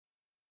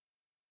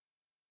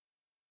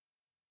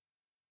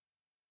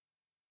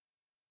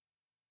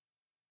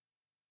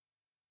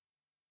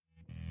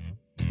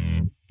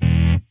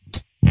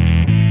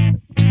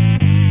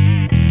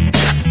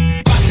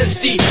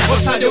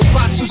ons sal jou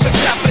pas soos 'n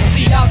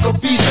krappensie. Elke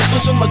piece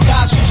tussen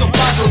mekaar soos 'n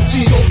puzzle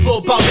teen.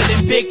 Hoeveel ballen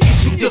en bekkies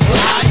soek te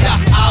veel aandag.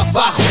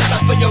 Afwag, ons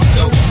staat vir jou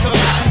nou soos 'n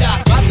aandag.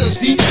 Wat is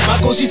die?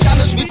 Maak ons iets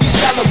anders met die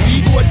skelm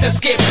beat. Woord te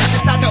skep, soos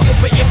het aan op 'n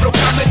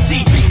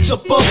programmatie.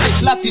 Picture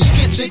perfect, laat die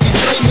skets uit die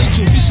brein met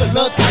jou vies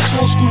alert. As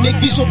ons connect,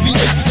 bis op die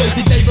uit.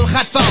 Die duivel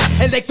gaat val,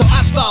 hy lyk nou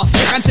asfal.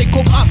 Ek gaan sy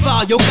kop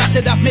afval, jou kat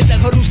het af met 'n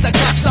geroeste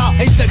kapsel.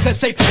 Hy is te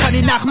gesyp van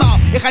die nachtmaal,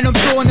 ek gaan hom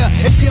tone.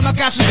 Hy speel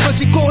mekaar soos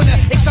musikone,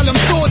 ek sal hom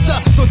tootse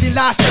tot die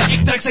laaste.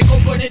 Ek druk sy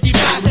kop onder die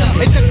water.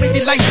 Hy tik met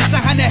die lightjes,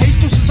 dan gaan hy huis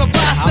toe soos 'n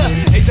blaster.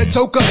 Hy sit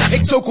soker,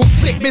 ek soek op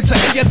flik met sy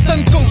eie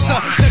stinkkouse.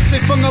 Druk sy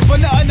vinger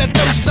binne in 'n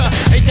toaster.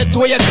 Hy het 'n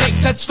dooie trek,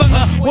 sit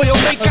vinger, gooi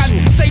hom my kant.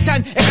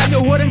 Satan, ek gaan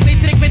jou horing, sy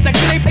trek met 'n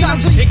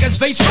kneeptand. Ek is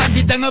wys van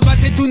die dinge wat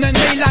sy doen in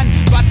my land.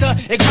 Watte,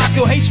 ek maak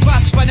jou huis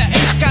pas van 'n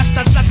ijskast.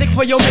 Dan staat ek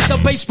vir jou met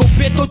 'n baseball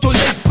bat tot jou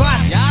lyf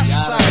pas. Ja,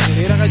 sa,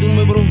 hier ga doen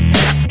my bro.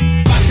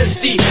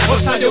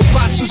 Ons sal jou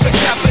pas soos 'n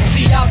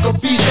krappensie. Elke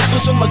piece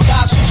tussen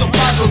mekaar soos 'n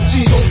puzzle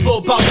teen.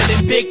 Hoeveel ballen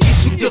en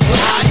bekkies soek te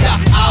veel aandag.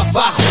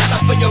 Afwag, ons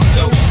staat vir jou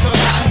nou soos 'n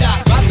aandag.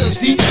 Wat is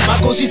die?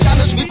 Maak ons iets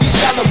anders met die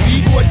skelm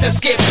beat. Woord te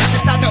skep, soos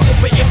het aan op 'n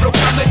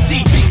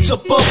programmatie. Picture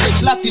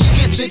perfect, laat die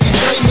skets uit die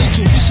brein met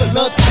jou vies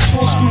alert. As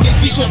ons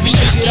connect, bis op die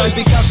uit. Hier uit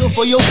Picasso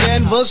vir jou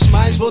canvas,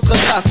 minds word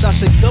getats.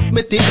 As ek dip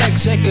met die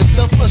ex, ek het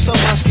dip is 'n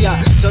mastia.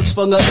 Zits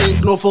vinger en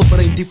knoffel,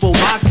 brein die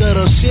volmaakte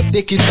resep.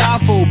 Dek die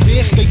tafel,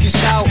 beeg, kyk die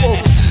saal op.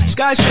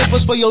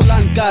 Skyscrapers vir jou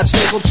landkaart,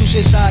 steek op soos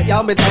jy sa.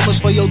 Ja, met dames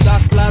vir jou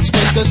dagplaats,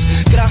 spijkers.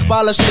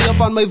 Krachtballen, steek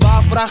van my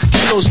waarvraag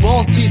kilo's.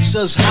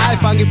 Waltietsers, high,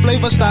 vang die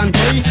flavor staan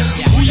by.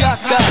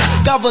 Boeiaka,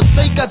 cover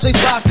take at sy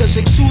vakers.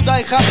 Ek soe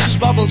die gat soos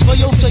bubbles vir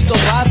jou suiker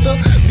water.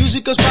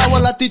 Music is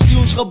power, laat die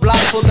tunes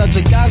geblaas. Voordat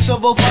sy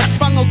kansen wil vat,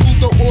 vang een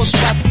koete oos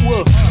wat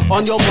oor.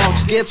 On your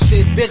marks, get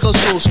set,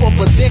 weggelsoos. Op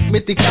het dek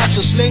met die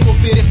kapse sling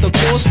op die rechte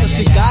koos. Is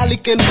die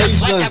garlic en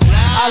huizen.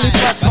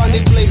 Alipad van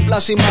die plein,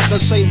 plas die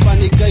magazijn van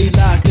die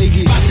keila.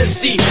 Kykie.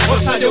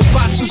 Ons sal jou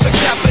pas soos 'n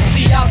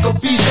krappensie. Elke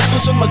piece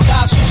tussen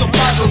mekaar soos 'n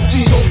puzzle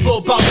teen.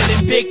 Hoeveel ballen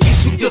en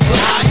bekkies soek te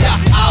veel aandag.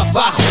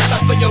 Afwag, ons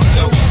staat vir jou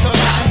nou soos 'n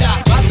aandag.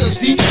 Wat is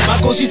die?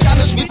 Maak ons iets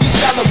anders met die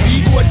skelm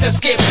beat. Woord te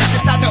skep, soos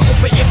het aan op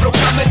 'n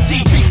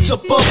programmatie. Picture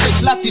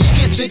perfect, laat die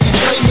skets uit die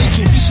brein met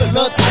jou vies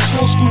alert. As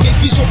ons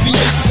connect, bis op die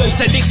uit.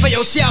 Sy lig vir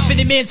jou self en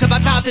die mense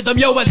wat altyd om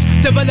jou is.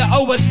 Sy wille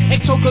ouwes,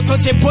 ek soek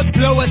tot sy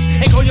potblowers.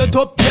 Ek hou jou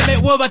dop, jy my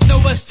oor wat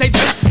nou is. Sy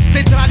druk,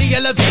 sy dra die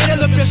hele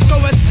wereld op jou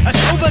skouwers. As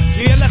ouwes,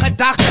 die hele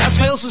gedachte as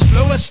vuil soos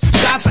blauw is.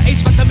 Daas een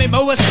ijs wat in my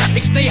mouw is.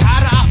 Ek snij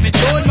hare af met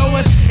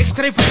loonmouwes. Ek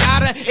skryf vir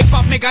jare, ek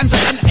pap my ganse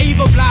in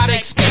eiwelblare.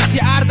 Ek skryf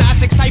die aarde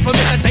as ek cijfer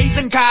met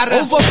 1000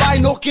 kare. Overbij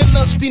nog keer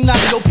lust die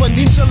nacht. Op een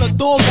peninsula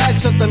doorrijd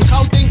sit een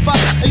gouding vast.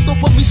 Uit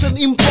op een mission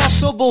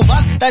impossible.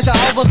 Wat? Die is een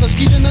halve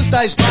geschiedenis.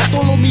 Die is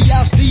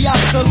Bartholomeus die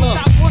jasselen.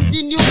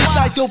 Die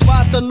side jou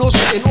paternos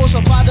en onze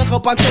vader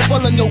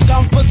gepantoffel in jou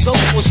comfortzone.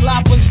 Ons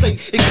slapensteek.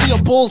 Ik zie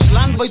een bols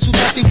landwijd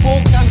zodat die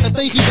volk kan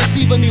getuig. Je bent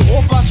Steven die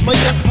hof was my.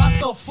 What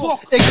the fuck?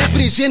 Ik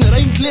represent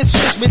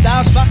ruimkletsers met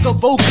daas wakke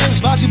vocals.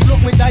 Waar die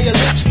blok met die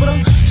lid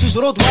spring. Soos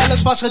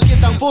Rottweilers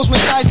vastgekit aan volgens my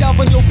saai self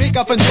in jou bek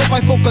af en drop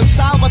my fucking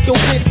staal wat jou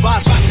bed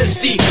was. Wat is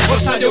die?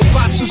 Ons sal jou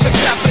pas soos 'n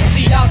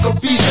krappensie. Elke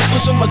piece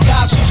tussen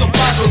mekaar soos 'n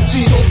puzzle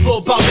teen.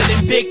 Hoeveel ballen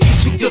en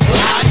bekkies soek te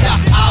veel aandag.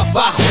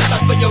 Afwag, ons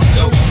staat vir jou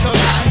nou soos 'n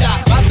aandag.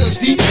 Wat is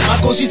die?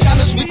 Maak ons iets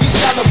anders met die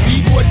skelm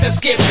beat. Woord te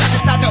skep, soos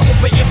het aan op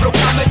 'n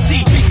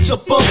programmatie. Picture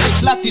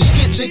perfect, laat die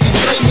skets uit die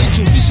brein met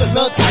jou vies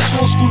alert. As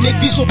ons connect,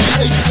 bis op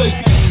die uit.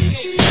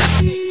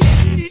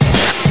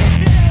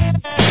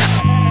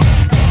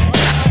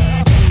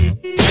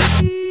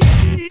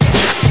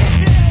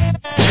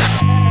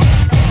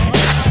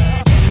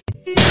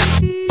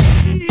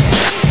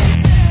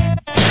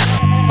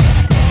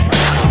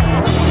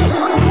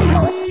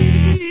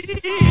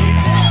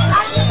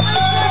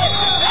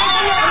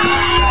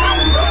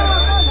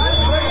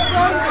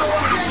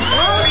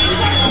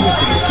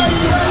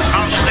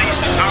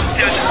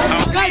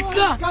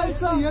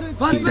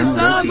 Want we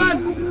samen,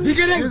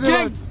 bigger than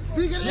gang.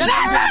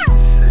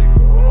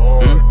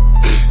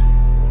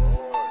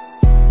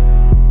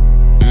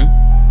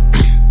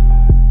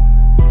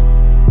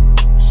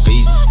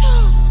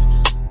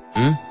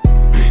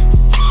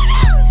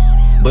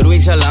 Baru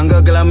ik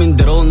salanga kelam in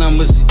drol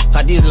numbers.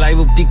 Gaat eens live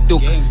op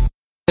TikTok.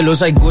 Los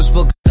hy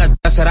gospel,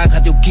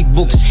 gaat jou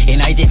kickbox. En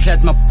hy het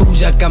glad maar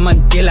proza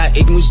kamandela.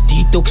 Ik moest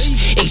detox.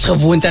 Ik is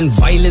gewoond aan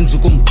violence,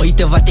 hoekom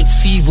buiten wat ik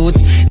vier word.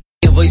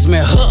 Je wees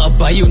my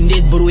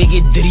bayonet bro, ik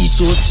het 3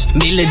 soorts.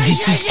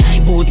 Melodies is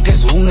keyboard, ik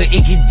is honger,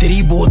 ik het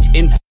 3 boot.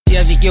 En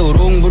als ik jou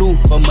wrong bro,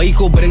 van my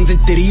ko bring ze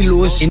 3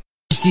 los. En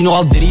is die nog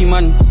al 3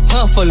 man,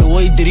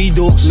 verlooi 3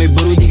 dogs. My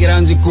bro die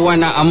graan ze koa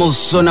na amal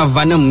sonna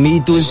van een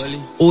mythos.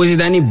 Oor ze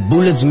dan die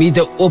bullets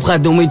meten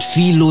opgaat om met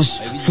filos.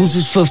 Voel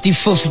soos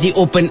 50-50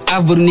 op en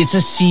af bro, net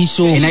ze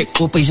seesaw. En hy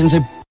op is in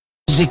sy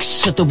dus ik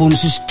zit op hom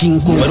soos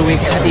King Kong. Maar ik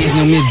ga deze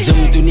nou met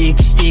zim toen ik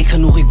steek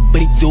genoeg, ik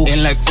breek dogs.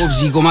 En like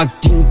opzie, kom ik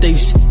 10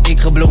 types. Ik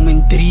geblom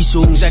in 3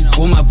 songs. Ik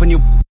kom af van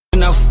jou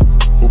af,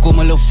 hoe kom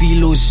hulle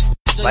filos?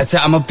 Wat sy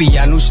aan my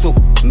piano stok,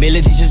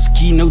 melodies is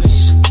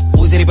keynotes.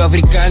 Ons rap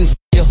Afrikaans,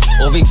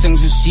 of ek sing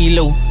so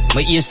silo.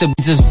 My eerste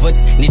beats is wit,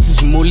 net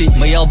soos Molly,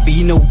 my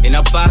albino. En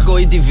a Paco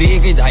uit die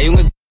week uit, hy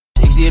jonge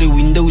ek dier die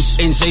windows.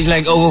 En sy's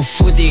like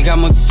overfoot, ek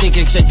gaan my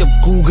seker, ek sit op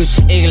koeges.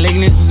 Ek lyk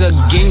net soos a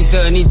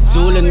gangster in die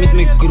zolen met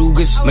my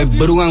kroeges. My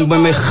broer hang by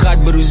my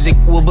gat, broer, soos ek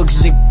oobik,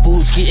 soos ek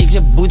poolski. Ek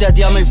sê boet dat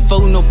jy aan my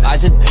phone op,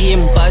 as het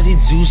game, pas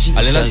het zoesie.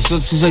 Hulle laat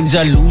soos soos hy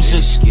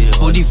jaloeses,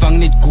 body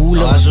vang net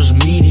koele. As ons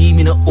medie,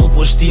 myne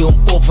oppers, die om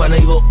op van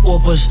hy wil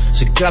oppers.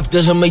 Sy krap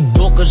tussen my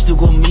dokkers, toe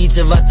kom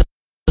iets en wat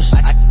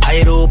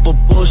Heir op een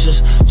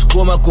bosses,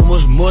 kom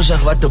ons mossig,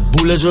 wat de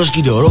boel is, ons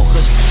kie de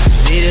rokkers.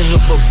 Leden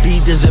op een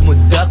beat, en sy moet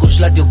dak, ons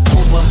laat jou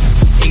koppen.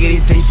 Ek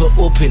het die even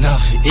op en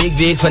af, ek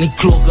week van die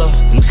klok af.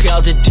 En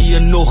geld het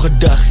hier nog een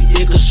dag,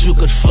 ek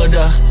soek het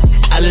vandag.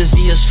 Alles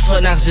hier is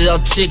vannacht, sy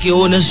al check je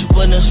hondes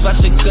winners. Wat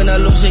sy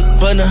kunnen, los ek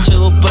binnen. Sy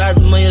wil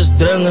praat, my is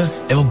dringen.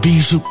 En wil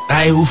beef soek,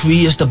 hy hoef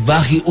wie is de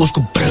baggie, ons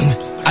kan brengen.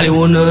 Al die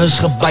honde is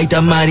gebuit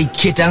aan maar die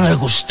ketting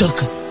ek ons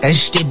stukken. En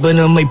steek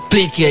binnen my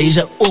plekje, hy is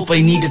op, hy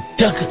nie te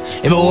tikken.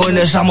 En my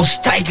honde is allemaal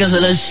strijkers,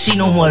 hulle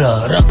sien om hulle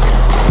rukken.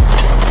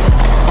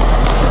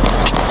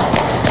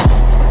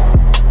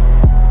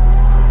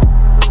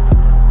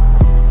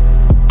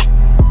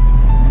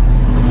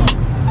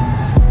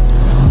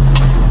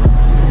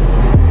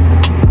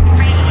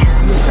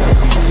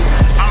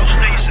 Our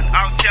station,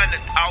 our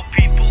talent, our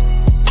people.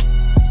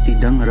 Die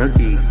ding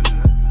ruggie.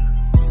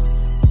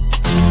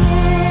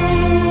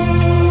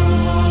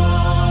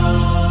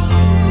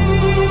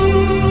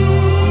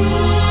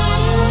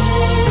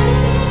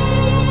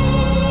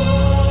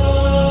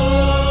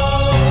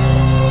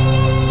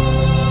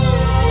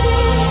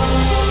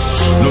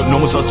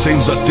 Nommers uit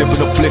zijn, zo step in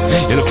de plek.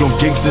 Jelle klomp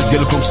gangsters,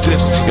 jelle klomp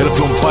strips. Jelle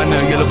klomp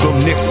pannen, jelle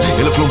klomp niks.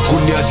 Jelle klomp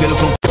kunjas, jelle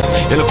klomp piks.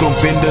 Jelle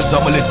klomp binders,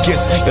 allemaal het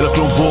kiss. Jelle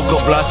klomp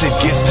wolken, blaas het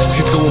kiss.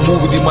 Schiet gewoon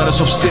move, die man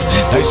is op zit.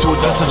 Hij is zo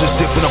dat ze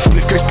step in de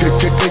plek.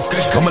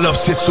 Kijk, allemaal op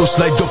zit, zo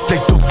slide op,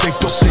 take top, kijk.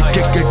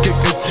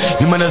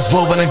 Die man is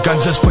vol van een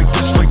kans, is fight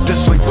this.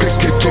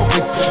 Kijk.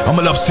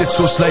 Allemaal op zit,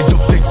 zo slide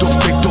op, take top,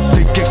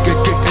 kijk.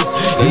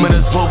 Die man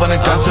is vol van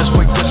een kans, is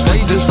fight this.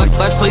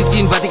 Was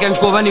 15, wat ik aan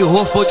kom van die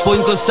hoofdpoot.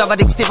 Point kon sa, wat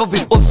ik step op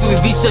die opstoel.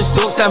 Wie sy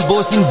stroos, staan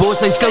boos, die boos,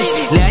 hy skouts.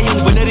 Leer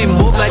jong binnen die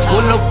moog, like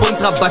golden op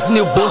points. Ga bas in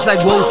die boos,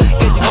 like wow.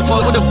 Kijk die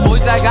afval met de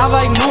boys, like how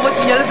I move. As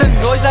jylle zijn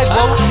noise, like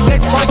wow.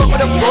 Kijk die afval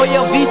met de boy,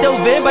 jou weet al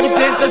win. Maar die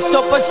fans is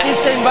op, precies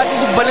zijn. Wat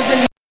is op binnen zijn.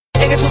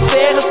 Ik heb zo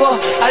ver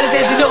gekocht. Alles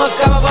is die nog een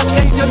kamer, wat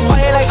kijk die on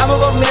fire, like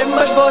allemaal wat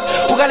members wordt.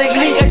 Hoe kan ik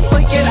liegen, is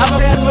freaking, allemaal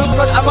weer move,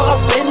 wat allemaal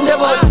gebinden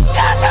wordt.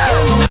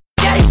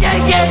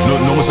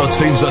 Nommers uit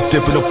zijn, zo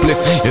step in de plek.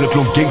 Jelle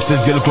klomp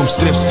gangsters, jelle klomp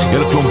strips.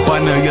 Jelle klomp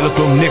pannen, jelle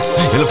klomp niks.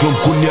 Jelle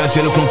klomp kunjas,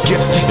 jelle klomp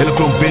kids. Jelle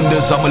klomp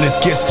binders, allemaal het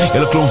kiss.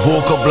 Jelle klomp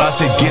wolken, blaas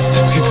het gis.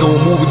 Schiet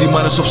gewoon move, die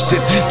man is op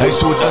zit. Hij is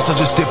zo het as,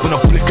 je step in de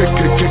plek.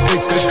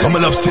 Kijk.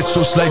 Allemaal op zit,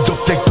 zo slide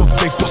op, take top.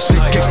 Kijk.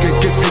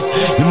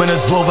 Die man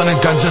is vol van een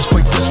kans, is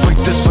fight this.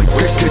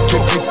 Kijk.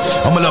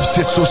 Allemaal op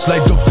zit, zo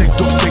slide op, take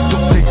top. Kijk.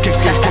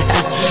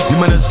 Die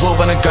man is vol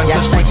van een kans,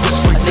 is fight this.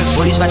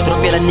 Boys wat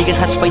drop jylle niggas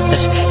gaat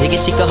spuiters. Ek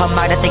het seker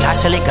gemaakt dat ek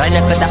hassel, ek rein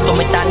elke dag om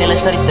met tandele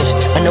strijders.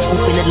 En ek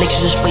koop in het lyk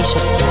soos een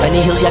spijzer. En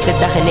die heels elke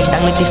dag en ek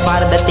dank met die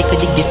vader dat ek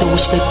die ghetto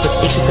escape.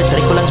 Ek soek het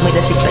drekkel langs my,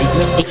 dat ek tyd.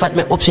 Ek vat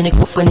my op, sien ek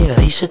hoef kan nie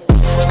reis het.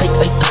 Kijk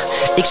uit,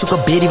 ek soek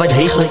een berry wat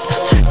regelijk.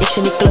 Ek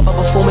sien die klip,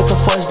 maar voor my van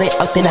first day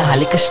out en dan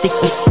haal ek een stik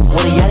uit.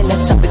 Hoor die jaren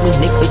net sap ek my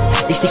nek uit.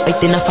 Ek stik uit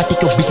en dan vat ek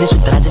jou business,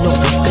 zodra ze nog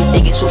wegkijk.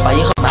 Ek het so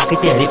baie gemaakt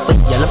uit die rap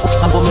uit. Jelle of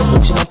kan voor my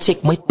moesie, maar check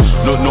my.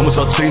 Nommers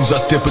uit zijn, zo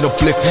step in de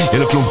plek.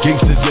 Jelle klomp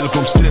gangsters, jelle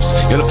klomp strips.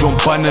 Jelle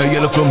klomp pannen,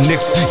 jelle klomp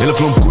niks. Jelle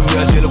klomp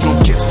kunjas, jelle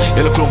klomp kids.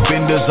 Jelle klomp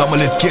binders, allemaal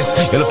het kiss.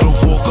 Jelle klomp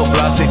wolken,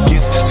 blaas het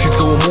gis. Schiet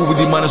gewoon move,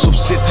 die man is op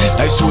zit.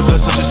 Hij is zo dat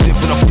ze step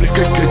in de plek.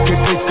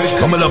 Kijk.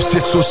 Allemaal op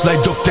zit, zo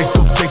slide op, take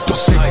top. Kijk.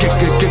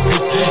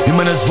 Die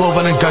man is vol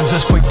van een kans,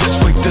 is fight this.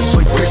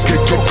 Kijk.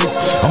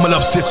 Allemaal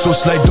op zit, zo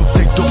slide op,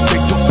 take top.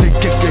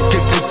 Kijk.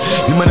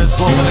 Die man is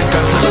vol van een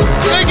kans, is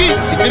fight this.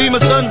 Kijk, die riem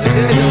is aan.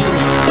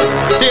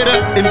 Tera,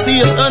 MC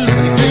is aan.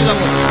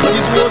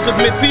 Die woord het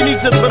met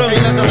Phoenix het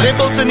brengen.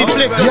 Rebels in die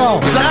plek.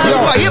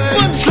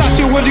 Slaat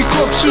je in die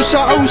kop,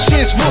 Susa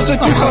Osis. Wordt ze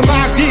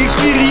toegemaakt, die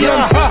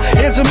experience.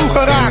 En ze moe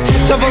geraakt.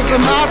 Terwijl ze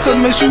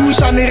maatsen, mijn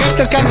shoes aan de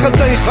rechterkant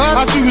geteegd.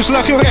 Haar shoes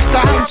lag je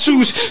rechterhand,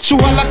 shoes. Zo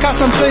à la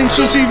kassa plain,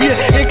 zo zie weer.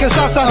 Ik is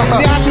Sassan,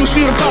 die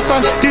atmosfeer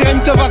passen. Die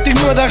ruimte wat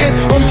ik nodig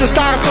heb om te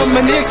staren van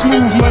mijn next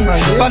movement.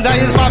 Want hij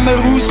is waar mijn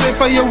roes,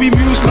 van jouw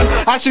amusement.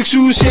 Als ik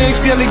shoes, ik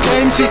speel in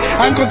games, zie.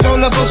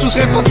 Uncontrollable, zoals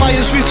rapport waar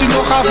je switch je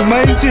nog af.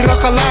 Mijn zie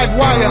rock a live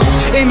wire.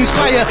 In die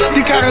spire,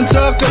 die current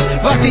circle.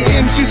 Wat die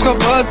MC's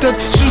gebeurt het.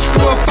 Zoals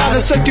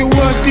voorvallen, zet je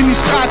work in die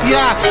straat,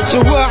 ja. Ze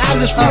horen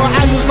alles voor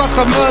alles wat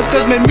gebeurt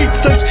het. Met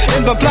mixtapes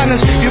en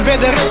beplanners. You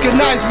better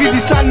recognize wie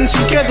die zijn is.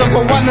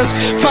 Incredible ones.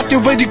 Vat je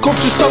bij die kop,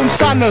 ze stone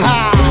stanners.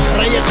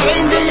 Rij je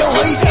trein weer je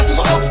huis als is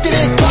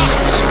optrekbaar.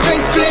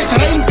 Drinkfles,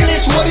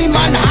 rijnkles, hoor die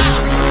man ha.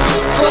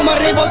 From a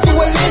rebel to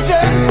a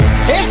legend.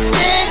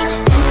 Hashtag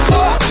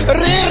voor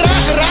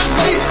raak,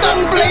 wij staan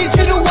blades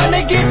in the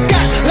wanna get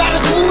got. Laat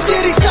het moed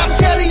in die sap,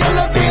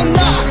 seriële team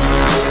na.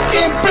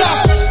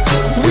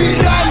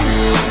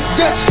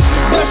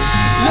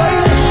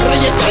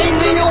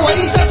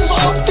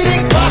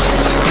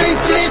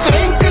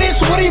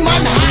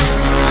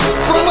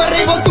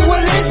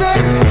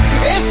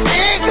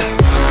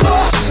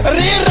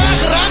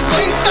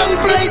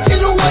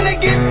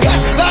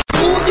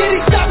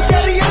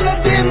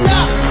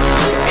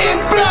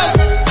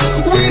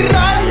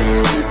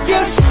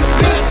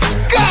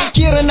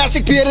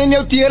 peren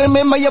jou teren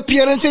met my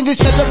appearance en die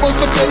syllables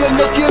vertellen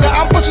nou keren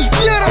amper soos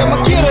peren. Ja,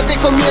 maar keren, ek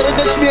vermeren,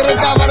 dit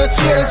smeren daar waar het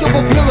seer is. Jou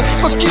verblinde,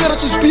 verskeren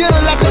soos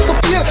peren, laat ek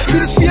saperen.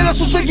 Hier is vele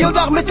soos ek jou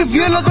dag met die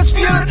vele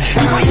gespelen.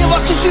 Die van een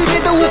wat soos die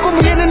rede, hoekom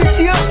een in die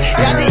seers?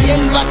 Ja, die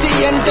een wat die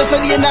een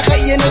tussen enige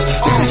een is.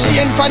 Soos die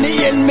sien van die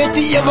een met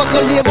die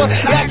eeuwige lewe.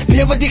 Laat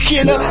lewe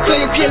diegene, sy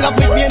jou keel op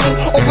met mening.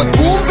 Of het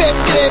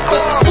boombed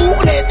kreppers,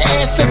 voeg net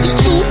acid,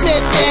 soet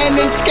net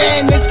cannons,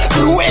 cannons.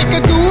 Broer, ek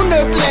het doen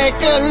het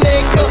lekker,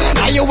 lekker.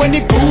 Na jou in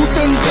die boot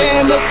en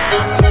damn.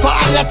 Voor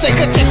al dat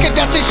zeker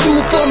dat sy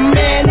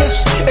Superman is.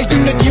 Ek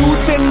doen het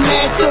youths en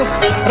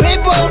massive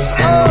rebels,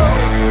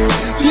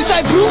 die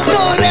sy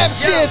brutal rap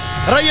shit.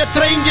 Rij je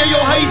trein die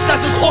jou huis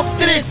as is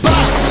optrek, ba.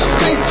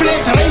 Kijk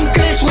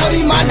ringkles, hoor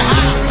die man ha.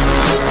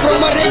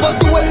 From a rebel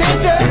to a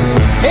legend.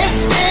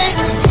 Hashtag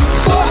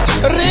for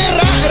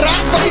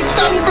rag, van die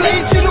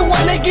standblades. You don't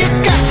wanna get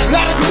cut.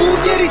 Laat het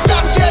moed hier die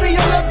sap,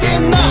 seriële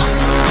dim na.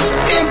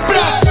 In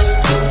plus,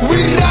 we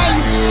run.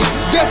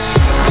 Dus,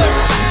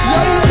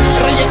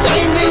 rij je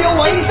trein die jou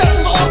huis as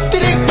is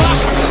optrek, ba.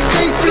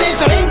 Kijk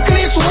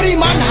ringkles, hoor die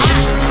man ha.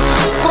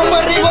 From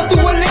a rebel to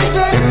a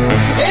legend.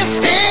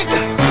 Hashtag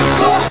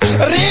for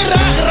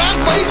rag,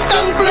 van die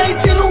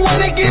standblades. You don't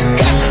wanna get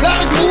cut. Laat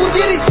het moed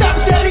hier die sap,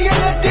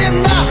 seriële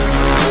dim na.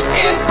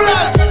 In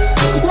plus,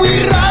 we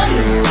run.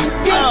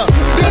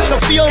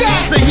 Veel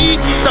mensen hier,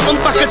 ze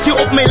aanpakken ze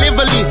op mijn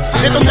levelie.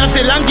 Net omdat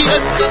ze langie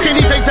is, geen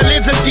niet zijn ze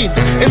legendie.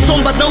 En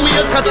som wat nou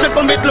is, gaat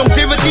sukkel met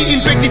longevity.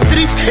 Infect die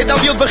streets, het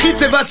alweer begint,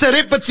 ze was een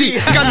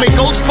repetie. Kan mijn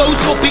goals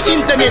post op die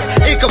internet.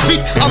 Ik een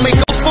beat aan mijn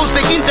goals post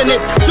op internet.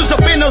 Soos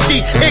een penalty,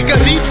 ik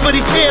een reach voor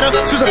die sferen.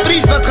 Soos een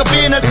prijs wat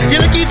gebeen is.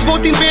 Jullie iets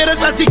wordt in weer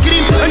is als die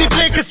cream in die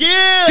plek is.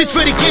 Yeah, het is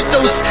voor die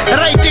ghetto's,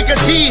 rijd ik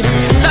het hier.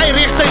 Die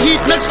rechte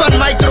heat, niks van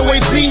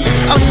microwave niet.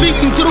 I'm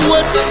speaking true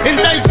words, en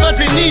dat is wat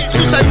ze niet.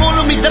 Soos hij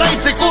molo me draait,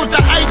 ze korte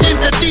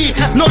identity.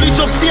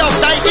 Knowledge of self,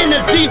 die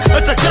energy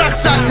is een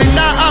krachtzaak. Ze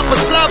na apen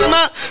slaap,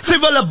 maar ze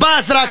willen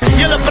baas raak.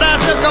 Jullie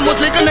praten, kan ons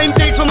lekker name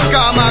takes van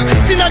elkaar maken.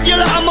 Zien dat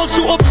jullie allemaal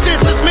zo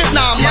obsessies met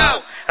naam.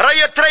 Rij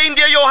je trein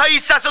die jou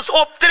huis als is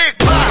optrek,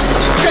 ba.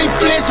 Kijk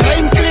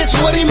ringkles,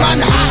 hoor die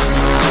man ha.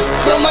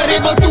 From a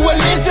rebel to a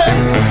legend.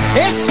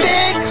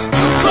 Hashtag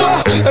for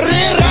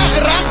rag,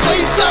 van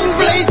die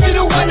standblades. You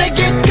don't wanna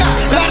get cut.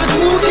 Laat het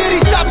moed hier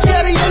die sap,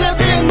 seriële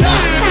dim na.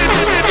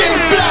 In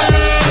plus,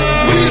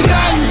 we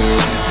run.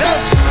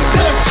 Dus,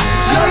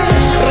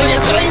 rij je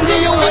trein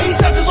die jou huis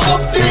als is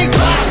optrek,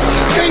 ba.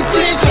 Kijk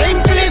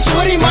ringkles,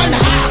 hoor die man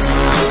ha.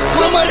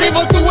 From a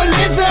rebel to a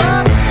legend.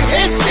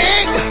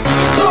 Hashtag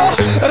for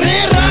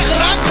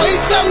rag, van die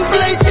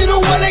standblades. You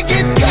don't wanna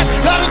get cut.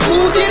 Laat het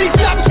moed hier die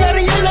sap,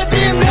 seriële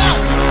dim na.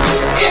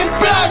 In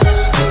plus,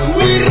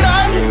 we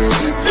run.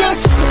 Dus,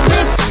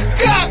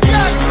 kak.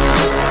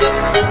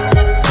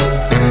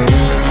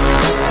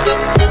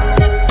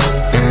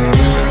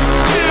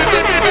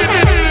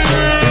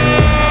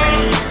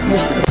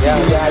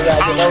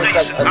 You know, it's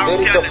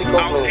very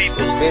difficult, man.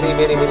 It's very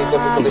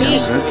difficult,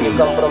 especially if you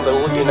come from the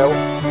hood, you know.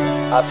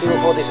 I feel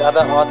for these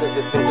other artists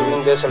that's been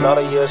doing this a lot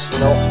of years, you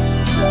know.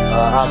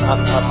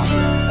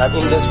 I'm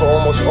in this for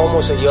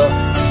almost a year,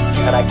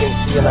 and I can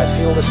see and I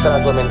feel the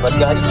struggle, man. But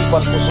guys, keep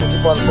on pushing,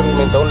 keep on through,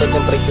 man. Don't let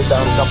them break you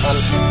down, come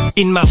on.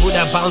 In my hood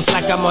I bounce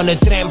like I'm on a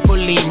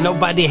trampoline.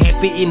 Nobody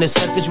happy in a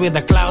circus where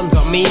the clowns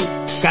are mean.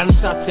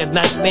 Gunshots at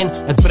night, man,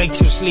 it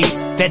breaks your sleep.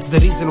 That's the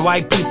reason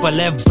why people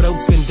have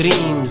broken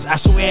dreams. I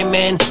swear,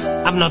 man,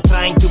 I'm not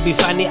trying to be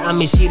funny.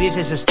 I'm as serious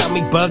as a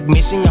stomach bug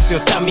messing up your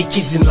tummy.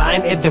 Kids in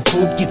line at the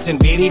food kits and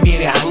very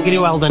hungry,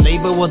 while the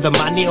neighbor with the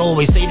money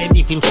always say that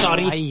he feels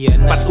sorry.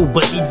 But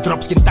Uber Eats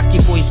drops Kentucky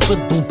for his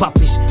pitbull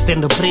puppies.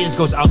 Then the praise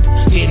goes out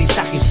very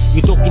saggies.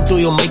 You talking to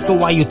your maker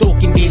while you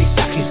talking very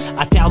saggies.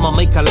 I tell my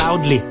maker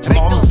loudly,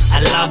 Mom, I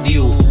love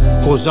you.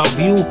 Cause of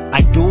you,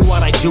 I do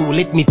what I do.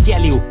 Let me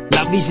tell you,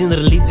 love is in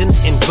religion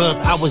and birth.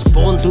 I was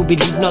born to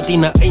believe, not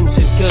in an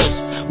ancient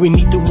curse. We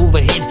need to move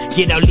ahead,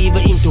 get our lever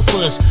into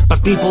first.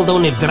 But people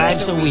don't have drive,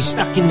 so we're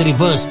stuck in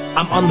reverse.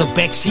 I'm on the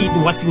back seat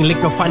watching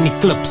like a funny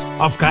clips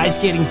of guys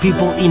getting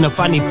people in a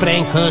funny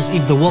prank hearse.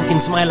 If the world can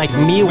smile like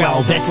me,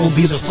 well, that will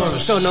be the first.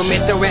 So no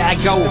matter where I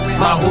go,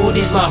 my hood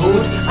is my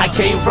hood. I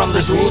came from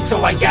this hood,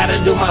 so I gotta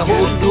do my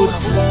hood good.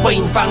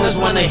 Pain fingers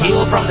wanna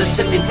heal from the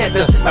tit and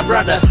tatter. My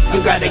brother,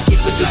 you gotta keep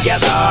it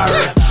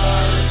together.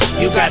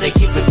 You gotta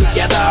keep it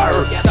together.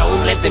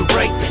 Don't let them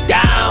break it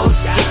down.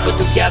 Keep it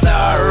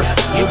together.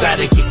 You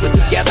gotta keep it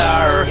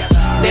together.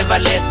 Never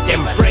let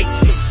them break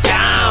it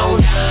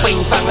down.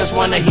 Pain fingers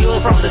wanna heal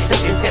from the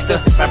tit and tatter.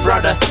 My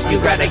brother, you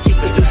gotta keep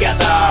it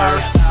together.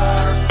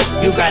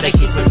 You gotta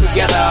keep it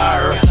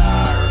together.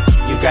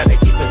 You gotta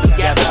keep it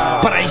together.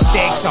 Price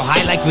tag so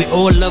high like we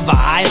all live a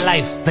high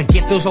life. The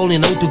ghettos only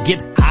know to get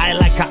high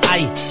like a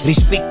eye.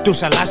 Respect to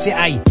Selassie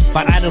I,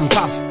 but I don't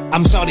puff.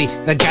 I'm sorry,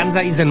 the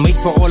ganza isn't made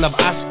for all of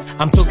us.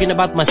 I'm talking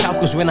about myself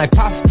cause when I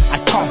puff, I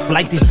cough.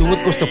 Like this do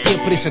it cause the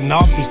paper is a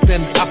knob is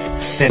turned up.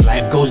 Then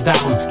life goes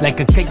down like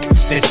a cake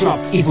that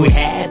dropped. If we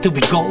had to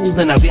be gold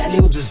then our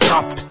value just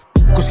dropped.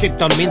 Cause Cape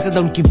Town mensen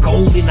don't keep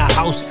gold in a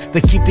house,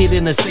 they keep it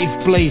in a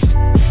safe place.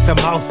 The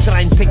mouth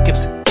train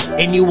ticket,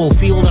 and you will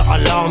feel the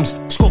alarms.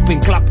 Skop en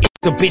klap is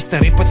the beste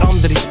rip it on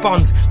the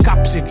response.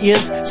 Cops have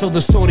ears, so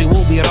the story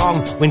will be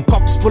wrong. When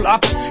cops pull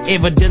up,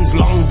 evidence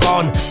long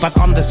gone. But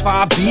on this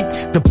far beat,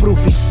 the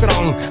proof is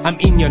strong. I'm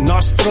in your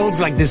nostrils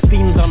like the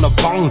steams on a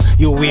bong.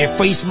 You wear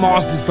face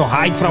masks just to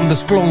hide from the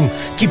sklong.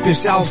 Keep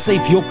yourself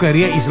safe, your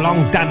career is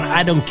long done.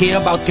 I don't care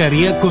about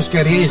career, cause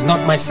career is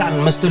not my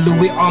son. Mr.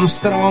 Louis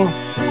Armstrong,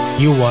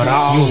 you are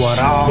all, you are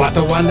all. What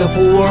a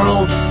wonderful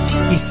world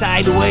is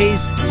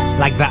sideways,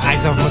 like the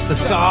eyes of Mr.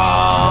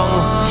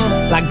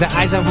 Chong, like the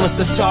eyes of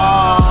Mr.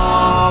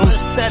 Chong,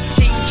 Mr.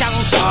 Ching Chong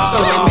Chong. So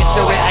no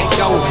matter where I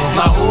go,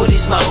 my hood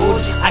is my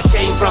hood. I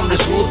came from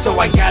this hood, so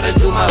I gotta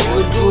do my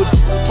hood good.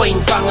 Pain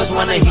fangers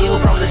wanna heal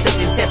from the tip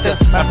and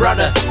tip. My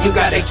brother, you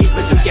gotta keep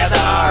it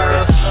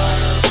together.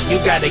 You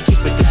gotta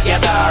keep it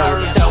together.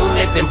 Don't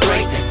let them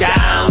break it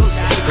down.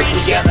 Keep it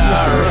together.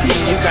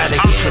 You gotta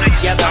keep it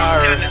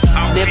together.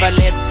 Never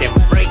let them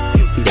break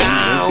you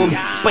down.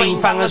 Pain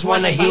fangers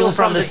wanna heal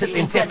from the tit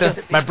and tatter.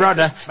 My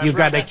brother, you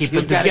gotta keep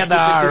it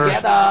together.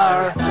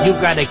 You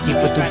gotta keep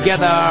it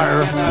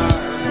together.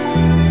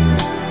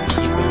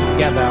 Keep it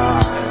together.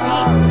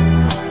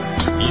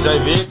 Hier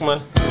zijn we, man.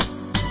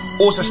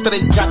 Onze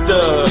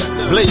streekkatten,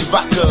 blijf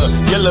wakker.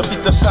 Jullie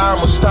bieden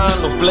samen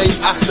staan of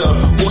blijf achter.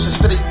 Onze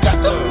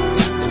streekkatten,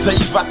 zij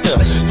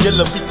wakker.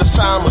 Jullie bieden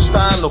samen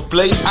staan of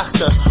blijf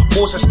achter.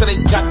 Onze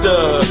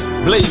streekkatten,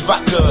 blijf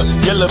wakker.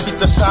 Jullie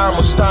bieden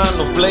samen staan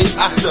of blijf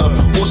achter.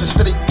 Onze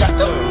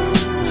streekkatten,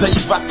 zij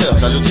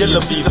wakker.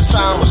 Jullie bieden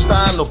samen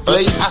staan of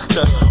blijf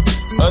achter.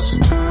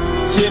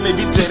 Zie me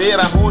niet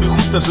zerera hoe die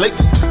goed is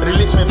lijkt.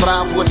 Relax mijn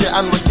braaf, word je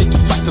aan me, kijk je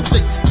fuck op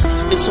tijd.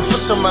 Ik zo'n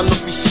vissen man op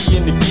visie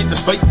in de beat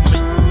is bijt.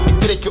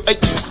 Trek je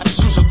uit,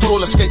 zoals een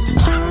trollen skate.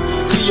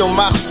 Gie je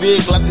maag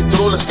week, laat ze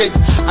trollen skate.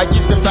 I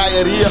give them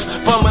diarrhea,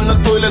 pan me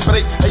een toilet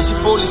break. Hij zie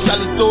folie,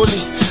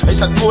 salitoli, hij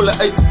slaat kolen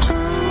uit.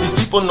 Het is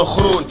diep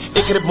ondergrond,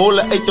 ik rip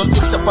molen uit. Don't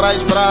extra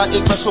prijs, bra,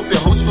 ik was op je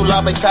hoedstoel,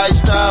 laat bij Kai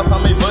staan.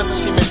 Van mijn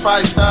verses zie mijn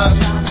 5 stars.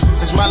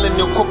 Ze is mal in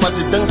je kop, als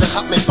je denkt, ze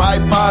gaat mij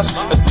bypass.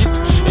 Het is diep,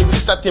 ik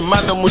weet dat die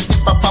mannen moet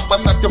diep. Papa,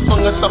 slaat je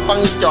vingers, dan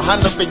vang ik je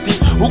handen bij die.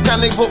 Hoe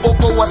kan ik voor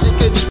oppo, als ik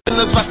die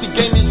kennis wat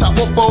die game is aan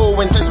oppo.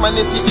 En zij is maar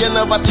net die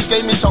ene wat die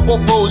game is aan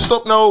oppo.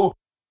 Stop nou.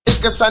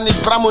 Ik is aan die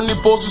bramo,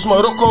 niet boos als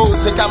Marokko.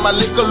 Ze kan maar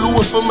lekker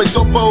loeien voor mijn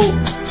doppo.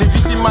 Ze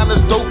weet die man is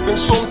dope en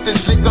soms het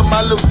is lekker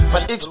malo.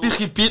 Van ik spieg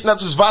je beat net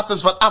zoals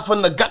waters wat af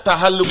van de gatta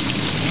hallo.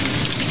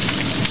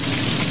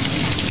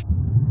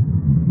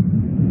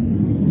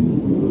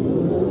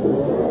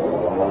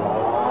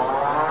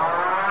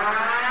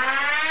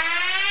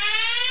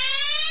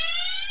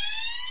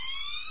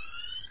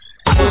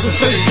 Onze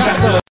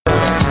streekkatten,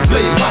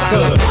 blijf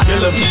wakker.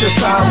 Jullie bieden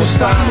samen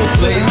staan of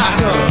blijf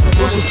achter.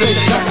 Onze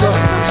streekkatten,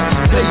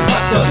 zij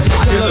wakker.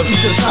 Jullie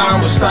bieden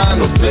samen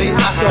staan of blijf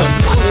achter.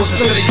 Onze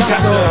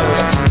streekkatten,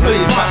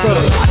 blijf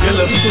wakker.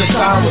 Jullie bieden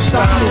samen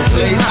staan of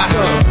blijf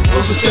achter.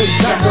 Onze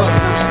streekkatten,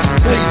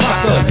 zij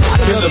wakker.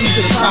 Jullie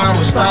bieden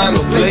samen staan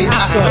of blijf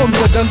achter. Om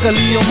te danken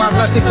Leo, maar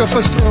laat ik een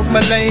verskroop op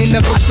mijn lijn.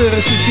 Een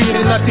conspiracy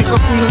theory, laat die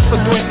gevoelens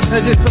verdwijnen.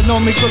 Het is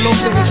economical om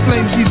te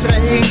explain die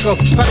triangle.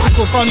 Wat ik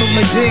al van op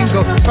mijn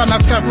jingle.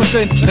 Vanaf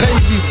Kavoetin,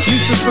 Ravy,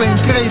 niets is plain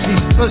crazy.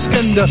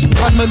 Verschinde,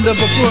 wat minder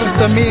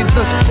bevoorrechte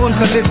mensen.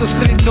 Ongeletterd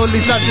street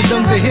knowledge, laat ze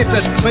dan te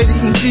hitten. Bij de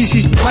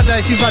intuïtie, maar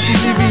daar zie wat die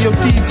liefie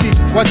op titie.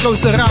 What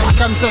goes around,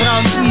 comes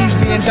around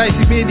easy. En daar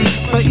zie weer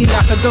die, van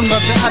ina gedung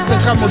wat ze atten.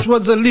 Gamos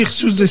wat ze licht,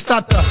 zoals ze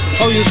starten.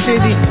 Oh you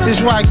steady, this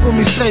why I kom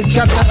je straight.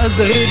 Gatten is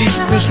ready,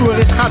 dus voor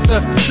het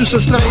gatten. Zoals ze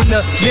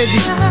strainen, ready.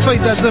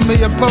 Feit dat ze me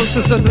je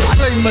processen,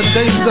 disclaimer,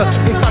 deze.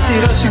 Ik vat die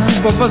rasje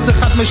koepen, wat ze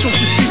gaat me shock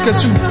zo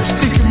Pikachu.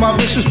 Stik je maar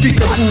weg zo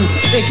Pikachu.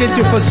 Ik heb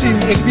je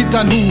gezien, ik weet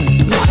dan hoe.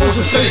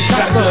 Onze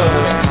streekkatten,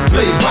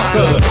 blijf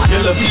wakker.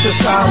 Jullie bieden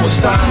samen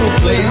staan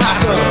of blijf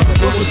achter.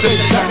 Onze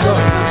streekkatten,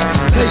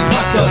 zij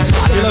wakker.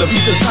 Jullie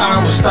bieden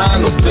samen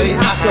staan of blijf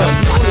achter.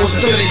 Onze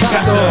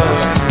streekkatten,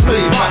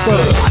 blijf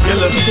wakker.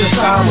 Jullie bieden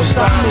samen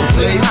staan of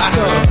blijf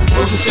achter.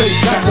 Onze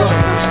streekkatten,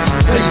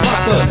 zij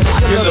wakker.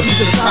 Jullie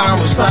bieden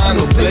samen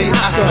staan of blijf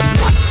achter.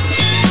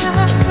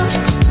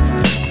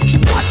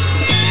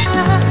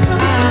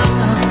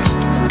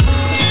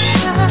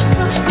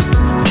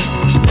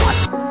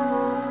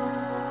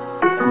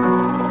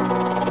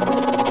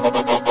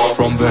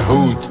 From the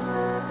hood.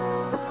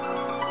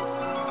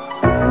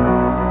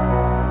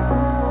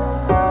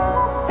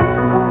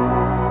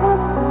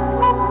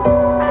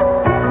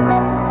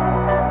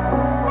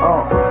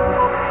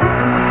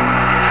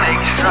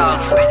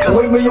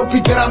 Gooi me op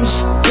die drums,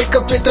 ik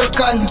heb het er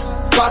kan.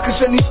 Pakken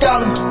ze niet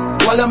tang,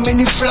 walla me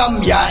niet vlam.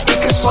 Ja,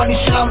 ik is van die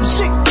slums,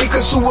 ik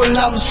is hoe een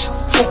lams.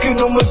 Fuck you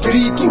nummer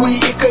 3, doei,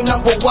 ik is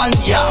number 1.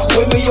 Ja,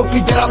 gooi me op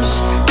die drums,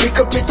 ik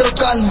heb het er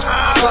kan.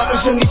 Pakken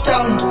ze niet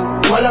tang,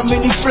 walla me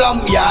niet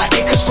vlam. Ja,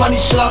 ik is van die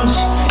slums,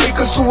 ik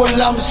is hoe een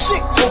lams.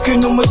 Fuck you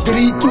nummer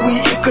 3, doei,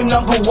 ik is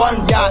number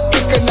 1. Ja,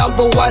 ik is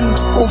number 1,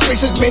 kom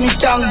face het me niet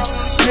tang.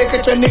 breek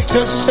het in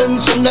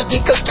existence, omdat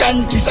ek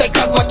kan. Die sy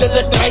kak wat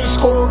hulle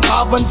drijfskoop,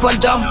 haven van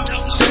Dam.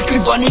 Strictly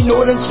van die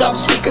Noordensap,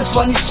 speakers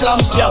van die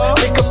slums, ja.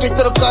 Ek heb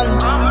Peter kan,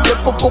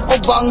 lip op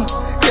bang.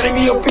 Kry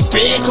my op die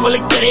bek, wil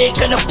ek trek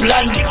in een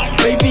plan.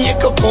 Baby,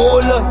 ek heb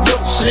hole,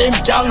 jup, slim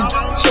dang.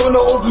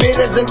 Sonne op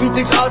middag, sy weet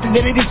ek's altyd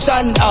in die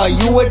sun.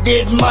 You a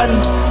dead man,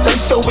 sy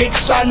so ek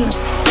son.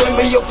 Gooi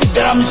my op die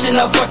drums en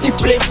dan vat die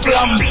plek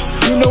vlam.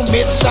 You know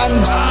met son,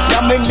 ja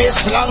my mes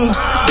lang.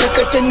 Druk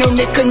het in jou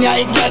nek en ja,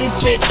 ek laat die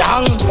vet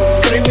hang.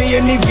 Kry my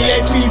in die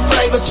VIP,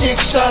 private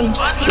section.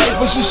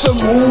 Life is soos a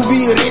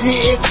movie, ready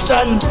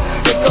action.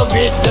 Ek a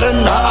veteran,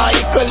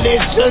 ek a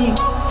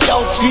legend.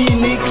 Jou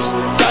Phoenix,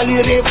 sal die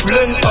rap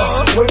blind.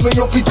 Gooi my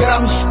op die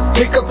drums,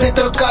 ek a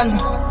Peter kan.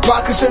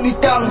 Bakers in die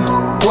tang,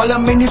 wala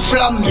my nie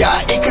vlam. Ja,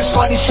 ek is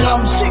van die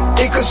slums,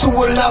 ek is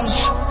hoe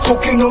lams.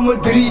 Fucking nummer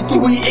 3,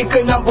 2, ek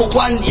is number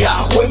 1. Ja,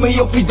 gooi my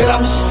op die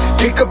drums,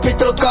 ek a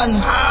Peter kan.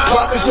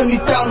 Bakers in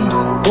die tang,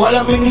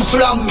 wala my nie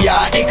vlam. Ja,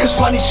 ek is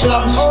van die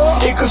slums,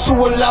 ek is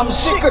hoe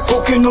lams.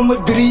 Fucking nummer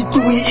 3,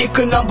 2,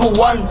 ek is number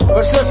 1.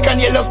 Beslis kan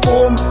jylle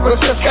kom,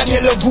 beslis kan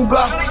jylle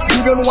voega.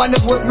 You don't want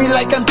it with me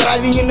like I'm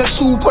driving in a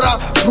Supra.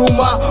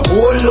 Vroma,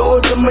 oh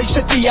lord, in my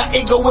city, ja,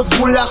 ek hou het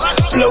woelig.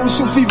 Flow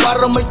soefie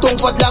warm, my tong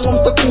wat lang om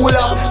te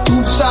koelig.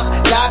 Doepsag,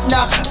 laat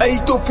nacht,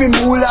 uit op die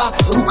moela.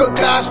 Roeke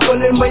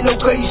kaaspel in my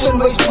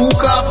location, wees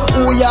boeka.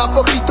 O ja,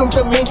 vergiet om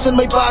te mensen,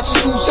 my baas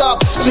is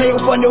soesap.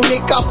 Sneeuw van jou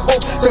nek af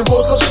op, sy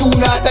word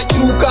gesoena, dat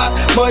kroeka.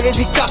 Maar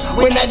die kak,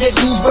 when I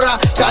dit loose bra.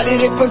 Kal die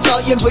rippens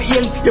al een vir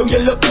een, jou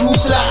jylle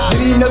kroes slag.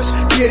 3 niks,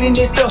 keer die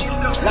nette.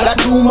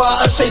 Laat doe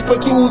maar, as sy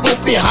bedoeld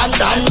op die hand.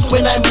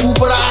 When I move,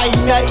 bra,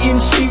 hinga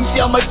instincts,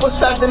 ja, my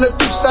verstand in die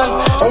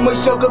toestand. Om my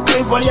sulke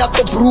klein van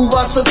jakke broer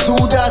was het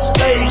Judas,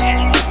 ey.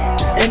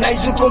 En hy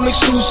soek om my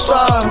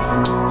soesa.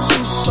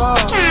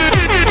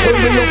 Gooi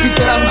my op die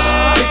drums,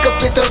 ek a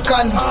Peter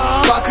kan.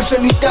 Bakers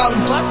in die tang,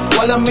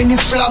 wala my nie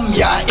vlam.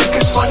 Ja, ek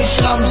is van die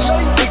slums,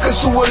 ek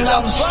is hoe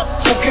lams.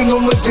 Fucking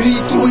nummer 3,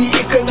 2,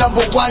 ek is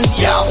number 1.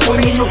 Ja, gooi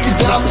my op die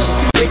drums,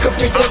 ek a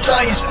Peter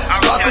kan.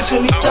 Bakers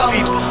in die tang,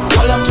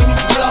 wala my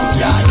nie vlam.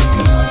 Ja, ek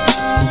is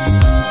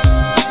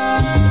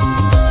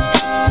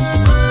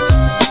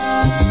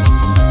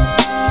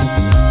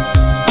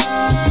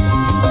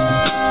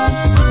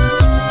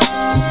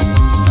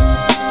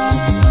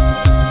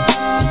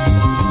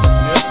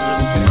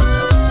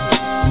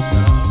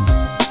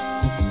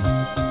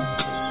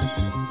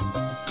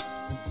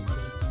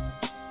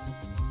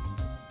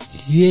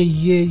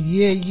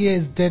Yeah,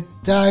 it's that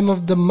time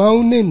of the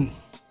morning.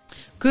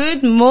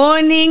 Good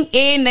morning,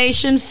 A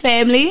Nation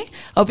family.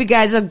 Hope you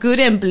guys are good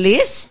and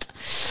blessed.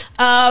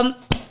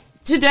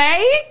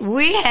 Today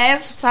we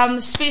have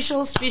some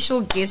special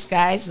guests,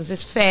 guys. This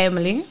is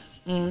family.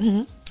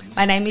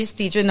 My name is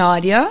DJ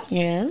Nadia,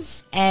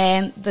 yes,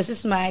 and this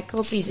is my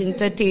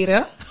co-presenter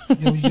Tera.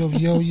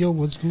 Yo,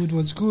 what's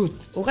good?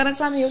 Hoe gaat het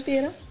samen, jou,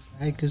 Tera?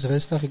 Ik is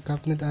rustig, ik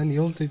kap net aan die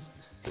hele tijd.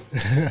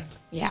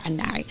 Ja,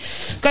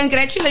 nice.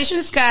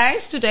 Congratulations,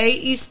 guys. Today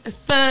is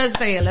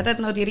Thursday. Let het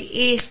nou die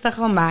eerste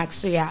gemaakt.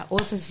 So ja,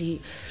 ons is hier.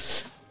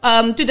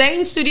 Today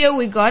in studio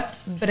we got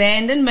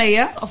Brandon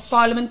Meyer of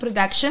Parliament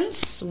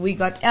Productions. We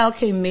got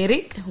LK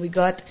MARIC. We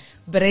got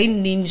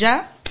Brain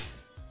Ninja.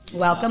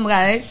 Welcome,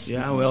 guys.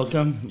 Yeah,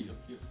 welcome.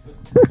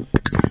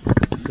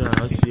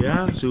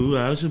 So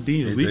how's it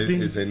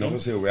been? Het zijn nog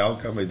eens heel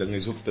welcome, ik denk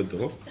is op de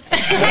drop.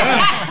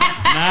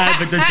 Nee,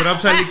 met de drop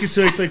zal ik niet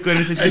zo uit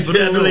kunnen zitten.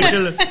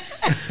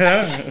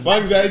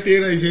 Wat zei het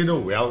hier? Hij zei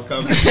nog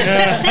welcome.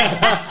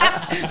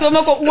 Zo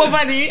maak ik oor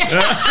van die.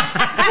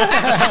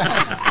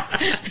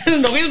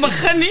 Nog eens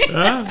begin niet.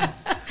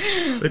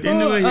 But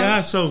anyway,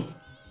 yeah, so.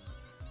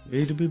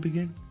 Where do we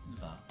begin?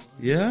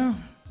 Yeah.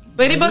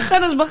 Bij die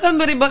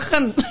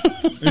begin.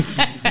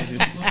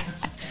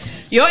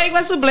 Yo, ik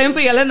was zo blij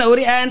voor jullie nou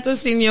die aan te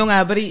zien,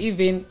 jongen, bij die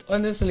event,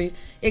 honestly.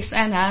 Ik sta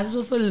aan haar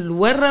zo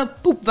verloren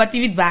poep, wat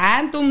die weet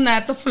waan om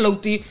naar te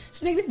floaten.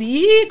 Dus ik dacht,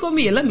 hier kom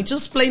je hele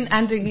Mitchell's Plain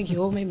aan. Denk ik,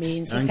 yo, mijn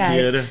mensen,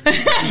 kijk.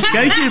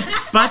 Kijk je,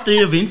 Pat, de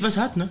event was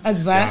hard, ne?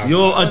 Het was.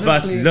 Yo, het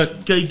was leuk.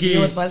 Kijk je.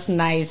 Yo, het was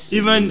nice.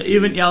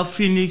 Even El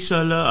Phoenix,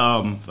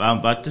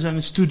 wat is aan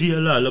de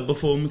studio, alle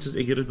performances,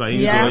 ik heb het bij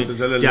je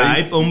gehoord. Ja,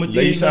 ik om het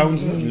lay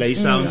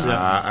sounds,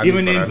 ja.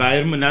 Even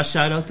environment, nou,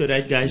 shout out to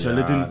that guys,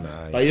 alle doen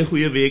bij een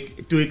goede week.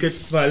 Toen ik het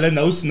vallen,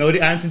 nou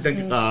die aanzien, denk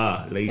ik,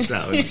 lay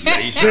sounds.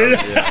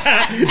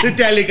 Dan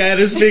tel ik aan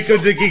respect,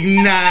 want denk ik,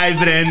 nee,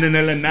 Brandon,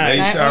 hulle,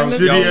 nee.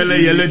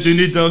 Jullie doen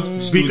niet ook,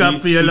 speak up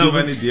voor jullie. Studio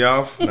van die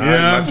diaf,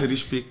 wat ze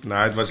respect,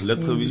 het was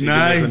lid geweest, ik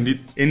heb niet.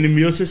 In de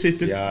music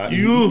zitten,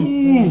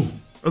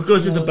 ook al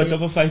zit een bit of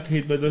een fight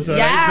hit, maar dat was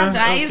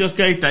alright.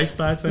 Oké, thuis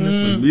paard van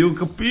de Miel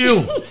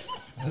kapiel.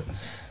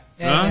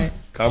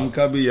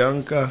 Kamka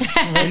Bianca.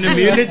 En de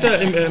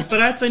Miel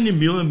praat van die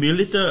Miel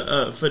het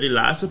voor de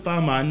laatste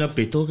paar maanden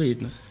battle gehad.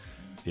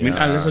 Met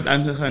alles wat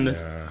aangegaan is.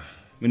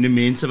 Met de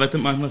mensen wat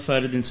hem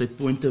aangevaardigd in zijn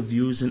point of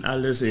views en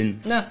alles.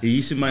 En hier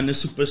is die man een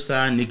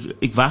superstar. En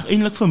ik wacht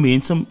eindelijk van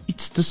mensen om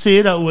iets te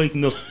zeggen daarover. Ik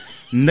nog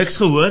niks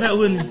gehoord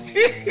daarover.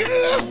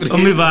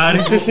 Om die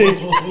waarheid te zeggen.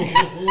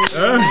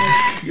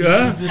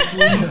 Ja?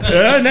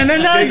 Nee. Dat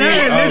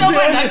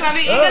gaan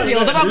we Engels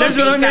helemaal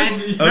van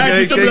guys. Nee,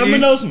 het is op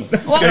Luminous, man.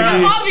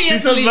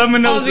 Obviously.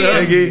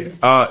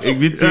 Ik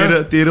weet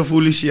tere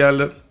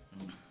fuliciale.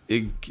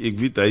 Ik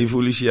weet hij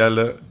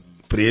fuliciale.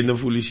 Prende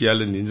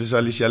fuliciale. Ninja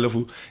saliciale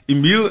fu.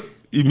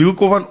 Emil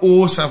komt van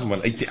Oos af,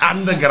 man. Uit die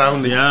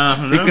underground. Ja.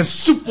 Ik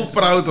is super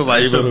proud of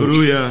hij, bro.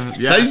 broer, ja.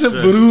 Hij is een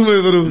broer,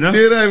 mijn bro.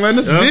 Tere, hij man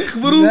is weg,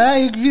 bro.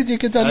 Nee, ik weet,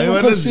 ik heb dat ook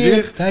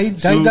gezien. Hij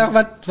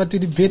dacht wat in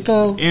die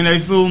battle. En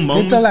hij viel,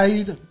 man.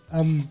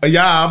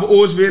 Ja, maar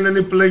Oos winnen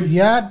in plek.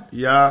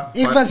 Ja.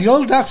 Ik was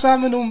heel dag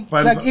samen om.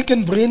 Ik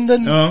en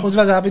Brendan. Ons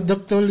was daar bij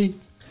Dr.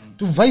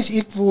 Toen wijs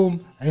ik voor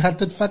hem. Hij gaat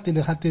het vatten en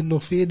dan gaat hij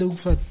nog verder ook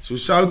vatten. Zo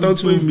shout-out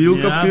voor je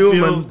Milkapil,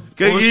 man.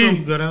 Kijk hier.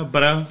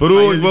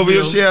 Bro, ik wil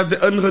weer zeggen dat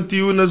ze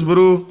ingetuned is,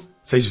 bro.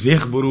 Zij is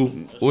weg, bro.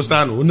 We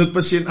staan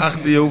 100%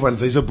 achter jou, want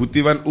zij is een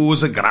boetie van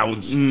onze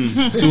grounds.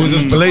 Zo is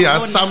het blij,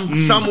 als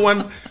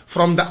someone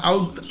from the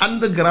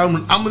underground,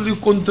 met allemaal die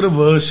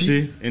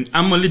controversie. En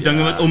allemaal die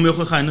dingen wat om je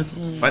gegaan is.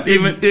 Want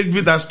ik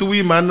weet, dat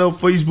twee mannen op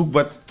Facebook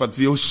wat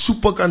voor jou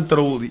super kan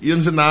trollen. Die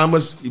ene zijn naam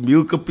is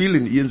Emil Kapil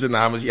en die ene zijn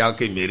naam is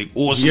MARIC.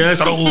 Oh, ze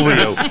trollen voor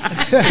jou.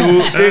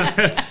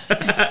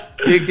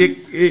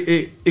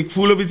 Ik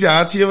voel een beetje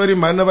haatje waar die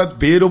mannen wat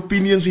bad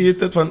opinions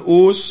heeft van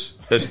Oos.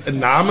 Dus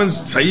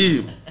namens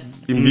zij,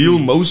 Emil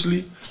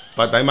mostly.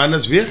 Maar die man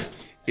is weg.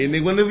 En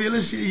ik wil nog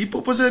willen zeggen,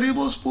 hip-hop is een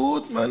rebel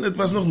sport, man. Het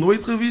was nog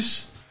nooit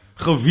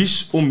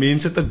gewiss om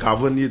mensen te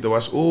governen. There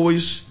was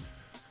always,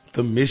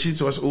 the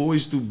message was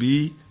always to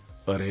be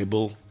a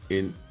rebel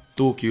in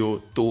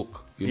Tokyo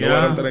talk. You know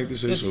what I'm trying to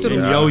say? So, in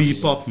jouw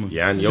hip-hop, man.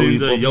 Ja, in jouw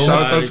hip-hop.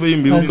 Shout-out voor je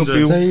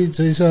Milkapil.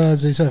 Zij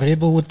is een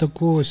rebel with the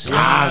course.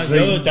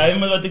 Daar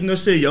moet wat ik nou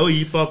zeg, jouw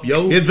hip-hop,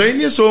 jouw... Het zijn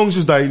niet songs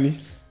zoals die niet.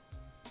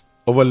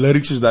 Of een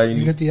lyrics zoals die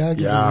niet.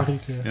 Ja.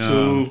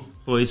 Zo,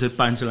 hoe is het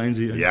punchlines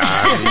hier? Ja.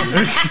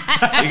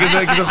 Ik is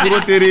een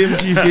grote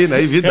MC-fan,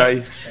 hij weet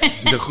hij. Ik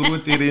is een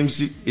grote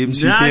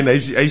MC-fan. Hij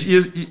is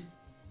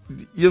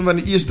een van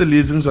de eerste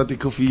legends wat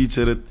ik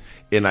gefeatured heb.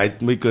 En hij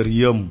heeft mijn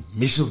carrière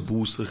massive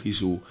booster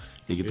gegeven.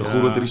 Ik heb een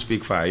groot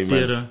respect voor hem,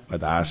 man. Maar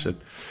daar is het.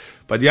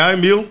 Maar ja,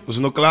 Emil, we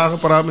zijn nog klaar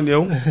gepraat met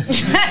jou.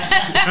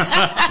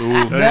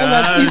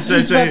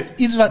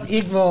 Iets wat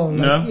ik wil.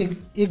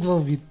 Ik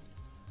wil weten.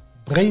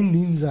 Brain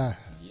Ninja.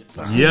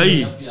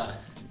 Jij.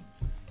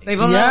 Hij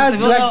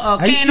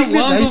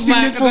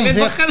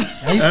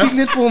stikt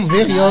net voor hem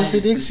weg, joh.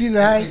 Ik zie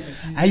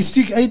hij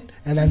stikt uit.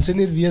 En dan zijn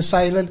het weer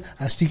silent.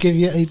 Hij stikt er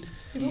weer uit.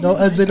 Nou,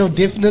 het zijn nou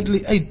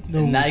definitely uit.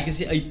 Nee,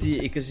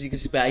 ik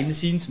is behind the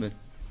scenes, man.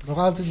 Nog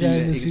altijd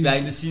behind the scenes. Ik is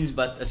behind the scenes,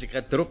 maar als ik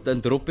ga drop, dan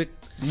drop ik.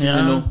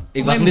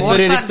 Ik wacht niet voor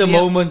de rechte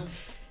moment.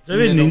 Dat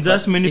weet niet, dat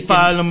is mijn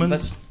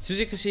parlement.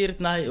 Zoals ik gezegd heb,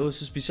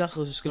 zoals bizar,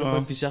 zoals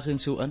kloppen bizar en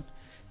zo aan.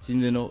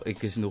 Zien ze nou, ik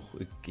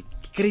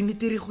krijg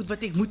niet heel goed wat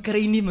ik moet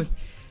krijgen, man.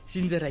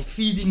 Zien ze, hij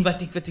feeding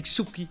wat ik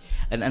zoek.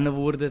 En andere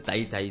woorden,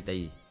 hij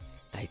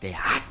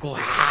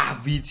hardcore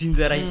beat, zien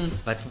ze,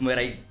 wat voor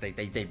mij, hij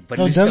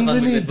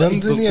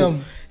dank ze niet,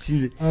 zien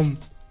ze,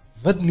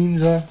 wat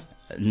Ninja?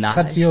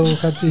 Gaat voor jou.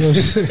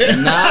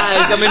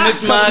 Hij kan me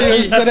niks maken.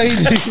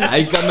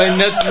 Hij kan me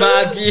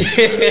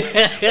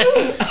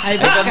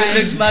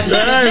niks maken.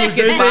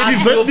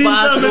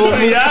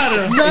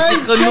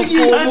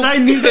 Hij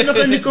niet nog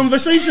in die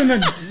conversation.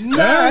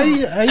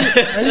 Nee, hij is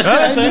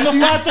nog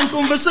part van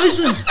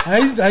conversation.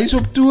 Hij is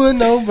op tour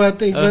nou,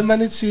 maar ik wil maar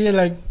niet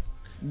zeggen,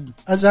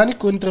 als er niet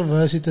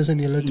controversie tussen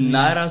jullie twee.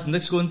 Nee, er is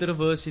niks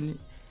controversie.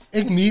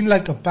 Ik meen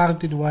like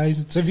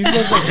apartheid-wise. Ze weten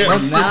wel zo.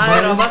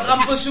 Nee, dat was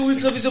amper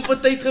zoiets geweest op een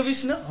tijd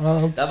geweest, ne?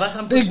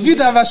 Ik weet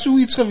dat was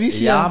zoiets geweest,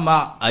 ja.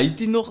 Maar hij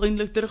is nog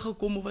eindelijk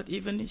teruggekomen wat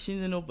even niet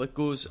zien en op,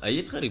 because hij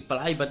heeft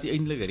gereply wat hij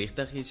eindelijk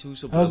richtig is.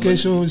 Oké,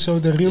 so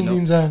the real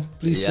Ninja,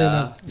 please stand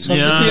up.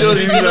 Ja,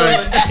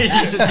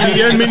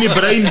 hier mini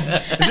brain.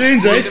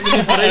 Zien ze?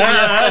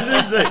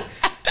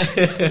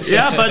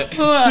 Ja, maar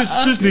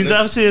soos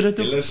Ninja gesê het.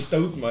 Julle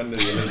stout man.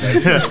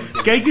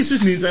 Kijk eens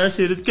soos Ninja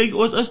gesê het. Kyk,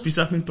 ons is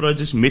besig met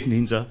projects met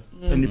Ninja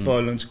in die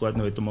Parliament squad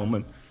nou at the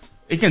moment.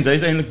 Ek ken sy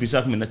is eintlik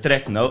besig met 'n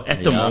track nou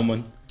at the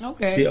moment.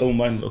 Okay. Die ou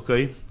man,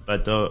 okay.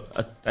 But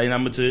hy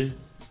naam het sy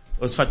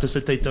ons vat ons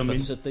tyd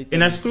daarmee.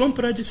 En as klomp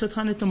projects wat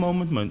gaan at the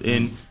moment man.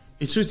 En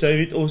dit soos hy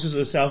weet ons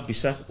is self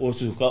besig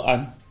ons is ook al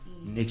aan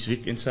next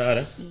week in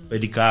Sarah by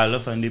die gala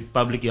van die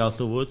Public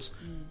Health Awards.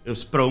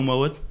 Ons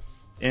promo het.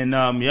 En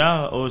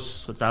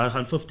ons daar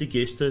gaan 50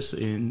 guests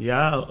en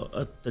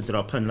de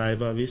drop gaan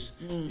live wees.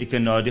 Ik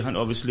en Nadia gaan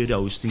obviously de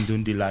hosting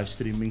doen, die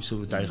livestreaming,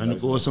 so daar gaan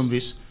ook awesome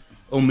wees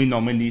om die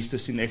nominees te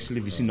zien,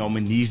 actually wie die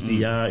nominees die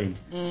jaar en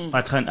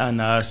wat gaan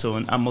aan so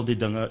en allemaal die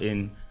dingen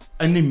en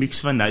in die mix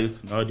van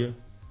Nadia,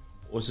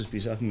 ons is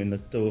bezig met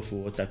een tofu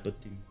type of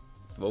thing.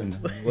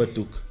 Wat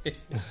ook.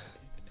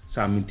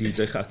 Samen met die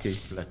zeg ik,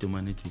 laat u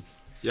maar niet doen.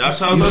 Ja,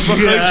 shout-out voor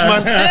Geuks,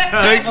 man.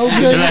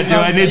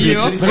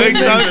 Geuks,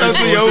 shout-out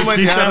voor jou, man.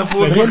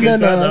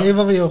 Even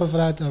voor jou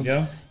gevraagd.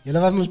 Jullie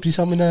was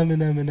bezig met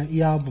een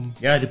e-album.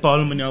 Ja, die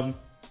Parliament album.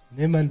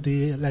 Nee man,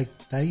 die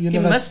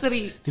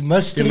mystery. Die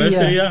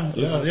mystery, ja.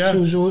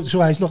 Zo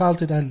hij is nog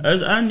altijd aan. Hij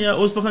is aan, ja.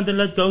 Ons begint in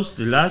Let Ghost.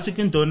 De laatste week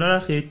in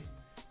donderdag heeft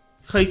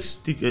Gijs,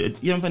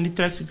 een van die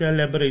tracks,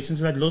 collaborations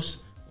laat los.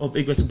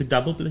 Ik was op de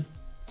double play.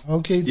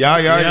 Oké.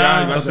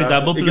 Ja, was op de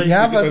double play.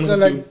 Ja,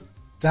 maar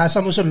daar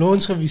zijn we zo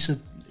loons geweest.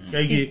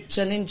 Kijk,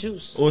 Gin and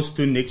Juice. Ons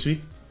toen next week.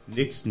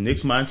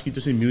 Next maand schiet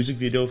dus een music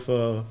video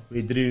voor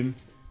We Dream.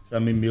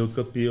 Samen met Milk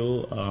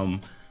Appeal.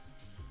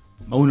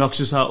 Monox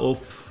is haar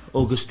op.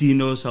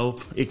 Augustino is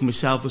op. Ik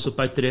mezelf is op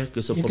haar track.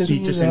 Is op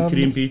Peaches en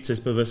Cream Beats. Zij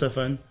is bewust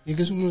ervan. Ik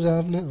is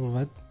mezelf,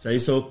 wat?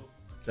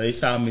 Zij is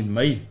samen met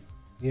mij.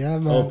 Ja,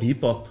 maar. Op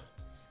hip-hop.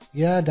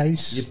 Ja, dat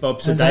is.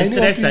 Hip-hop. So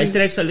die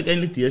track zal ik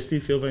eigenlijk eerst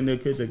veel van de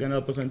kids. Ik kan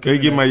helpen gaan.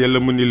 Kijk je, maar jullie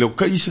moeten die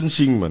location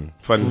zien, man.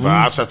 Van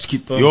waar dat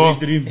schiet.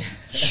 Jullie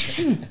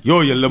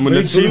moeten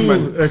het zien,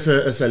 man. Het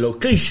is een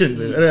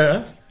location.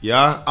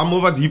 Ja,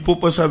 allemaal wat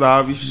hip-hop is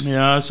daar.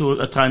 Ja, zo,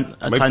 het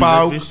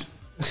gaat niet.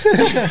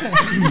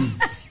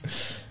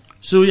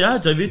 Zo ja,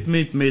 je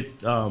weet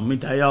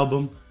met hij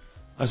album,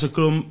 als ik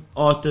kom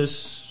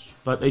artists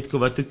wat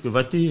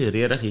die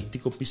redelijk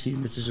hectiek op je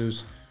zien, is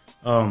zoals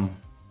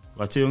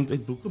wat zei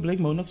ik boeken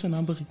blijkt Monox zijn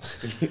naam begint.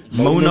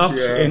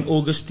 Monox en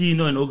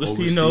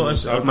Augustino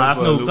is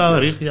maakt nou ook al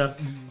recht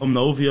om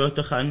nou weer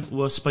te gaan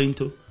over Spanje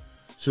toe.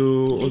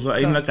 Zo ons wil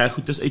eindelijk hij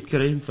goed is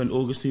uitkrijgen van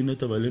Augustino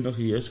terwijl hij nog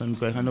hier is, want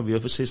wij gaan nou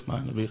weer voor 6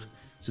 maanden weg.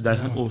 So dat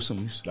gaan awesome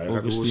is.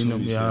 Augustino,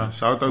 ja.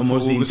 Om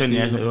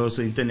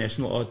onze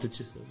international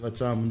artists wat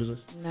samen dus.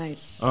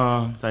 Nice.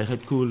 Dat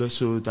gaat cool.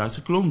 So daar is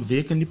een klomp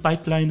werk in die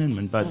pipeline in,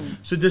 man. But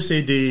so to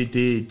say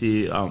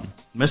die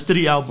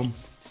mystery album.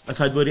 Het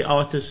gaat door die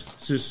artists.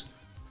 Dus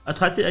het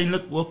gaat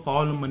eindelijk over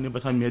Parliament, maar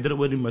het gaat meer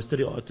over die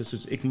mystery artists.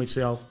 Dus ik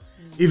mezelf.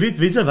 Je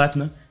weet je wat,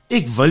 ne?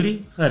 Ik wil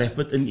niet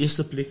gerapt in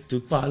eerste plek toen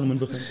ik Parliament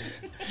begin.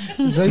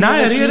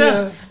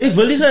 Ik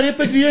wil niet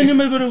gerapt wie niet,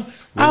 mijn bro.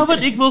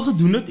 Wat ik wil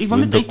gedoen het, ik wil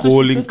niet uitgestikken. When the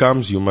calling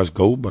comes, you must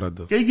go,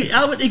 brother. Kijk,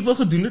 wat ik wil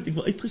gedoen het, ik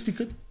wil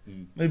uitgestikken.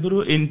 Mijn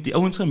bro, en die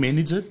ouwens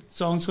gemanaged het,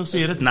 songs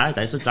gezegd het, dat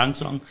is het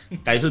zangsong,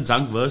 dat is het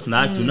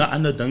zangverse, toen een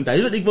ander ding, dat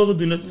is wat ik wil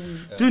gedoen het.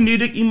 Toen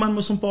need ik iemand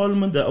met zo'n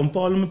Parliament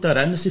te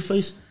rennen, zijn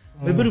face.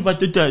 Mijn bro, wat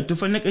doet hij? Toen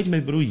vond ik uit,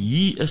 mijn bro,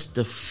 hier is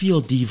te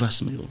veel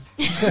divas, mijn bro.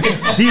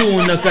 Die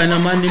honden kan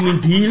een man niet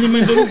meer dealen,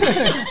 mijn bro.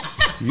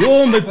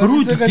 Yo, mijn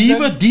bro,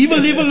 diva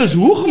level is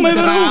hoog, mijn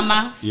bro.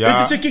 Drama. Ja.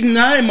 Dat zeg ik,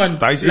 nee, man.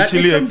 Dat is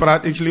ik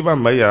praat actually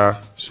van mij,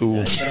 ja. Zo.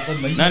 Nee,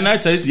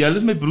 zij is, jij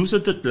is mijn broer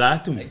zit het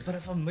laat toen. Ik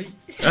praat van mij.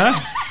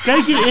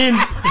 Kijk je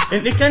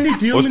en ik kan niet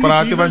dealen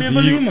met die diva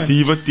level, man.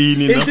 Diva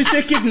 10, en toen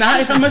zeg ik, nee,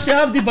 ik ga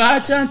mezelf die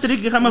baardje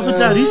aantrekken, ik ga me van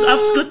Charis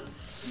afschudden.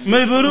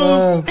 Mijn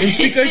bro, en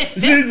stik uit,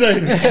 zie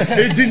zijn.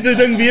 Ik doe dat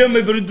ding weer,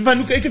 mijn bro. Van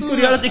hoe kijk het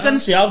Korea, ik kan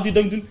zelf die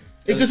ding doen.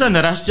 Ik is aan de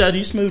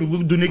rastjaris, mijn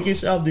bro, doe ik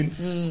zelf doen.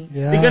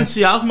 Ik kan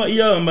zelf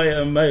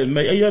mijn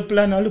eigen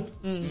plan halen.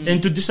 En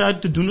toen decide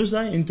te doen is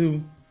dat, en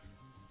toen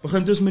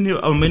begint dus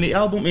mijn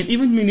album. En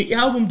even mijn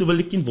album, toen wil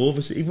ik in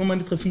boven zijn. Ik wil maar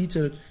niet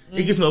gefeatured.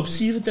 Ik is nou op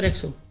 7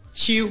 tracks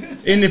zo.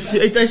 En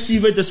uit die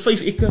 7, het is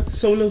 5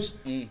 solos.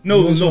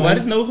 Nou, wat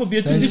het nou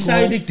gebeurt, toen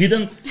decide ik die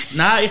dan,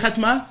 ik ga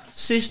maar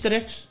 6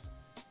 tracks.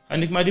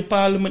 En ik maar die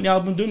Parliament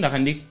album doen, dan ga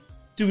ik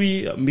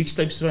 2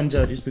 mixtapes van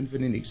Jaris doen voor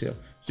de niks. Dus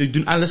ik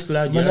doe alles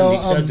klaar, maar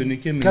doe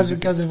ik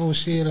kan ze voor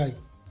zeggen, like,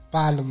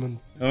 Parliament,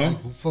 like,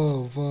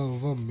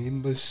 hoeveel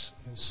members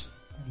is,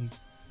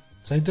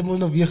 zijn er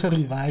nog weer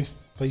gerevived,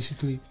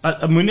 basically?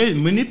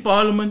 Meneer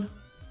Parliament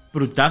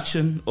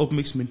production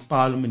opmix met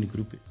Parliament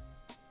groep.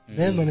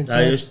 Nee, maar dat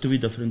is 2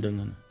 different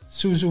dingen.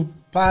 Zo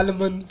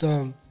Parliament,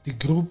 die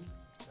groep,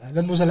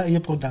 dat moest al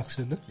in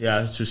production, hè?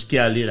 Ja, zo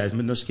Skelly, hij is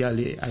met nog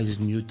Skelly, hij is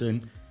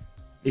Newton.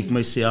 Ik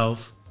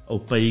mezelf,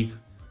 Opaik,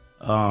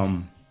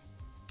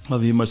 maar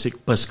wie was ik,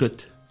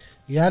 Pascut.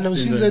 Ja, nou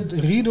zien ze het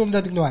reden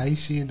omdat ik nou hij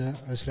zie,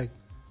 is like,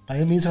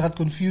 bij mensen gaat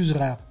confused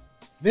raken.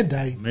 Met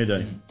hij.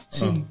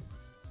 Zien,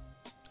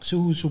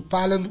 zo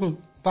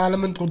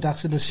Parliament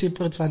production is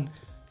separate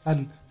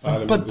van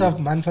put af,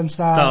 man van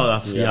staal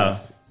af,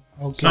 ja.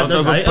 Okay.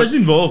 Dus hij is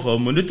involved,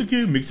 maar net ook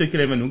je mixer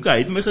krijgen, maar hij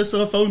heeft me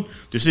gisteren gevonden.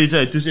 Toen zei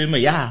hij,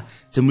 ja,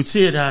 ze moet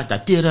zeggen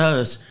dat Terra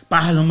is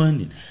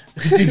Parliament.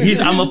 Die is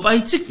allemaal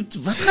pijtje.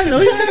 Wat ga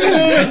nou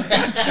je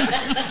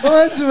doen?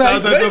 Wat zo?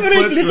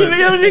 Ik lig bij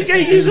jou niet,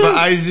 kijk hier zo.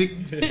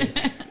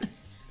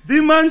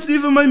 Die man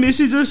stuurt mij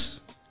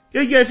messages.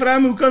 Kijk, jij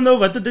vraagt me, hoe kan nou,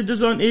 wat is dit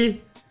dus aan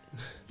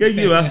Kijk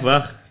hier,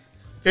 wacht.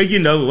 Kijk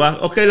hier nou, wacht.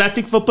 Oké, laat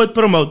ik voor Put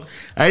promote.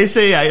 Hij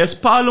zei, hij is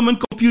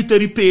Parliament Computer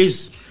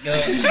Repairs.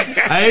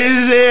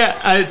 Hij zei,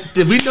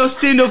 de Windows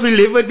 10 of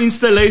 11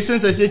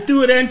 installations, hij zei, R250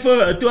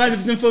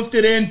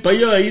 bij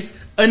je huis.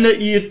 In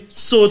een uur,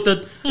 soort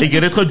het. Ik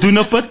heb het gedaan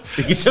op het. Ik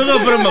heb het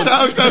gepromoot.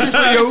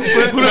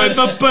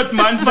 Grote put,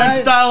 man, van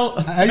staal.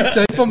 Hij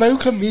heeft van mij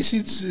ook gemist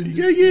iets.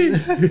 Kijk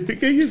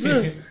hier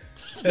zo.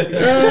 Kijk,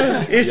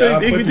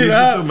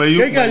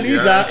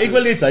 Alisa, ik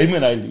wil iets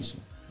zeggen, Alisa.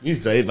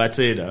 Wat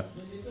zei je daar?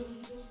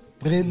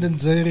 Brendan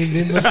Zuring,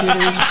 Nimmer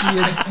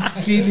Terentie,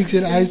 Phoenix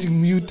en Isaac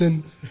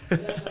Newton.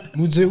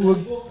 Moet ze ook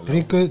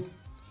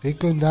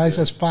recognize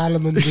als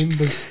Parliament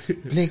members.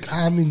 Bleek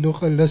Armin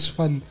nog een list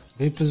van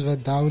rappers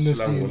wat down is.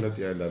 Slang 100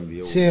 jaar dan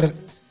weer.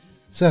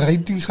 Zijn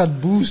ratings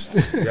gaat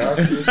boosten. Ja,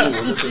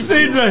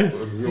 Zeg zij.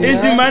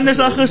 En die man is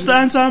al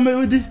gestaan samen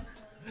met die.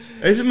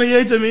 Hij zei, maar jij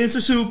hebt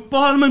mensen zo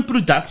Parliament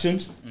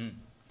Productions.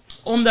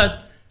 Omdat,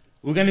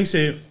 hoe kan ik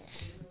zeggen,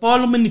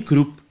 Parliament die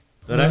groep,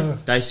 right?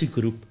 Dat is die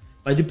groep.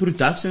 Maar die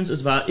productions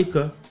is waar ik,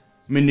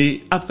 met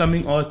die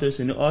upcoming artists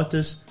en de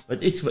artists,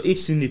 wat ik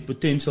zie niet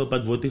potential,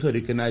 wat wordt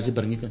gerecognized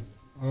breng ik.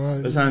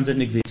 Dus aan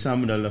zijn ik weet samen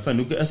met hulle van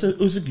hoe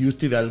is het youth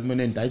development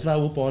en dat is waar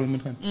we op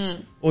Parliament gaan.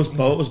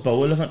 Ons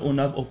bouwen van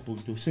onaf op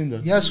toe, sien dat?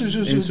 Ja, zo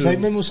zij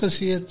mij moest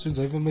gezien, zo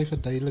zij van mij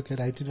verduidelijken,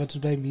 hij heeft wat is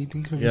bij een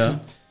meeting geweest.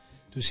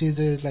 Toen zei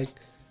ze like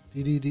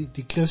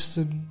die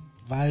Christen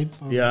vibe,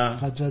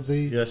 wat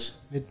zij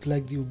met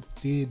like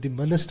die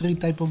ministry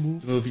type of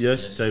move.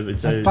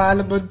 Het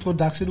Parliament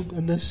production ook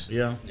anders. Die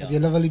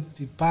hebben wel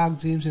die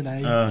Park James en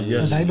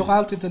hij nog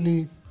altijd aan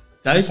die.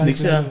 Dat is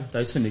niks, ja.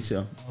 Dat is voor niks,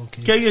 ja.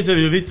 Kijk,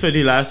 je weet voor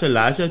die laatste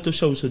uit de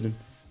shows gedaan.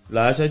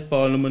 Laatste uit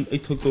Parliament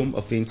uitgekomen,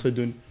 events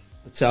gedaan,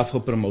 het zelf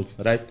gepromoot,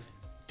 right?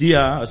 Die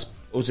jaar,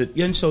 als het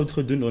één show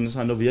gedaan, ons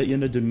gaan er weer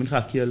één doen, men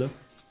gaat killen,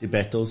 die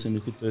battles en de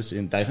goeders,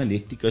 en die gaan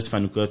hectiekers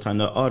van ook, het gaan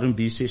een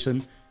R&B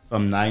session,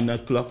 van 9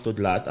 o'clock tot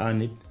laat aan,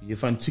 niet. Hier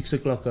van 6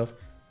 o'clock af,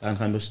 dan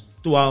gaan we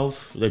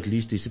 12, at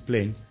least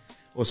discipline.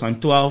 Ons gaan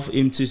 12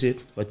 MC's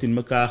zitten, wat in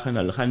elkaar gaan,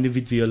 hulle gaan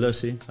niet wielen,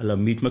 hulle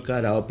meet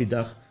elkaar daar op die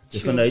dag.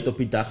 Vanuit op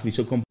die dag, wie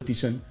zo'n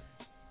competition.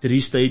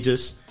 3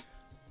 stages.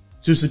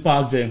 Zoals de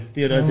Park Jam.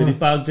 Die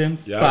Park Jam.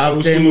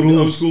 Park Jam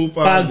rules.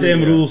 Park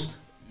Jam rules.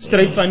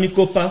 Strijd van die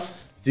kop af.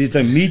 Dit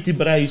zijn meet die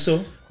braai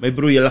zo. Mijn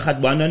broer, jullie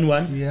gaat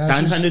one-on-one.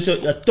 Dan gaan ze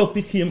een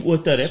topic geven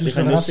over te rap. Die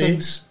gaan dus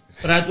zeggen,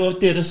 praat over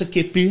tegen zijn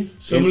kippie.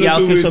 En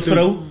elke zijn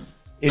vrouw.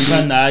 En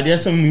van Nadia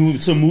zijn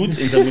moed.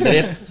 En zijn moet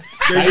rap.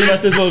 Kijk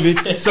wat is wel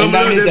wit. En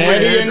dan met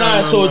Heir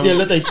en zo de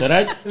hele tijd.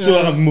 Right? Zo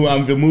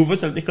aan de move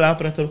zal ik klaar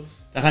praten.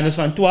 Dan gaan ze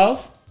van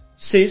 12.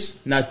 6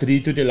 naar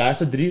 3 toe de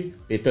laatste 3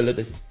 weten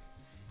het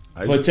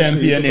voor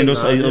champion en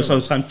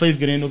ons gaan 5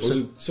 grand op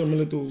zijn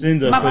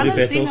voor de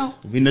battles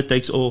winner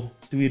takes all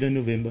 2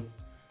 november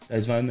dat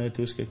is waar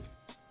naartoe skip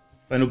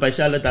van op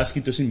speciale dag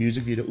schiet tussen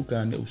music video ook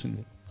aan de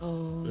ocean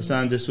we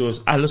staan dus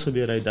zoals alles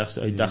gebeur uit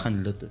dag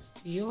aan dit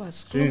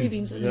is oké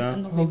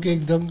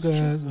ik denk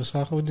we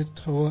gaan gewoon dit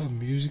gewoon een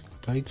music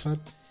break van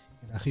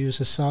en dan geef je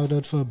een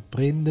shout-out voor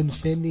Brendan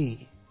Fanny.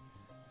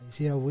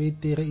 Hij zei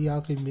weet tegen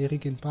elke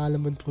American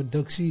Parliament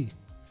productie.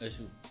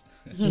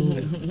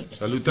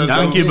 Salut.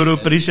 Dank je bro,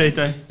 appreciate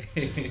hij.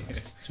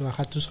 Zo hij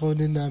gaat dus gewoon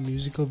in de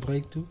musical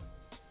break toe.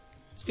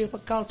 Speel voor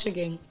Culture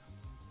Gang.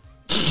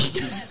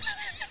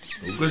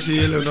 Hoe kan je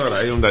jullie nou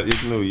rijden omdat ik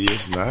nou hier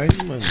is? Nee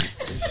man.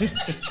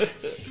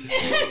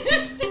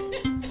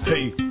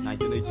 Hey,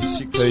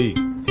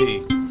 1986.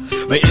 Hey.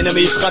 Mijn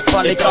enemies gaat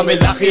van, ik kan me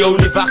lachen, joh,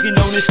 niet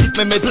vagino, niet schiet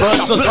me met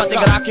birds. Zoals wat ik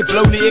raak, je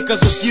blow, niet ik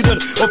als een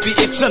stieren op die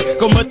X'en.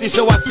 Kom het is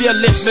zo wat veel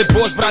les met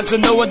bosbranden,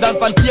 nou en dan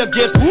van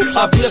teargas.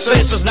 Afweer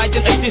stress als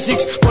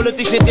 1986,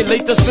 politics zit in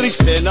latest tricks.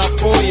 En dan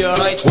voor je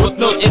rijdt, wordt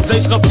nooit in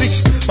zijn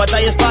gefixt. Maar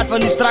hij is paard van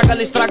die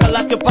struggle,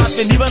 laat je paard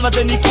met niemand wat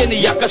er niet kennen.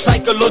 Jakke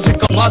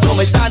psychological muscle,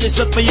 mijn staan is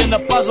het me in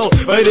een puzzle.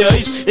 Bij de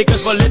huis, ik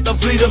is wel lid om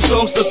freedom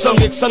songs te zong,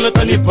 ik zang het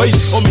aan die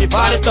buis. Om die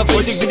waarheid te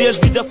voice, ik weet eerst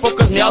wie de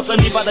focus, Nelson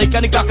niet, maar hij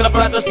kan niet kakkeren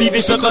praten als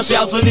PV zijn gezellig.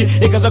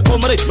 Ik als een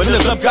kommerit, met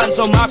een subgun,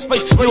 zo maak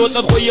space. Je hoort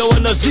nog goeie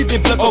en een ziet die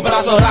blik op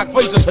raas, zo raak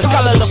faces. Het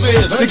kallen de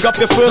feest, pick up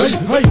your first.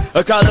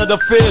 Het kallen de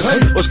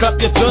feest, ons klap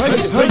je terug.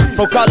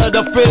 Voor kallen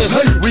de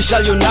feest, we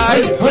shall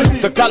unite.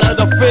 De kallen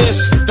de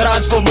feest,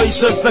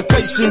 transformations, the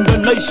case in the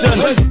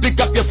nation. Pick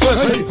up your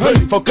first,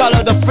 voor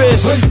kallen de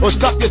feest, ons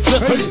klap je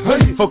terug.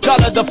 Voor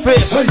kallen de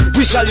feest,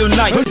 we shall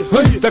unite.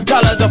 De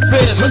kallen de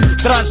feest,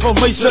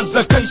 transformations,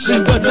 the case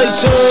in the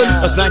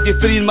nation. Als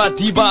 93 maar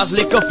die baas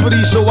lekker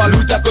free, zo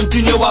aluta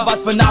continue. Wat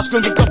vandaag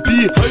kun ik op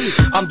hier.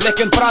 I'm black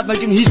en praat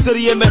met een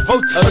history en mijn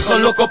fout. Er is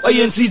geluk op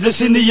ANC,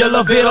 dus in die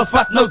hele wereld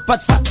vat nood,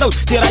 pat vat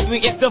nood. Die right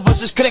wing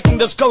activists is cracking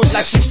the code.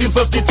 Like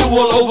 1652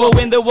 all over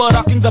when they were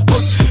rocking the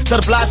boat.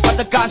 Ter blaas wat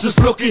de kans is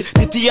blokkie.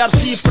 Die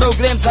TRC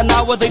programs are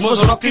nowadays was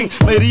rocking.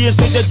 My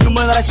reinstated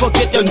human rights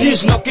forget your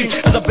knees knocking.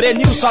 As a brand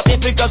new South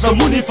Africa, so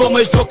money for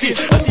my jockey.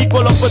 As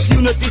equal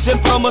opportunities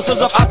and promises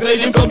of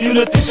upgrading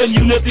communities and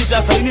unities.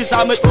 As I need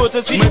some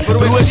processes. My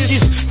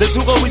broertjes, dis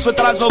hoe always for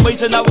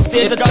transformation. Now it's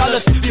days and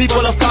colors.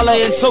 People of color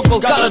and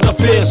so-called color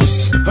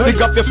affairs.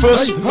 Pick up your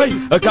first,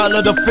 a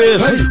color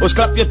affairs. Ons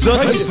klap je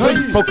terug,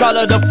 for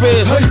color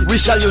affairs. We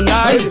shall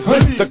unite,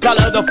 the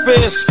color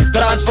affairs.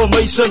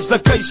 Transformations, the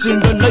case in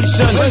the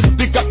nation.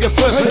 Pick up your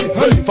first,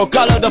 for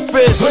color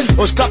affairs.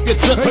 Ons klap je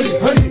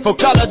terug, for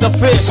color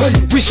affairs.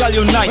 We shall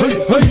unite,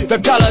 the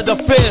color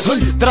affairs.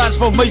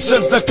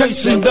 Transformations, the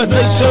case in the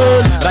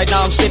nation. Right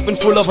now I'm stepping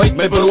full of hate.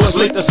 My broers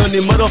late is in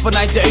the middle van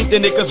 98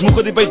 en ik is moe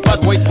gediebeid,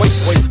 but wait.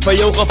 Bij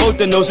jou gefout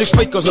en nou zeg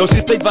spijt, cause nou is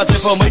die tijd wat sy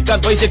van my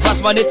kant wees. Ek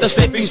was maar net een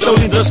stepping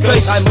stone in the sky.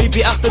 I may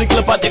be achter die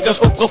klip, wat ek is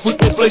opgevoed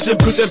met vlees en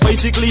bloed. En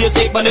basically is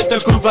ek maar net een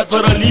groep wat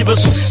vir een liefde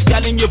soek.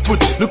 Telling time you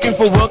put. Looking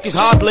for work is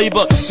hard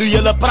labor. Do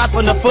you praat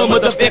van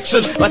affirmative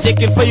action? Was ik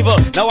in favor?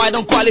 Now I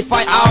don't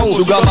qualify out.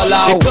 Sugar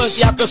malauw. Ik kus,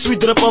 ja, sweet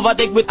druppel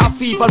wat ik met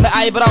affie van mijn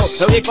eyebrow.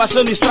 Nou ik was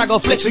in die struggle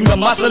flexing the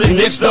muscle in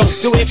next down.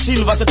 Toen ik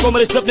zien was de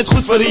kommer is trip niet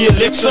goed voor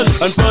re-election.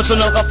 Een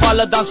personal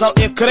gevallen dan zal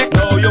ik crack.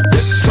 No you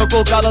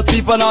so-called colored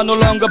people are no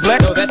longer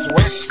black. No that's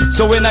weird.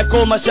 So when I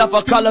call myself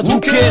a colored, who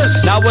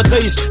cares?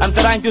 Nowadays I'm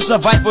trying to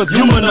survive with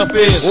human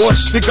affairs.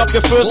 Horse, pick up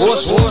your first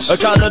horse. A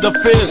colored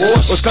affairs.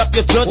 Horse, cut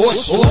your judge.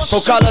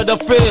 For colored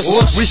affairs.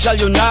 We shall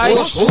unite.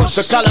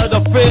 The colored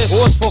affairs.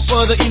 For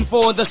further info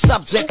on the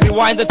subject,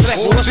 rewind the track.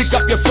 Pick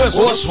up your first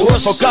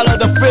horse. For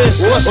colored affairs.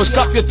 Horse,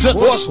 cut your judge.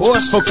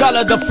 For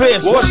colored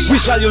affairs. We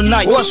shall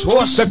unite.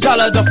 The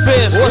colored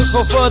affairs.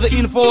 For further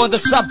info on the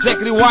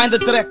subject, rewind the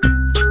track.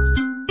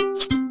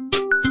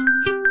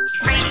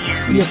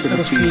 Our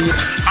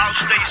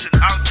station,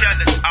 our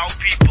talent, our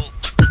people.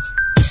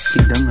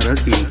 Sidang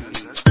Ragi.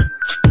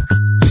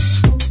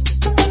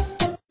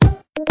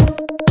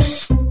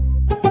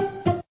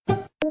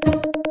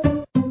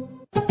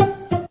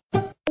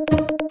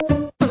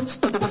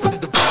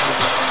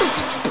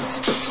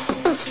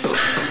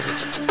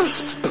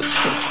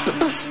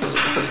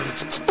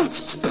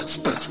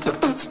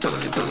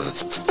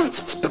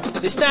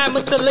 This time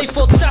met de leef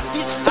vol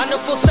zakjes, handen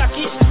vol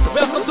zakjes.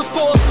 Welkom to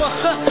Pools,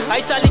 morgen.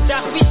 Hij zal die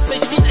dag wist. Zij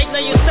zien uit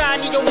naar je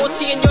tani, je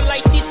motie en je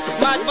lighties.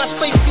 Maar het was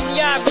 15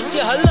 jaar, wist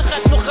je hulle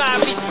gaat nog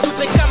aanwist. Toen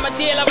zij kan maar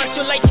delen, was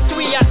je lightie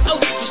 2 jaar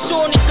oud. De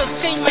zon niet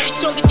gescheen, maar die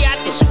klonk het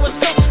jaartje zoals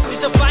koud. Ze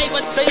is een vibe,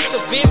 want zij is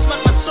een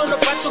weersmaak. Want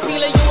zonnebad, toch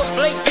hele jonge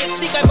bleek.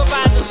 Stik uit mijn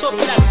water, op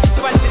dat.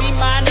 Van 3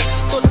 maanden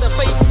tot de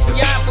 15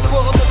 jaar.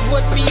 Verkoren met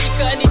woord,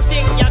 pieken en die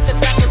ting. Ja, de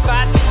dag is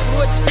waard in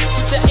groots.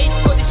 Toen ze eet,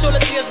 kon die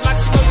solitaires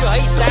maximum je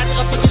huis. Daar zich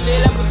op in je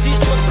lelijk, maar die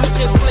is wat bloed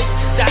in vlees.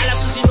 Ze halen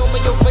zo zien om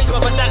in je face,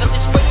 maar vandaag het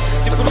is spijt.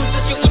 De broers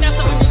is je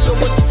inaste familie, je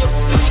moet zien je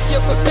vlieg, je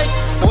contact.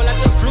 Holland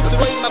is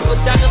bloedrooi, maar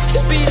vandaag het is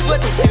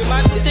speedwood. Je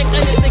maakt de ding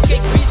en het is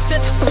kijk wie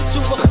zit.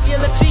 Super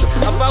reality,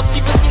 about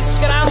 17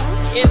 skraal.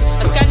 En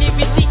het kan niet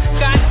wie zie,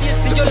 kaartjes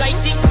die je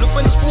lighting.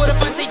 Lopen de sporen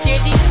van zijn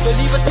JD. De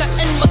lieve zak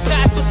in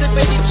elkaar tot het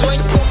bij die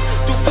joint komt.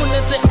 Toen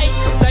vonden ze uit,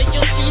 dat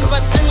je zien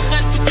wat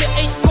ingaat tot je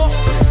uitkomt.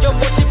 Je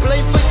moet je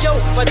blij voor jou,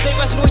 want zij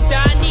was nooit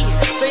daar niet.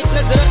 Zij het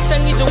net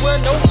richting niet zo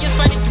nou, eerst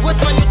van die dood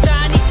van je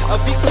daar niet. Een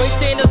week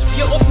buiten alsof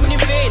je op me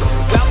bent.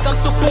 Welcome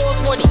to Pools,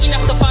 maar die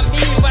enigste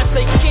familie wat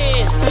zij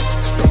kent.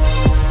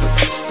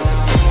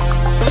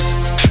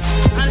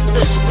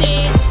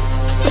 Understand?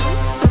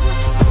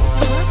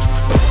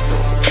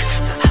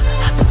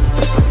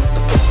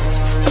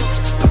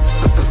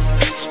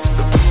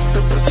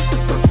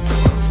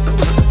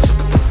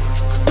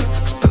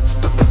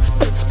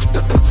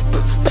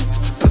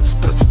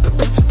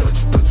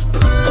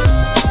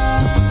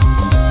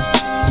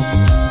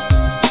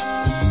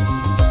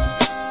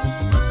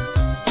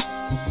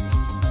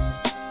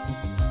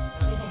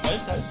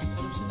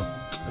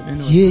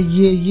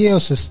 Yeah,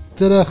 ons is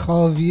terug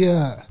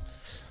alweer.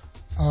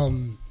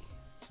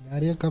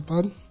 Nadia,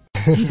 kapan?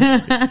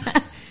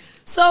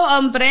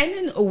 So,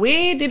 Brandon,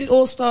 where did it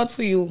all start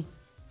for you?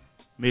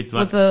 Met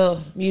wat? With the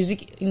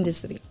music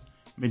industry.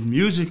 Met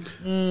music?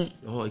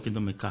 Oh, ik heb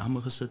in mijn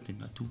kamer gezet en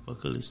naartoe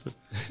geluisterd.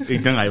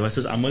 Ik denk, hij was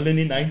dus allemaal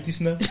in de 90's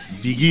nou.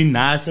 Biggie,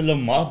 Nas, hulle,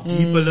 Mobb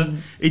Deep, hulle.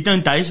 Ik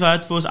denk, dat is waar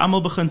het voor ons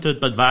allemaal begint het,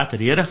 wat het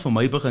redelijk voor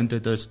mij begint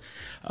het is,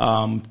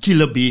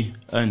 Killer B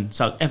in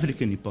South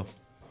African hip-hop.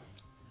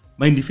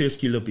 Mijn liefde is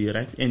Killer B,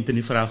 right?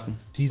 Anthony vraagt hem.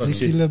 DJ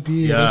Killer B,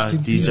 ja,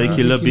 DJ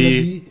Killer B,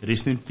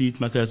 rest in peace,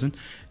 my cousin.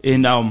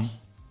 En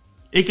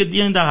ik heb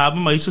die dag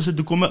hebben, maar ze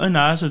doen komen in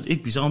huis,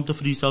 ik bezig om te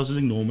freestyle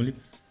zoals ik normally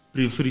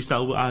freestyle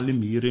over alle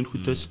meer en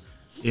goed is.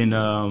 En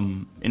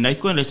hij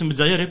kon lezen met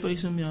zijn rapper, ik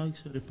zei, ja, ik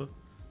zei rapper.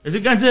 Hij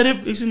zei, kan ze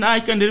rap? Ik zei, nou,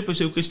 ik kan de rapper. Ik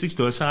zei, ook een stuk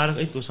doorzarig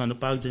uit, was aan de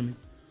Park Jam.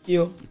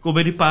 Jo. Ik kom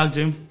bij die Park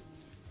Jam.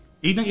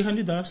 Ik denk, ik ga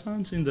niet daar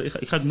staan.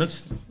 Ik ga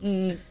niks.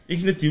 Ik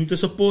is net om te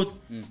support.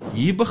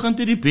 Hier begint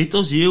die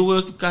battles,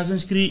 hier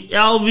Cousins Cree,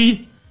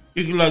 Elwie.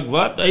 Ik like,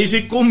 wat? Hij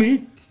zei, kom hier.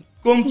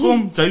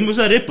 Kom. Zij moest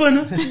een rappen,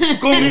 hè?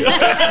 Kom hier.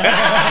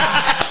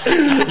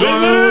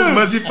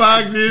 Maar die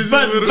Park Jam.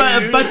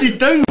 Maar die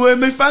ding, hoor,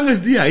 mijn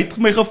vangers, die, hij heeft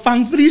mij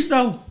gevang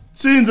freestyle.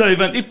 Zien zij,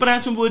 want ik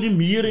praat zo'n woord die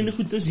meer en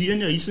goed is hier en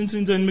ja,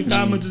 zijn in mijn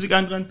kamer, dus ik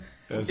aan gaan.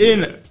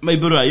 En mijn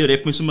broer, hij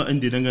rap me zomaar in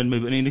die dingen.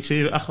 En ik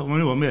zei, ach,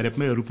 man, rap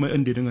me, roep me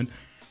in die dingen.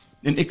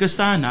 En ik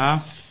sta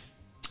na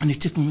en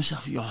ik zeg met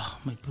mezelf, ja,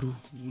 mijn broer,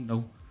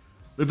 nou.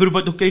 Mijn broer,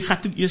 wat oké, ik ga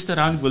toen eerste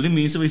round, ik wil die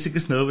mensen wees ik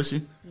eens nervous.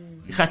 Ik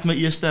ga mijn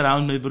eerste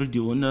round, mijn broer,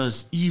 die one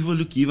is evil,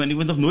 look hier, want ik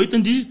ben nog nooit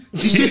in die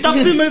setup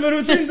in mijn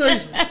broer, zien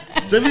zij.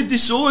 Zij weet die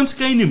zo en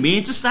skyn, die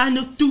mensen staan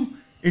nog toe.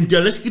 En die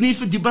alles kniet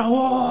voor die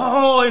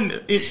bro, en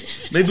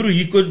mijn broer,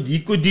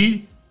 hier kon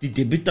die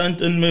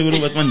debutant in, mijn broer,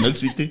 wat van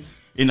niks weet hij.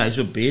 En hij is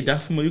zo bij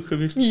dag voor mij ook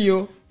geweest.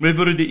 Jo. Mijn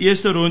broer, de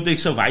eerste ronde, ik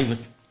survive het.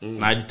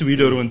 Maar die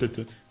tweede ronde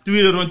toe.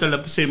 Tweede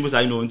ronde, sê moest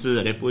hij nog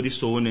onze rap oor die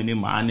zon en die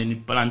maan en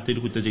die planten,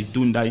 goed als ik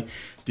doen dat.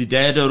 Die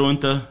derde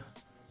ronde,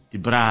 die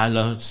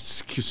bralen,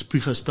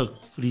 spuug een stuk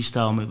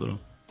freestyle, mijn bro.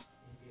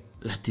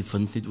 Laat die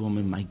vond niet waar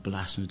mijn mic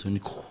blazen, toen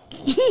ik...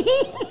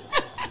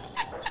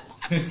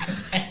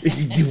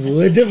 Die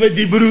woorde wat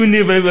die broer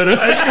nie by bro.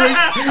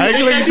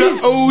 Eigenlijk is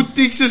een oude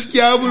Texas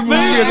cowboy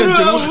broer.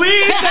 Dat is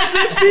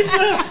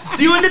pizza.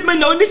 Die jongen het my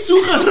nou net so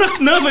geruk,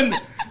 nou,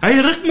 want hy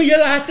ruk my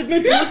hele hart uit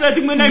my pols, laat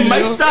ek my na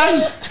my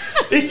staan.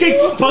 Ek kyk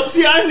vir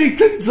Patsy aan, ek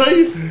dink sy,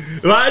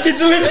 waar dit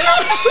so met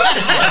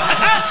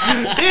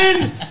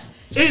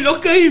En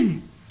oké,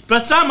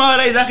 wat samen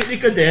hij dacht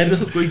ik een derde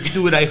gekooid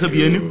toe hij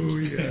gebeur nu.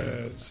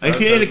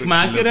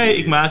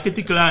 Ik maak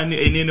het klaar en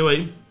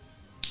anyway.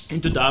 En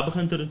toen daar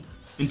begint er,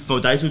 en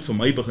voor dat voor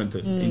mij begint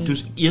er. En toen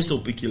eerst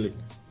op ik je.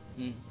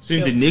 So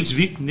in de next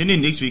week,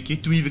 next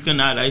week, 2 weken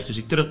na rijdt, dus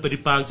ik terug bij die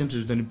park,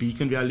 dus dan de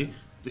Beacon Valley.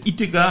 De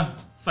Ithaca,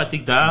 vat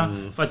ik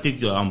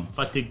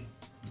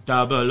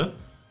daar bellen,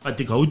 vat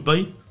ik hout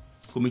bij,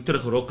 kom ik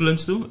terug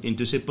Rocklands toe, en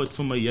toen zei Pat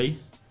van mij, jij,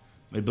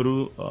 mijn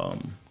broer,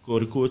 ik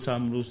record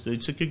samen,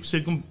 dus ik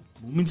zeg hem,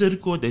 hoe mensen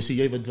record? Hij zei,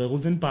 jij, wat wil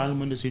zijn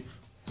Parlement? Hij zei,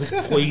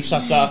 gooi ik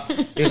zak af,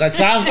 ik ga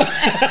samen.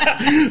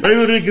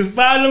 Mijn broer, ik is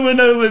Parlement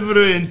nou, mijn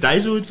broer, en dat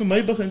is hoe het voor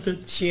mij begint.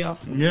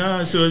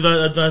 Ja, so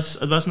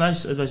het was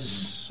nice, het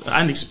was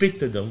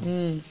unexpected dan.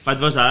 Maar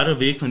het was haar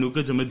week van hoe ik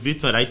het met weet,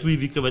 van 2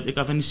 weken wat ik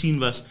af aan de scene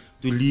was.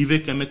 Toen lief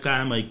ik in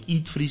elkaar, maar ik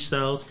eet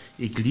freestyles,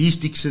 ik lees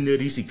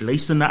dictionaries, ik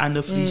luister naar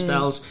andere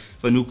freestyles.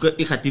 Van hoe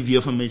ik ga die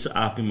weer van mensen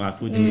apen maken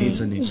voor die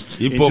mensen niet.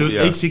 Hip-hop,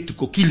 ja. Ik zeg,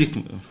 toen kiel ik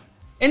me.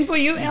 En voor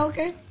jou,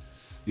 Elke?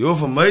 Jo,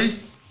 voor mij,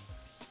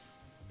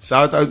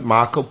 shout uit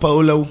Marco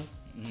Polo.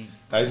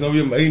 Hij is nou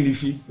weer mijn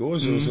liefie. Jo,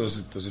 zo is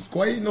het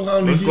kwaai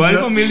nogal liefie. Kwaai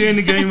familie in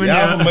de game,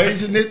 ja. Voor mij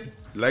is het niet.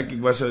 Like,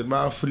 ik was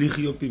maar een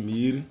vliegje op je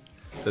mier.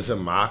 Dat is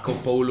een Marco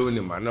Polo en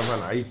de mannen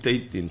van hij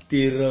tijd in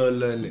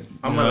Tirelen.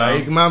 Allemaal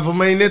like, maar voor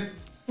mij net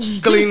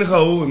klein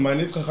gehouden. Maar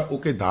net gegaan,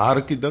 oké, daar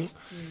ik dan.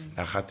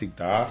 Dan ga ik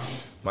daar.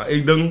 Maar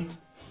ik denk,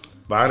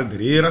 waar het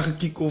rera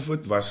gekeken of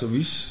het was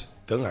geweest.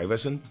 Hij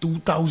was in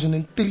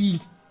 2003.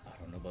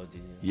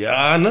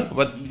 Ja, ne?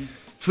 Wat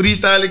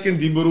freestyle ik in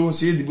die broer,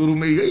 zie die broer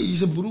mee, hey,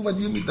 is een broer wat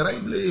hier met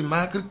rijden,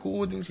 maak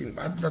recordings en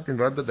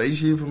wat dat. Hij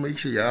zei voor mij, ik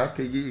zei ja,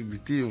 kijk, ik weet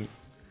het, jongen.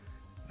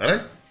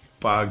 Right?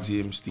 Pak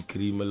James, die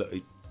kriemelen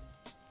uit.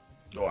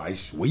 Oh, hij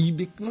is way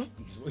big, no?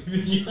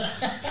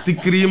 Die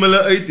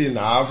kriemelen uit in de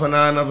haven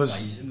aan,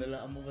 was.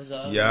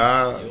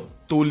 Ja,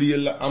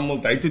 Toliele allemaal.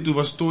 Toen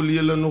was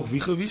Toliele nog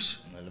wie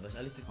geweest?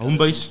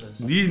 Homebase.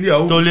 Die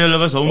Toliele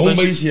was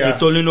homebase. Ja.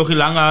 Toliele nog in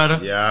lange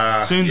haren.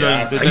 Ja. Zie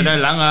je dat? Dat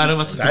lange haren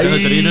wat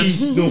hij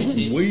is nog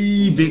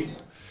way big.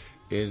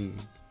 En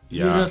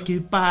ja.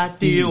 Jurkie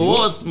party,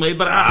 os, mijn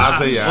bra.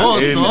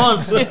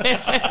 Os.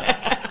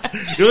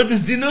 Jo, het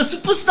is Gino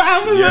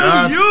superstar, man.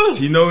 Ja,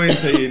 Gino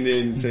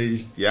en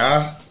zij,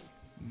 ja.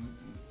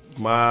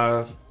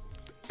 Maar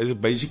het is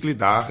basically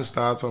daar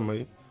gestaan van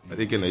mij. Dat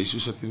ik en hij zo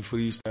zat in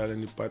freestyle in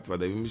die pad. Wat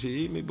hij me zei,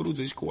 hey, mijn broer,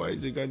 ze is kwaai.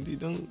 Ze kan die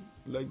dan,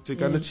 like, ze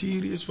kan het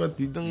serieus wat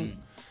die dan.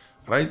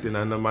 Right? En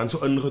dan een man zo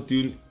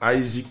ingetuurd,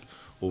 Isaac,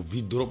 of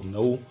wie drop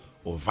nou,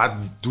 of wat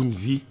doen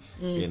wie.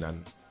 En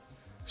dan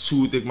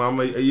zoet ik maar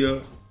mijn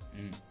eigen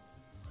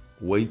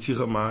weetje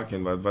gemaakt.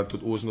 En wat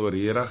tot ons nog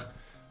rerig.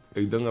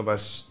 Ik denk het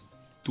was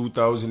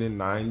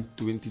 2009,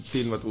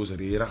 2010, wat ons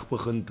rerig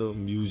begint de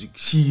music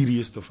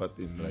serieus te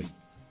vatten. Like,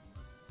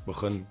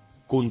 begin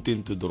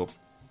content te drop.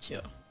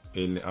 Ja.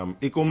 En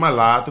ik kom maar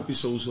laat op die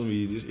social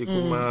media. Ik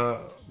kom maar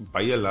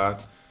bij je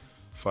laat.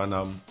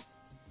 Van,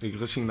 ik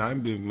gezien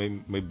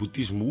mijn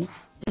booties move.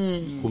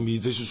 Ik kom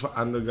hier zoals van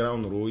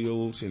Underground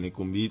Royals. En ik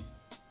kom hier,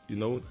 you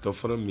know,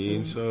 toffere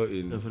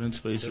mensen. Different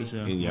spaces,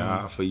 ja. En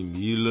ja, voor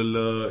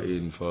Mielelen.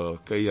 En voor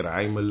Kei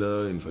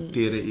Rijmelen. En voor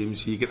Tere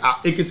MC.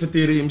 Ik heb voor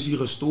Tere MC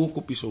gestoken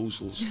op die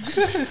socials.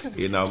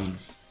 En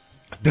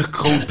de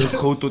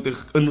groot tot ik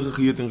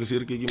ingegeerd en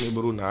gezegd. Kijk, mijn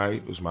broer,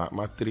 nee, dus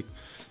maar trick.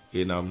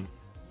 En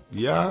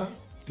ja,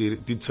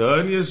 die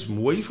journey is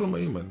mooi voor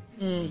mij, man.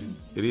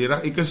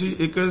 Ik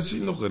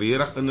zie nog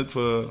rerig in het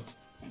voor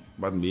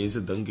wat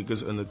mensen denken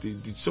is in het.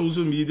 Die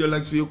social media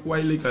lijkt veel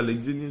kwaai,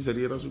 like ze niet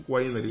rerig zo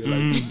kwaai in real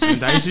life. En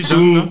dat is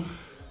zo.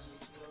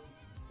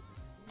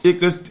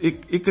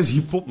 Ik is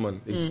hip-hop, man.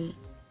 Ik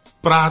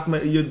praat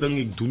met je ding,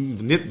 ik doe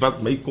net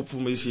wat mijn kop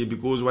voor mij zegt,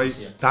 because why,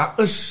 dat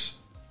is.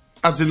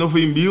 Als ze nog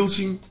een mail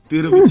zien,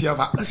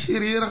 wat is je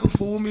rerig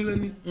formule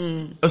niet?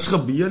 Het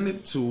gebeurt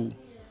niet zo.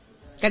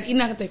 Kan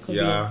inarchitect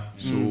gebeuren. Ja,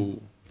 zo.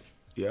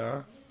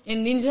 Ja.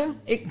 En Ninja,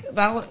 ik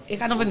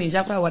ga nog van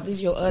Ninja vragen, what is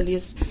your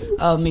earliest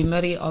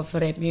memory of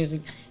rap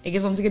music? Ik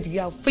heb hem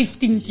zeker al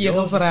 15 keer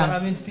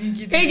gevraagd.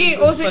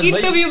 Kijk, onze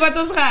interview wat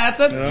ons gehad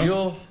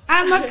hebben.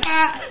 Aan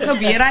elkaar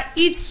gebeuren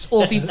iets,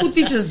 of je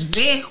footage is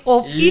weg,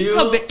 of iets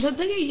gebeurt. Dan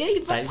denk je,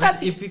 jij, wat gaat...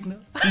 Dat is epic, no?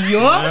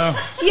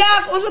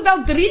 Ja, ons het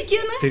al 3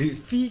 keer, ne?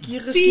 4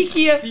 keer gezien. 4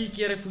 keer. 4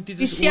 keer footage.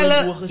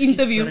 Diezelfde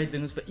interview. Bij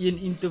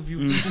 1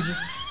 interview footage.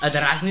 Het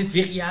raakt niet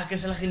weg, ja,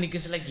 ik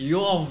is like,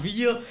 joh,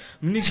 wie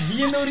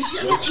nou die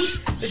shit goed?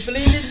 Ik ben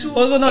niet zo.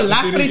 Oh, nou,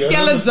 lach,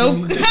 Priscilla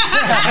ook.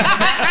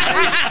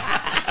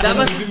 Dat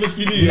was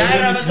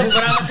een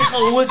vraag wat ik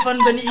gehoord van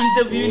bij die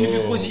interview.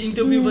 Because die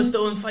interview was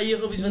te on fire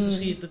geweest van de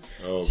schieten.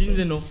 Zien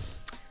ze nog.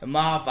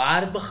 Maar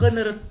waar het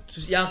beginnen,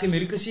 dus ja, ik heb me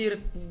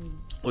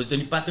Ons dan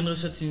die patten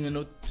gezet zien en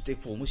nou, ik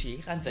voel me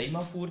zeggen, gaan zij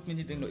maar voort met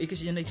die ding. Nou, ik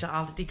is ik zei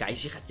altijd, die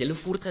guys, je gaat jullie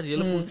voort.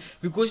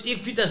 Because ik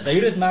vind dat zij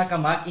het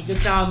maken, maar ik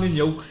het samen met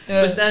jou.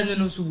 We staan er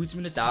nog zoiets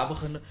met de daar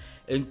beginnen.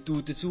 En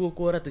toen het zo ook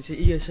hoorde, dat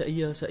ze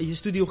je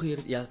studio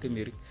gegeven, ja, ik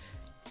merk.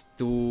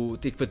 Toen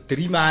ik voor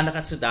 3 maanden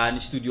gaat ze daar in de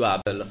studio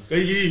aanbellen.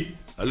 Kijk hier,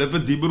 hulle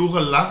het die broer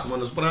gelach,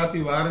 man, ons praat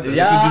die waarheid.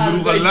 Ja,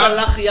 die broer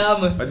gelach, ja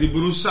man. Maar die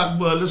broer zag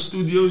bij alle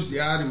studio's,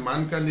 ja, die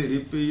man kan die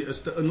rippen,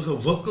 is te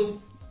ingewikkeld.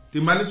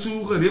 Die man het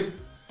zo gerip.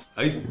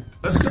 Hij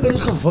is te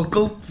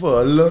ingewikkeld voor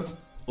hulle.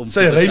 Sy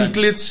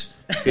rijmklits.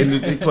 En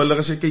toen ik voor hulle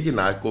gezegd, kijk je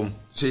naar kom.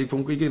 Zeg ik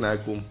van, kijk je naar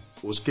kom.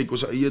 Ons kyk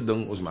ons eie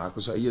ding, ons maak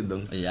ons eie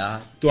ding.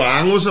 Ja. Toe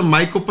hang ons 'n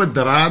mic op 'n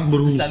draad,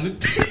 broer.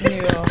 Salut.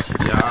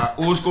 Ja,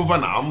 ons kom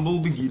van humble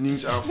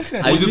beginnings af.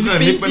 Ons het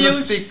gerip met 'n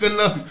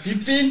stikkende. Die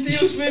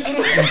pintios mee,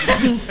 broer.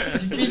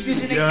 Die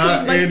pintios in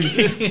ja,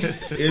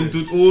 en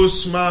toen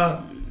ons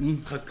maar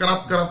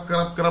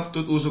gekrap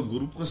tot ons 'n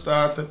groep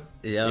gestart het.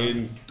 Ja.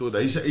 En tot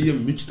hy sy eie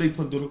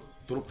mixtape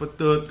gedrop het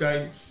tot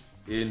kyk.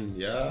 En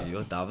ja.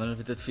 Ja, daar hebben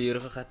we het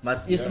 4 gehad. Maar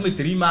het eerst met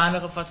 3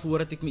 maanden gevat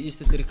voordat ik mijn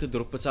eerste track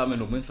gedropt had samen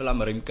met mijn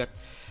Vlaamrimkat.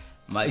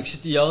 Maar ik zit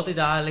hier altijd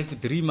eigenlijk voor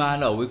 3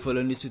 maanden. Hou ik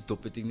voor niet zo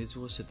top. Ik niet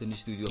zo zitten in de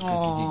studio.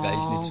 Kijk, die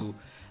guys niet zo.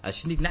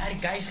 Als je niet naar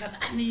die guys gaat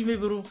aannemen,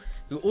 bro.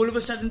 All of a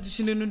sudden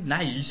tussen de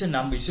nou, hier is een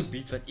naam, hier is een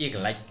beat wat ik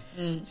like.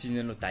 Zien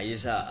je nog, dat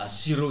is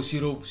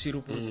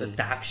een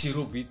dark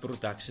zero beat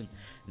production.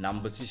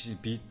 Naam, dat is een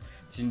beat.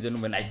 Zien ze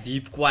noemen, hij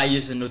deep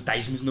quiet en dat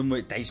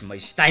is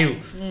mijn stijl.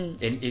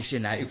 En ik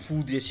zei, nou, ik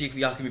voel die, zeg,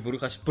 ja, mijn broer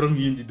gaat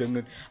springen in die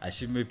dingen. Hij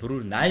zei, mijn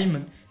broer, nee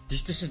man, het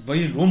is tussen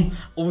mij en om.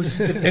 Oh, is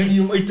het ding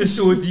om uit te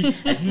zo die.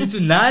 Hij zei niet zo,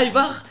 nee,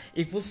 wacht,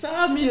 ik wil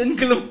samen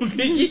inklimmen,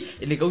 kijk je.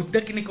 En ik hou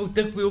dik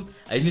bij hem.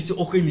 Hij is niet zo,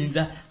 oké,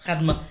 ninja,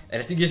 gaat maar. En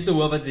dat ik eerst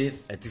hoor wat zei.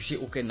 En ik zei,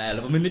 oké, nee,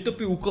 we hebben niet op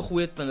je hoek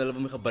gegooid, want we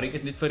hebben me gebruikt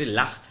het niet voor je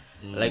lach.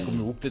 Like om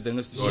je hoek te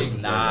dingen te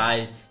zeggen,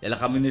 nee, jullie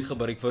gaan me niet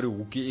gebruiken voor je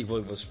hoekje, ik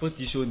wil spot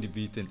hier zo in die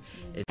beat. En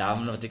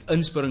daarom wat ik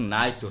inspring,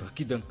 nee, door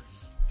ik denk,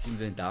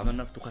 sinds een daarom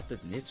toen gaat het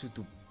net zo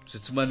toe.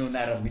 Zit ze maar nog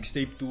naar een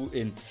mixtape toe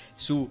en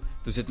zo,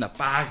 toen zit naar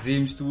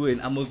Parkzeems toe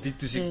en allemaal dit.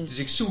 Dus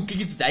ik zo, kijk,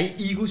 toen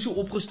die ego zo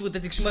opgestoot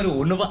dat ik zomaar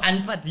gewoon nog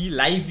aanvat, die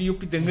live hier op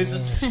die dingen.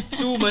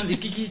 Zo man, ik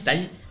kijk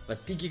hier, wat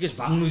kijk ik is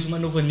bang nu zomaar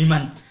nog voor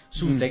niemand.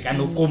 Zo, zij kan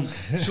ook komen,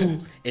 zo.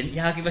 En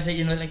ja, ik was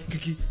hij like,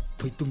 kijk,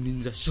 Python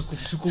ninja, sukkel.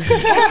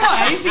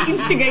 Hij is de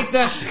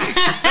instigator.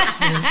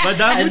 Maar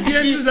daar moet je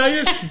eens naar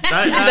je.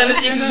 Dan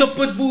is ik zo'n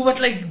pitbull wat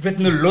werd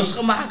nu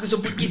losgemaakt. Zo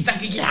pikkie, dan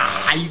kijk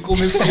ja, je komt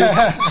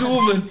even zo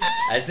man.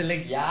 Hij zei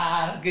like,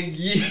 ja, kijk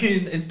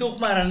hier. En toch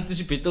maar aan het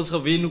tussen Beatles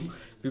gewinnen.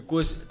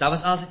 Because daar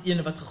was altijd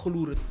iemand wat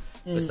gegloerd.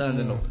 We staan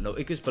er nog. Nou,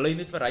 ik is blij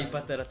niet voor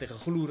iPad dat hij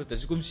gegloerd.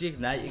 Dus ik kom zeggen,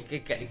 nee,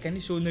 ik kan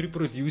niet zo'n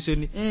reproducer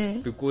niet.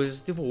 Because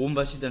als het voor hem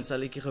was, dan zal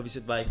ik je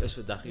gewisseld waar ik is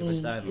vandaag. We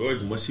staan. Yo,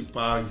 ik moest die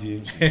paak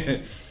zien.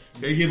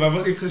 Kijk hier, wat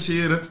wil ik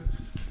gezegd?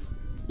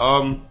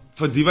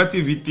 Voor die wat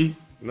die weet,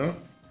 no?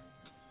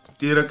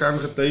 Tera kan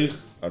getuig,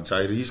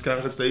 Ries kan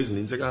getuig,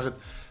 Ninja kan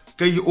getuig.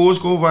 Kijk je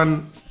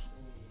oorsprong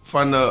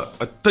van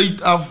een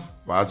tijd af,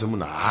 waar ze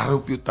mijn haar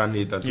op je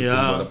tanden dat ze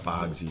maar een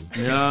paak zien.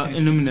 Ja,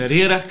 en om een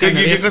rerig kan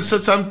kijk, ik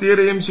zit samen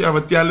tegen hem, ze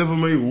vertellen van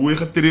mij hoe je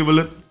getribbeld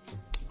het.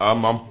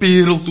 Aan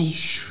perel toe.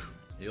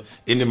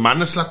 En de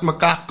mannen slaat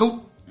elkaar koud.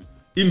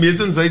 Die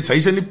mensen zijn, zij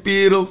zijn die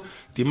perel.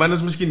 Die man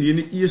is misschien niet in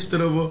de eerste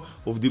rubber,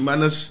 of die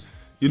man is,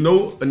 you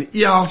know, een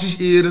e-halsjes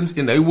ergens,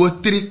 en hij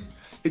wordt trick.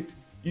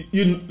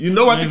 You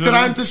know wat ik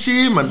eraan te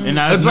zien, man. En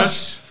het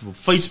was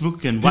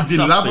Facebook en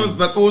WhatsApp. Die love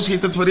wat Oos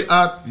heet het voor die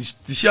aard.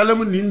 Die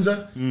shalom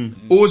ninja.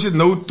 Oos het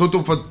nou tot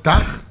op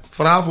vandaag.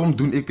 Vraag om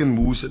doen ik een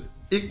moes.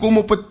 Ik kom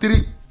op het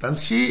trick. Dan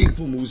zie ik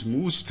voor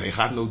moes. Zij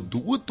gaat nou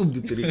doen het op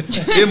die trick.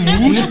 En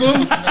moes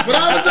komt.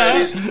 Vraag wat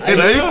zij is. En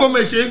hij komt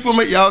en zegt voor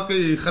mij. Ja,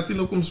 oké, gaat hij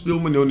nog om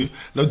spelen, maar niet.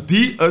 Nou,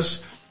 die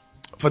is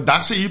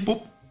vandaag zijn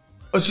hip-hop.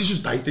 Als je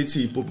zo'n tijd ziet,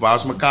 hip-hop, waar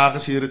ze elkaar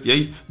gezegd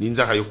jij,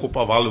 Ninja ga je kop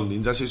afhalen,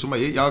 Ninja zegt zo, maar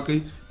ja,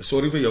 oké,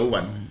 sorry voor jou,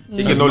 man.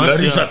 Ik heb nog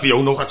lyrics wat voor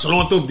jou nog gaat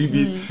sloten op die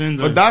beat.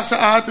 Vandaag zijn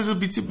aard is een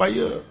beetje bij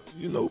je,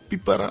 you know,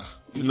 pieperig,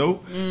 you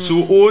know.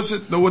 Zo oos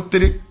het nou een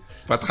trick,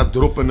 wat gaat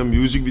droppen in een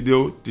music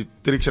video, die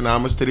trick zijn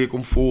naam is trick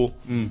om vol.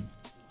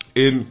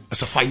 En het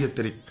is een fire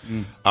trick.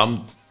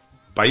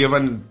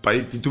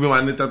 Die toen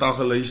we net al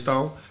geluisterd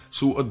al,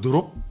 zo een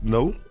drop,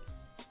 nou,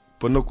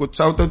 van ook het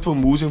zout uit van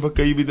moes en van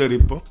kan je weer de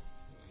rippen.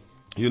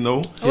 You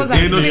know?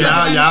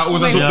 Ja,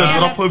 was op de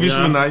drop geweest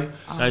met mij.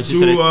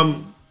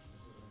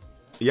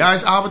 Ja,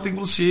 is wat ik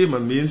wil zeggen,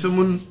 man. Mensen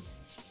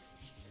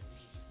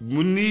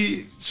moeten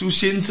niet zo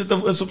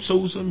sensitive is op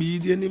social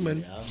media, niet,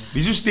 man.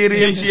 Wie zo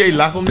stereo zie je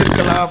lachen om dit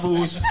klaar voor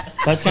ons.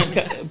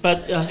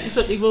 Iets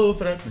wat ik wil over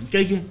praten.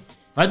 Kijk,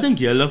 wat denk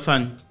jullie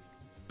van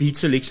beat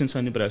selections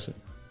aan de brassen?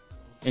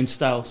 En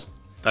styles?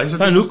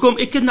 Van hoe kom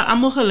ik het naar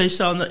allemaal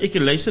geluisterd? Ik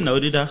luister nou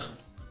die dag.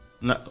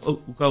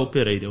 Ook al op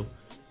de radio.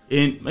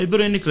 En mijn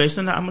broer en ik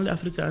luisteren naar allemaal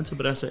Afrikaanse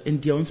brassen. En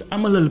die ons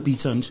allemaal hulle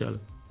beats aan hetzelfde.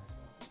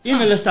 En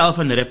hulle stijl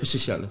van de rap is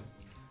hetzelfde.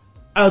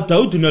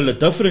 Although doen hulle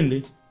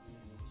different.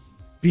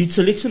 Beat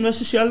selection was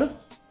hetzelfde.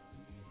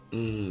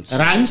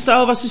 Rhyme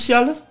style was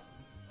hetzelfde.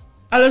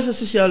 Alles was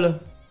hetzelfde.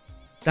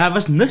 daar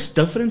was niks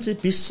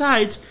different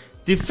besides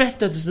the fact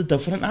that it's a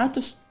different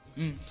artist.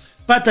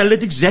 But hulle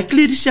het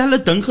exactly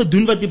dieselfde ding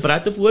gedoen wat die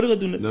Brad tevore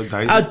gedoen het.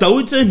 Althou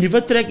het sy 'n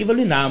nuwe track, ek wil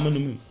nie name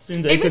noem.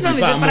 Ek weet wel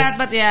wie jy praat,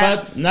 but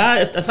ja. Nou,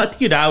 het gaat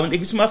nie daar, want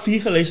ek is maar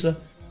 4 geluister.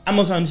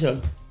 Allemaal zijn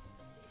hetzelfde.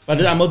 Maar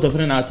dit is allemaal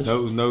different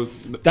artists. No.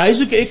 Daar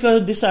is ook, ik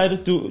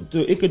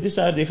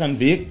decided ik ga een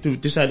week, toen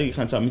decided ik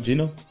ga samen met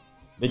Gino.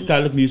 Met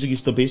Call It Music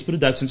is de best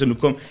productions. En toen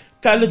kwam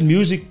Call It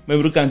Music, mijn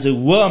broer kan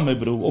zeggen, wow, mijn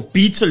broer, op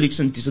beat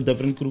selection, het is een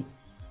different crew.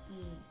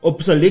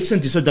 Op selection,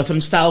 het is een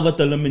different style wat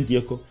hulle met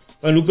die kom.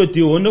 Want ook het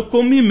die honde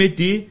kom je met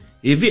die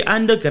heavy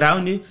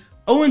underground nie.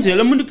 Ouwens,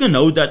 hulle moet ek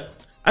nou dat,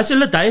 as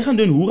hulle die gaan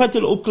doen, hoe gaat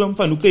hulle opklim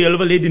van, hoe kan julle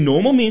wel die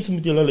normal mensen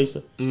met julle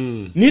luister.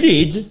 Nie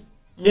die heads.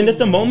 En dat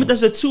de moment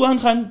als het zo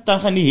aangaan, dan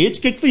gaan die heads,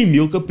 kijk voor je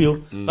milkapeel.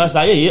 Was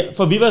hij,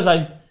 voor wie was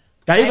hij?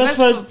 Hij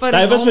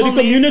was voor de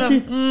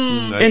community.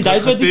 En hij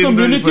is voor die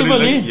community wil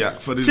nie.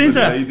 Sinds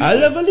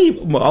alle wil nie,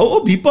 hou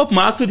op hip-hop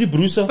maak voor die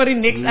broerse. Voor die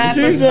niks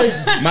artists.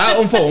 Maar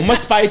om voor hom een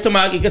spijt te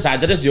maken, ik is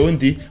dat is jou en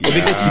die. Of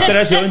ik is Pieter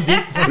als jou en die.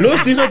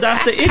 Los die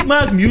gedachte, ik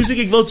maak music,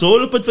 ik wil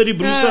zo op het voor die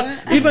broerse.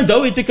 Even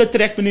though het ik een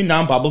track met die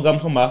naam Bubblegum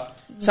gemaakt.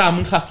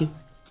 Samen gakkie.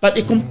 Maar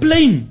ik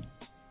complain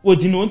oor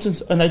die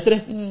nonsens en hij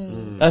trek.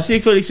 Dan sê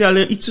ik sê al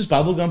iets soos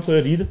Bubblegum vir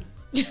 'n rede.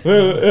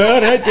 Ja,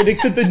 right, en ik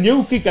zit een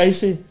nieuw kijk, hij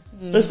sê.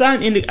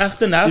 Verstaan, en ik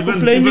achterna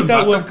complain ik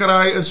al oor.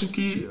 Kraai is ook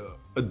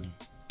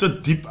te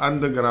diep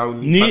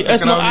underground. Nee,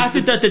 is nog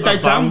altijd dat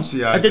het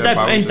bounce. En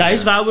dat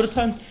is waar het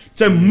gaan.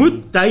 Zij moet,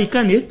 dat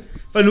kan niet.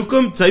 Van hoe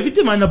komt, zij weet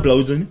die man naar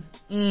blauw zijn.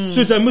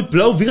 So zij moet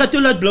blauw, wie gaat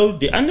jou laat blauw?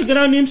 Die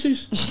underground neemt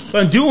ze.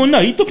 Van die hond,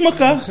 nou, hiet op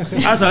elkaar.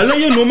 Als hulle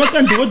je noemen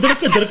kan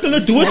doordrukken,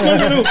 hulle dood.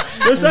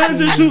 Verstaan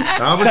ze zo?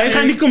 Zij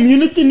gaan die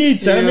community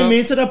niet. Zij gaan die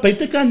mensen daar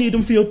buiten kan niet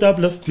om voor jou te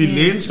uplift.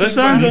 Die landscape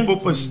van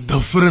hip-hop is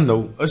different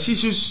nou. As jy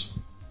soos,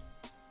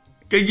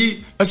 kijk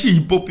jy, as jy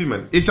hip-hop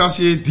man, ek sal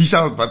sê, die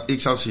sal wat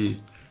ek sal sê.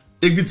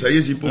 Ek weet sy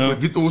is hip-hop,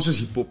 ek weet ons is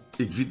hip-hop,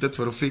 ek weet dit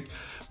vir 'n feit.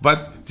 But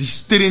die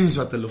trends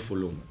wat hulle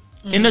follow man.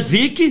 En dat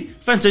weekie,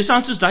 van sy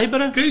staan soos die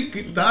bro.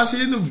 Kijk, daar sê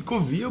jy nou,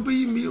 kom weer by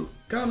jy mail.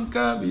 Come,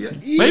 ja.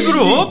 My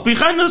bro, hop, wie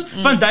gaan ons,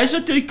 van die is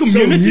wat die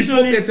community so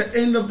hip-hop at the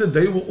end of the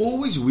day will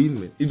always win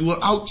man. It will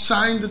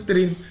outshine the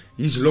trend.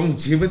 His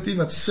longevity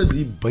wat sit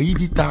hier by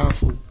die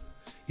tafel.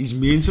 His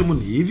mense met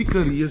heavy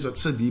careers wat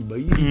sit hier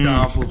by die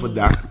tafel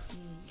vandag.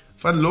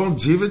 Van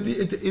longevity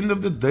at the end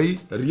of the day,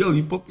 real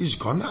hip-hop is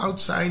gonna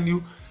outshine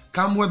you.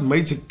 Come what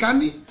might, jy kan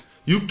nie.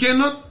 You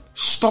cannot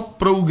stop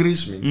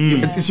progress, man.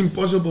 It is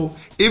impossible.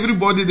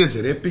 Everybody that's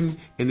rapping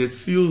and that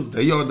feels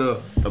they are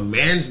the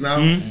mans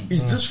now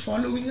is just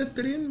following a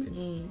trend,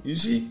 man. You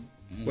see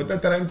what I'm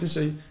trying to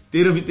say?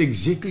 Tere weet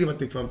exactly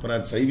wat ek van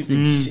praat. Sy weet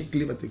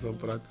exactly wat ek van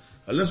praat.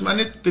 Hulle is maar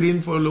net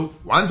trend follow.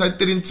 Once I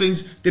trend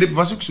change, trip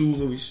was ook so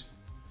gewees.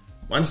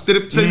 Once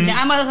trip change.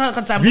 Ja, maar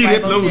gaan saam wie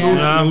rap nou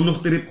hoe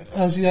nog trip?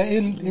 As jy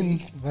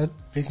in wat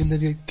beteken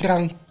dat jy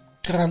krank.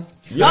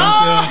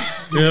 Ja.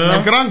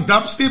 Krank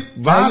dubstep.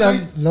 Waar hy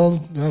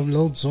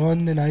Lil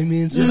Jon en hy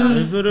mense.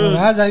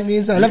 Waar hy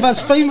mense. Hulle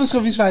was famous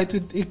gewees vir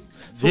hy.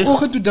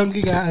 Vanoggend toe dink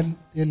ek aan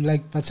en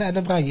like wat sê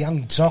hulle braai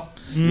Young Jock.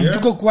 Toe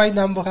ek ook kwai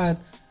naam gehad.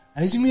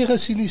 Hy is nie meer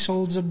gesien die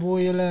Soulja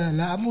Boy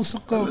hulle almal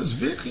sukkel.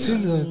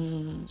 Sien jy?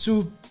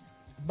 So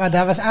maar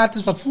daar was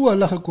artists wat voor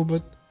hulle gekom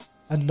het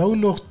en nou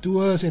nog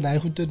tours en hy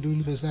goed te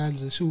doen verstaan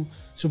ze.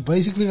 So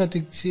basically wat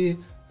ek sê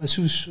is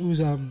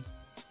soos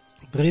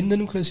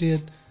Brendan ook gesê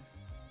het.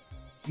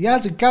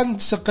 Ja, ze kan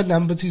zulke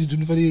numbers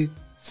doen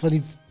voor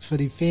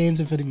die fans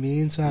en voor die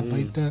mensen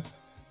buiten.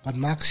 Maar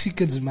maak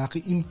zeker, ze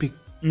maken impact.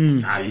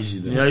 Ja, is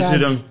het dan. Ja, is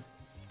het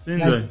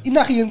dan.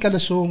 Iedereen kan een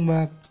song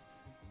maken,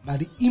 maar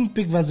die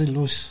impact was er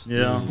los.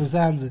 Ja.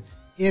 Verstaan ze.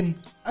 En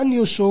aan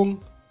jouw song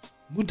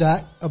moet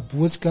daar een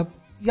boodschap,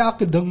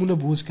 elke ding moet een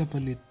boodschap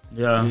aan dit.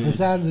 Ja.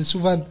 Verstaan ze, zo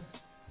van,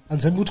 en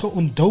ze moet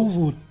geonthoud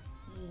worden.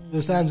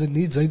 Verstaan ze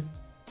niet, zij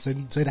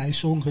die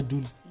song gaan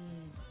doen.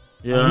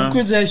 Ja. Hoe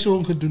kun zij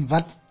song gaan doen?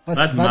 Wat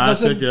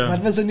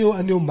was in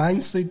jouw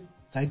mindset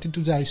tijd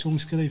toen zij song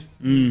schreef?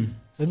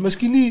 Ze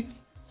misschien niet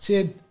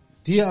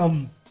die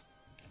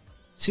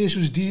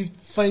zoals die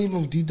fame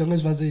of die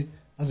dingen wat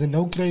ze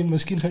nou krijgen,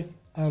 misschien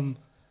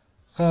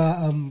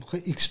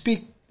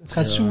expect het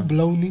gaat zo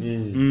blauw niet.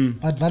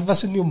 Maar wat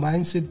was in jouw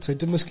mindset? Ze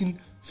het misschien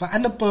voor een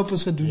andere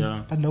purpose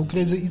gedaan, maar nou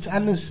krijgen ze iets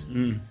anders.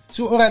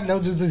 Zo, alright,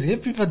 nou ze is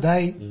happy voor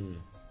die.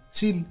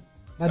 Zien,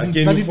 maar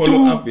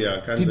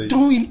die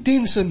true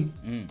intention.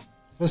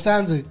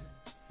 Verstaan ze?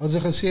 Als ze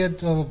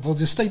gezegd, als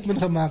ze statement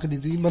gaan maken,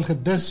 dat iemand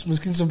gedust,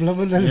 misschien ze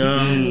blammen dan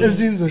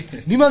zien ze.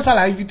 Niemand zal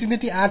hij weet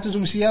niet die artist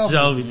om zichzelf.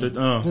 Zelf weet het,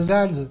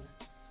 verstaan ze?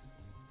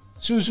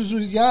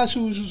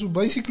 So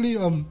basically,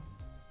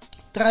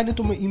 try net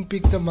om een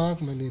impact te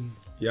maken, man.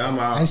 Ja,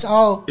 maar hij is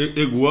al.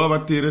 Ik hoor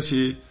wat Tere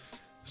zei.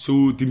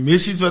 So die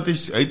message wat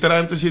is, hij try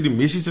om te zeggen, die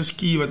message is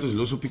key wat is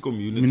los op die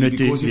community.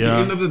 Because at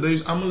the end of the day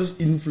is allemaal is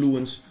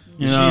influence.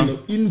 Je ziet,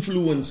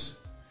 influence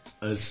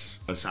is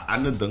een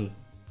ander ding.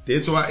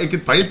 Dit zo, ik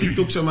heb bij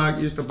TikTok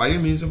gemaakt, eerst er bij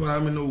mensen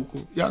waar me nou ook.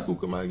 Ja, ik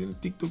ook maak een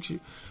TikTok.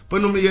 Maar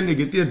nummer 1, ik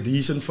heb een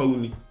decent phone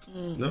niet.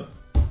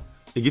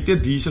 Ik heb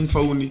een decent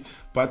phone niet.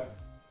 Maar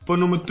Punt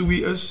nummer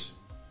 2 is,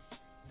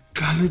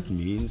 kan het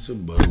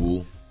mensen,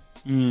 bro.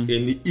 En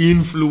die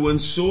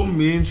influence, zo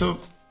mensen,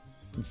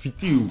 weet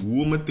je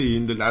hoe om het te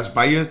hinderen.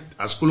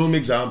 Als kolom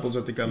examples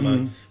dat ik kan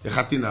maken, je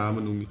gaat die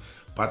namen noemen.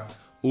 Maar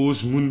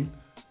ons moet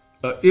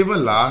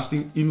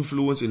everlasting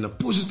influence en een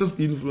positive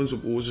influence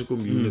op onze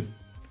community.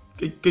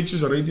 Kijk je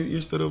radio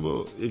eerst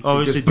erop. Ik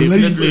is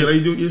blijven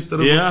radio eerst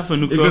erop. Ja,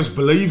 ik is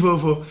blijven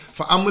voor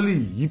allemaal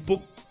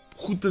hip-hop.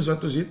 Goed is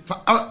wat we zitten.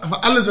 Voor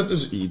alles wat we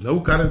zitten.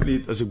 Nou,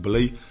 currently, als ik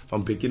blij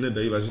van back in the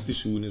day, was het die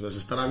zoen, was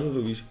een struggle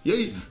geweest.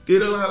 Jij,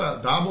 Terela,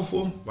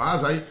 Dabofoon, waar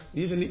is hij?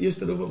 Die is in de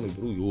eerste erop. Mijn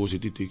broer, joh,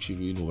 zit die tekstje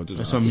weer nog wat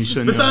is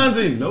dat? Bestaan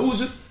zijn. Nou is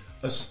het,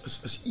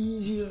 is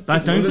easier.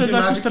 Maar dan is het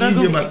was een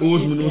struggle. Maar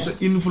ons moet onze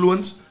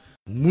influence,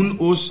 moet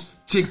ons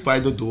check by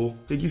the door.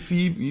 Kijk je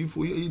vier,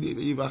 voor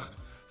je wacht.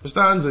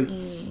 Verstaan ze?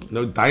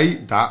 Nou,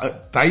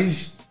 dat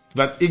is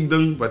wat ik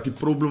denk, wat die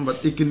probleem, wat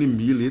ik in de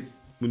mail heb,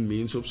 met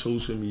mensen op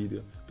social media.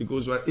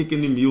 Because wat ik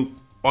in de mail,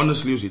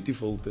 honestly, zit die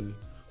fouten niet.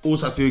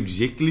 Ons had je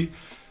exactly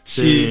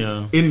see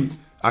in,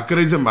 ik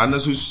krijg ze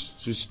mannen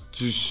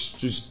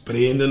zoals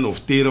Brandon of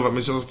Tero, wat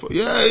mensen zeggen,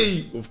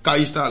 jij, of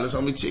Kaista, alles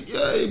al met zeggen,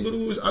 jij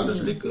broer, is alles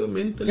lekker,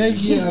 mental. Kijk,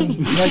 die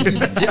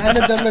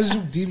andere dingen is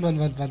ook die, man,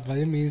 wat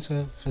je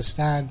mensen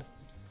verstaan.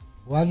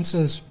 Once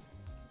is,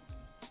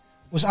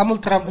 ons allemaal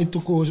tram uit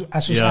toekomen,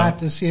 als ons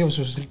artiesten,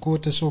 als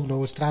recorders ook, nou,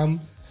 ons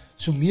tram,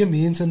 zo meer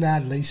mensen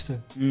naar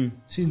luisteren.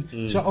 Zien,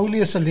 zo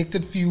only a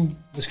selected few,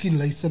 misschien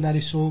luisteren naar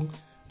die song.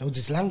 Nou, het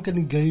is lang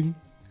in de game.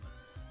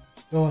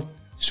 Nou,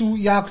 zo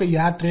elke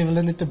jaar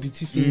travelen het een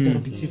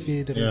beetje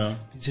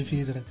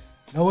verder.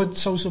 Nou, het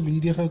social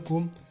media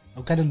gekomen,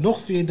 nou kan het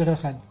nog verder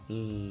gaan.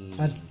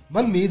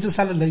 Want mensen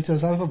zullen luisteren,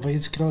 zullen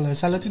voorbij scrollen,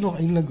 zullen het nog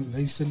eindelijk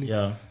luisteren.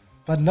 Ja.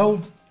 Maar nou,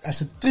 als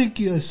het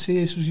tricky is,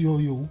 zoals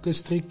je hoek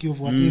is tricky of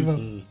whatever,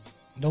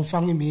 nou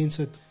vang je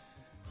mensen.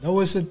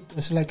 Nou is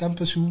het like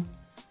amper zo.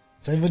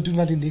 Zijn we doen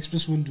wat die niks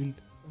persoon doen.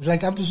 Het is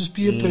like amper zo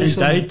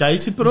spierpressure. Dat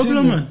is het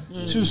probleem, man.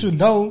 Zo,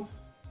 nou,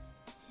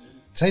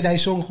 zij die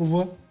song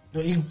gewoon.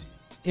 Nou,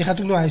 ik ga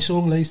toen naar die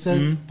song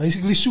luisteren.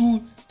 Basically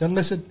zo, dan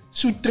is het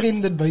zo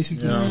trended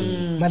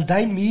basically. Maar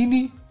die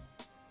mini,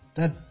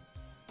 dat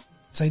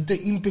zij de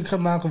impact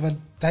gaan maken, want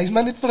dat is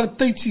maar niet voor een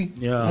tijdje.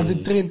 Als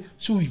het trend,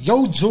 zo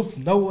jouw job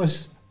nou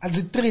is, als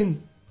het trend.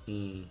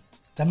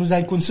 Dan moet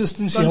hij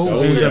consistency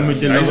houden. Dan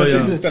moet je nou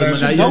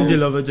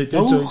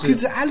giet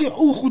ze alle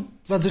ook goed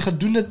wat ze gaan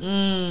doen het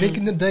back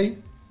in the day.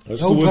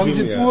 Nou brengt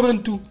ze het voor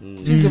en toe.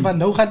 Zien ze van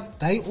nou gaat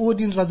die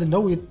audience wat ze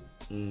nou heeft.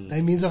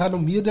 Die mensen gaan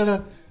nog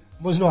meerdere.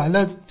 Maar nou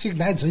alle zeg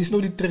nee, ze is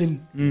nou die trend.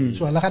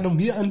 Zo alle gaan nog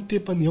meer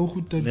aantippen en heel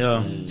goed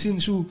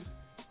zien zo.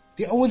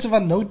 Die ouens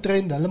van nou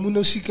trend, hulle moet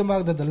nou zeker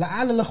maken dat hulle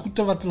alle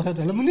goede wat hulle gaat.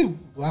 Hulle moet nie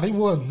waarin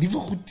word nie vir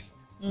goed.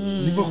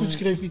 Nie vir goed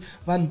skryf nie,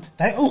 want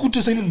die ou goed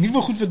zijn nie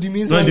vir goed vir die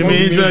mense. Want die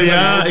mense,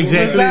 ja,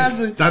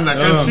 exactly. Dan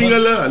kan sing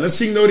hulle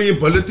sing nou die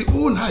ability.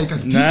 Oh, nee,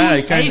 kan die. Nee,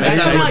 ik kan.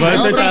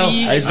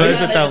 Hij is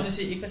versatile.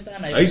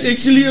 Hij is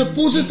actually a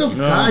positive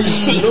guy.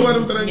 You know what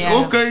I'm trying to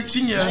say? Okay, ik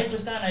zie je. Hij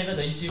verstaan, hij wat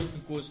hy sê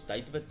because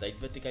tijd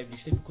wat ek hy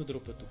die kon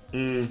drop toe.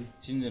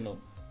 Sien jy nou?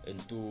 En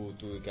toe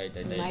ek hy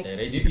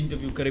radio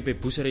interview kry by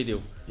Boes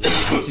Radio.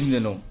 Sien jy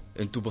nou?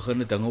 En toe begin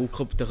het dinge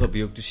ook te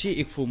gebeur. Toe sê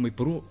ek vir my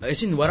bro,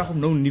 is nie waarom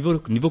nou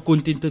nuwe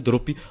content te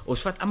droppie.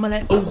 Ons vat almal hy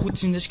ou goed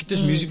sien, dis skiet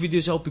ons music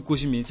video's op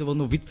because die mense wil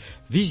nou weet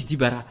wie is die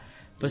bara.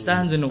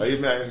 Verstaan ze nog? Hy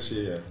het my gesê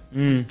ja.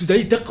 Toe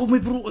hy dik op my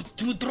bro,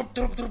 toe drop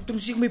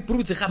sê my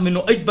bro, sy gaan my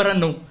nou uitbrand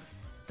nou.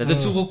 Dat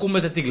het so gekom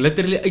het dat ek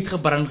literally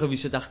uitgebrand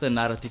gewees het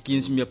agterna dat ek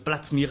eens meer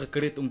plat mee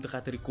gekry het om te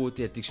gaan record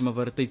het. Ek sê maar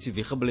vir 'n tyd se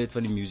weggebly het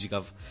van die music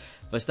af.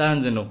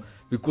 Verstaan ze nou?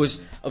 Because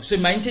op sy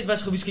mindset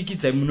was gewees kyk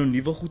jy moet nou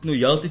nuwe goed nou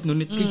heeltyd nou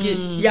net kyk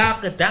jy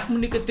elke dag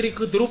moet ek 'n trek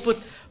gedrop het.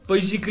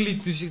 Basically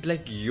toe sê ek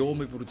like yo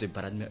my bro, sy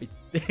brand my uit.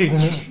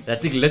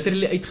 Dat ek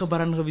literally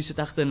uitgebrand gewees het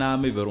agterna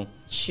my bro.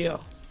 Sure.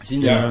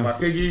 Ja, maar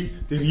kyk jy,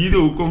 die rede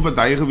hoekom wat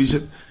hy gewees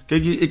het.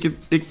 Kyk jy,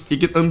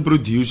 ek het in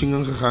producing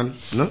ingegaan,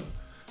 né?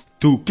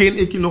 Toen ken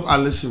ik je nog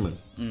alles, man.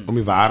 Om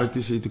je waarheid te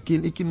zeggen. Toen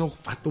ken ik je nog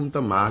wat om te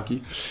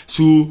maken.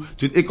 Zo,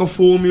 toen ik een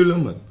formule,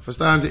 man.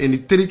 Verstaan ze? En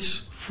die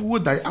tricks,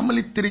 voer dat je allemaal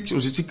die tricks. Zo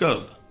zit ik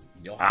al.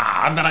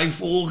 Ja, daar je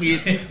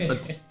volgeet.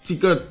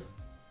 Zit ik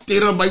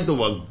terabyte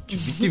of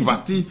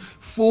wat die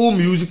voor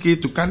muziek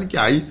heet. Toen kan ik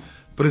je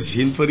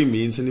present voor die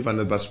mensen. Van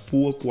het was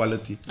poor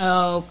quality.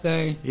 Oh,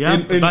 oké.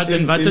 Ja,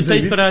 en wat de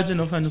tijd praat je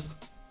nog van?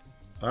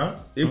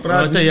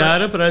 Wat de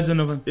jaren praat je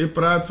nog van? Ik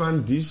praat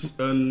van die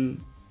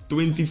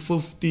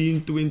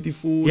 2015,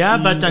 2014. Ja,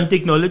 maar dan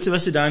technology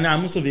was je daarna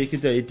allemaal zo weken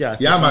te ja.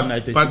 Ja, maar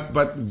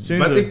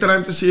wat ik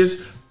try te zeggen is,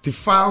 die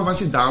file was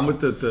je daar met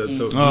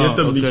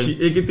te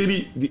mixen. Ik heb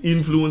die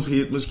influence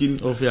gehad misschien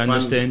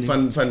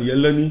van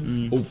jullie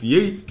niet. Of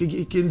jij, kijk,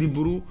 ik ken die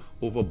broer,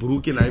 of een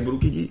broer ken hij broer,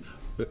 kijk,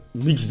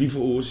 mix die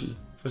voor ons.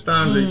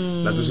 Verstaan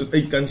ze? Dat is het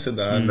uitkansen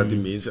daar, dat die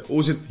mensen,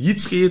 als het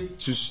iets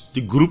geeft, dus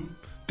die groep,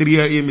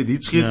 3 met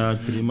hits geeft. Ja,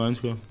 3 man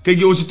gewoon.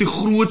 Kijk, als het de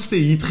grootste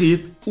hit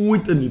geeft,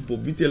 ooit in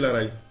hip-hop, weet je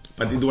wel.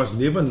 Maar it was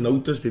never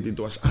noticed that it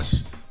was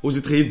us. Als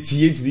het geen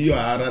GHD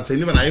had zijn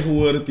niet van eigen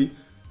woorden,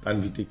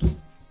 dan weet ik.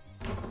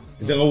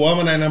 Is er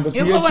gewoon naar number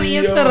 2? Heel gewoon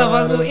eerste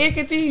was zo ik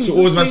het niet.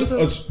 Zo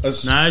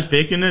was nou, hij is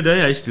back in the day,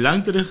 hij is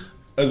lang terug.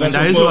 Want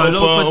hij is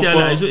wel op het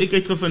hij is ik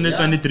uitgevonden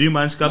van die 3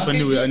 manschappen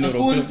in Europa.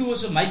 Cool toe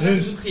was 'n meid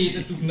wat so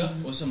gegee toe, né?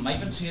 Was 'n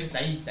meid wat so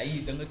hy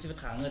ding wat sy wat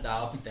gehange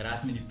daar op die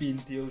terras met die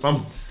pintjie.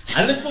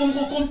 Hulle het vir hom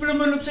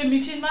gekomplimenteer op sy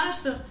mix en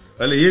master.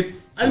 Hulle het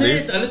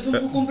vir hom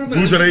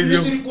gekomplimenteer. Hoe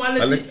radio?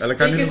 Hulle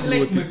kan nie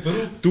goed.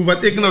 Toe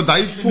wat ek nou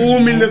daai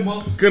formule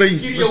kry,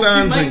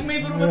 verstaan jy?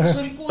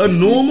 'n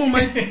normal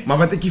my, maar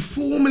wat ek die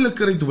formule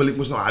kry, toe wil ek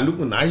mos nou hallo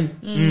kon hy.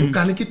 Hoe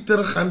kan ek dit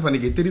teruggaan want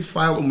ek het hierdie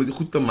file om dit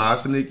goed te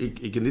master en ek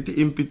het net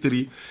die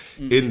MP3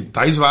 en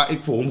dis waar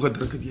ek vir hom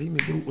gedruk het. Jy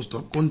my bro, ons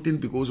drop content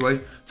because why?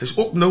 Sy's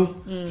op nou.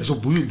 Sy's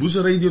op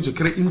Boese Radio, sy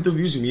kry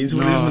interviews, mense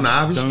wil lees met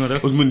navies,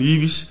 ons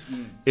moniewies.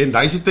 En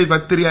daai se tyd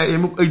wat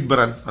 3am ook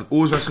uitbrand. En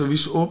ons was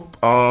gewees op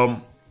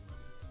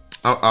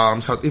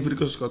South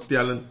Africa's Got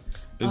Talent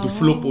en toe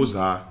flop ons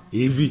daar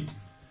heavy,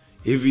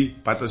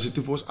 but as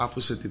it was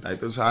afgesit het, hy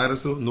het ons Heir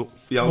is nog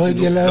jy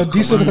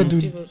audition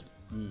gedoen.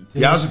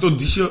 Ja, as het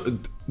audition,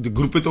 die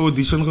groep het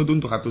audition gedoen,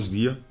 toe gaat ons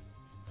die.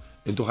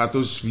 En toe gaat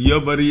ons weer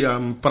by die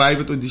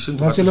private audition.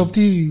 Was jy op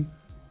TV?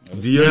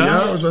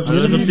 Ja, ons was op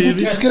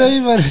TV.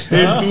 Skrywer.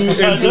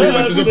 En toe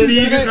wat ons op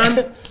TV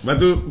gaan, maar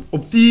toe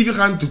op TV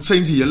gaan, toe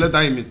zijn ze hele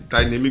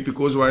dynamic,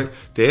 because why,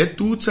 they had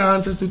 2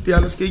 chances to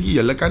tell us, kijk,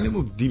 julle kan nie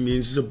op die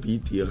mense op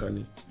beat hier gaan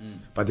nie.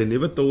 But they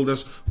never told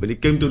us when it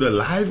came to the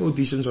live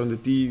auditions on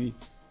the TV.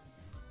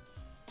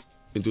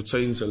 En toe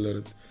zijn ze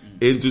het.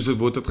 En toen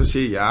wordt het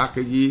gesê, ja,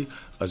 kijk hier,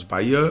 as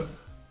baie,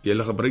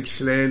 julle gebruik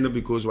slang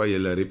because why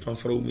julle rip van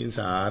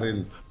vrouwmense haar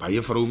en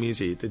baie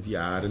vrouwmense het dit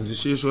jaar. En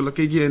dus sê so,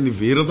 kijk hier in die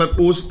wereld wat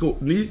ons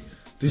nie,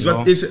 dis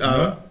wat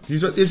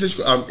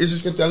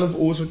is vertellen vir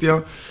ons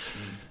vertel.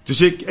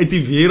 Dus ek uit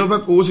die wereld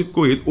wat ons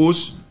het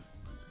ons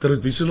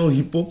traditional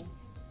hip-hop,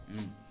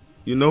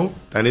 you know,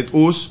 dan het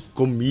ons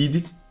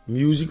comedy,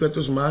 music wat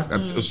ons maak,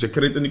 ons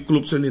sekret in die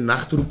clubs in die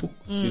nachtroep,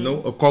 you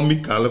know, a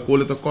comic, hulle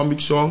call it a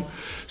comic song.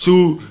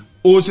 So,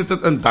 ons het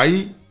het in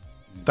die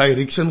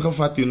direction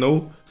gevat, you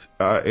know,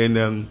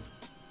 en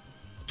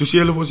toen sê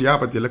hulle vir ons, ja,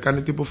 wat julle kan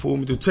dit nie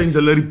performen, toen zijn ze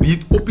hulle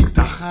repeat op die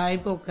dag.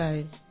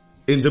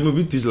 En ze me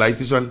weet, die light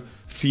is van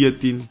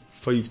 14,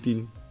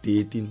 15,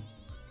 13.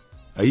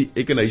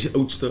 Ek en hy is die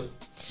oudste.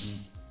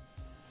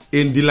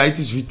 En die light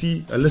is, weet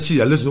die, hulle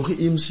is nog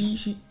geen MC,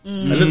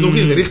 hulle is nog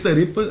geen rechte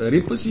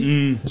rappers,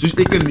 soos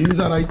ek en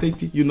Ninja right uit,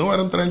 you know what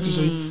I'm trying to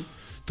say?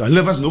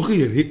 Hulle was nog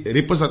geen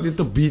rappers wat net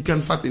een beat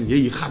kan vat, en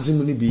jy gaat sy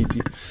moet nie beat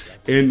nie.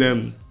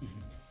 En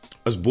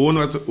as boon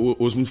wat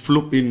ons moet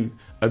flop in,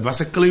 het was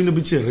een kleine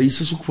beetje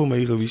racist ook voor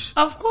mij geweest.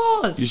 Of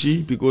course. You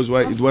see, because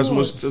why, it was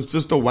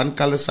just a one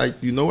color site,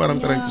 you know what I'm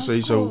trying to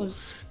say, so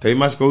they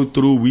must go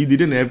through, we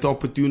didn't have the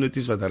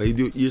opportunities wat de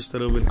radio eerst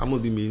erop en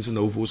allemaal die mensen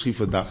nou voor ons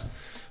vandaag.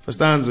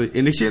 Verstaan ze?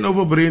 En ik zeg nou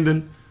voor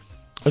Brendan,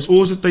 is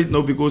onze tijd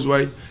nou, because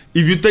why,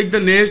 if you take the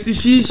nasty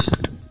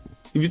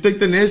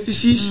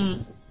seas,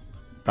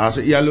 daar is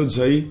een Yellow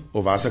J,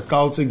 of waar ze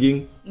Kaltse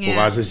ging, of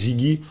waar ze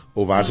Ziggy,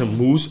 of waar ze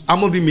Moes,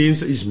 allemaal die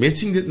mensen is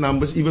matching dit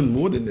numbers even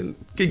more than,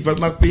 kijk wat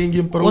maakt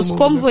Penguin promo. Ons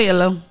kom voor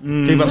jullie.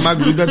 Kijk wat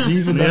maakt Blue dat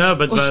 7 dan. Ja,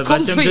 wat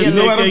kom voor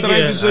jullie.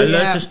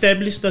 Hulle is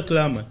established dat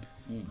klaar man.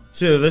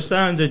 So, we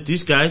staan,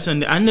 these guys aan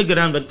de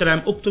underground wat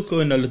tram op te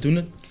komen, hulle doen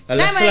het. Nee,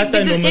 maar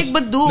ik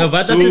bedoel... Nou,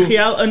 wat als die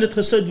gejaal in het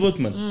gezet wordt,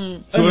 man?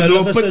 Zo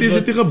is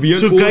het gebeurd.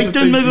 Zo, kijk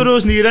dan met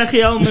ons niet recht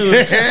gejaal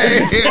mee.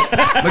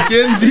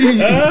 Mackenzie.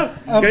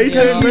 Kijk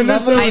dan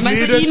met ons. Hij met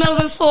zijn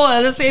e-mails is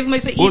vol, dus heeft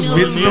met zijn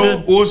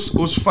e-mails.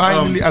 Ons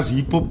finally als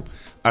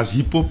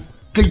hip-hop,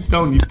 Cape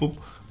Town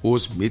hip-hop,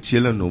 ons met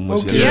jullie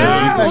noemen.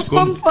 Ja, ons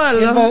komt vol.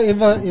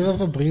 Even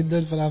van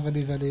Brendan vanaf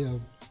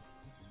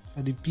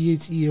van die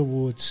PHE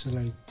Awards.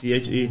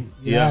 PHE?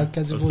 Ja,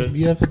 kan ze volgens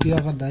meer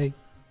vertellen van die.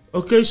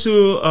 Okay,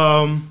 so,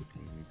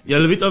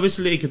 jullie weten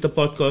obviously, ik heb een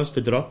podcast,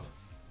 The Drop,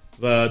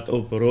 wat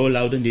op Raw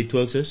Loud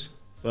Networks is,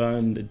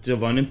 van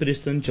Javan en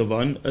Preston.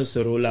 Javan is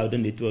Raw Loud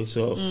Network,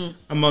 so,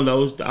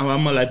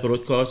 allemaal like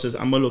broadcasters,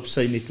 allemaal op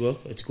zijn network,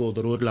 it's called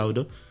Raw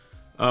Loud.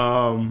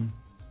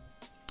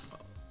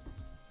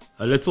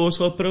 Hulle het vir ons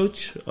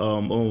geapproach,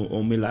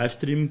 om die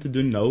livestreaming te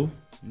doen nou,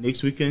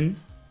 next weekend,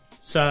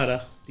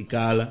 Sarah, die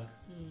Gala,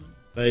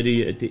 bij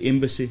die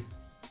embassy.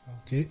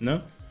 Okay.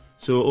 No?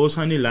 So ons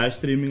gaan die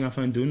livestreaming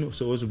gaan doen.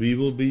 So we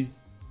will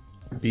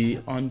be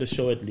on the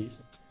show at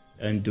least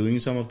and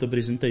doing some of the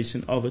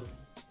presentation of it.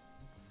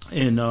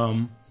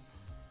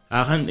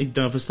 En ik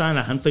dan verstaan,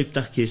 er gaan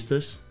 50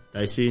 kistes.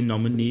 Hij zei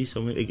nominees.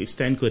 Ik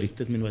stand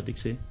corrected met wat ik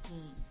zei.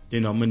 De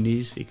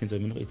nominees, ik kan ze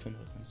nog iets van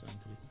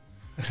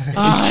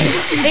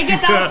ik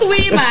heb al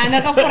 2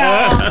 maanden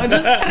gevraagd. Dus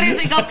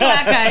stress ik al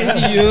klaar, guys.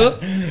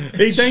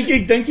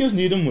 Ik denk je ons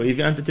niet om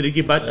even aan te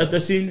trekken. Maar het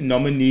is zien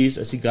nominees,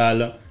 als die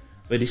gala.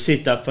 Bij de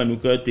setup van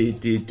hoe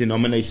die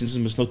nominations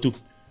moest nou toe.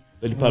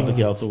 Bij die public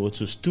health awards.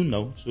 Zoals toen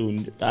nou. So,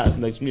 daar is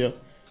niks meer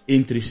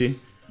interesse.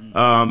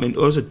 En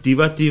onze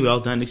Diva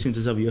wel dan ik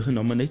sinds ze weer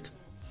genomineerd.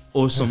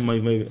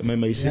 Awesome, mijn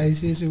meisje. Ja,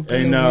 je zo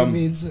kunnen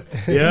mensen.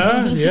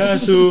 Ja,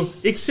 so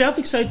ik zelf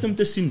excited om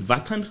te zien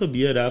wat gaan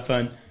gebeuren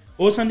daarvan.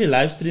 Ons gaan die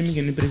livestreaming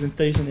en die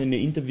presentation en die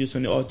interviews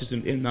van die artists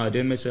doen en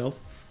Nadia en myself.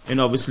 En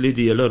obviously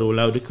die hele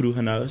rollout, die crew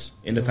gaan nou is.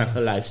 En dat gaan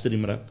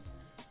gelivestream raak.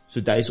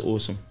 So dat is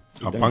awesome.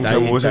 Pangsa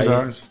Moses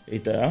huis?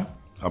 Ja?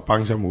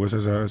 Pangsa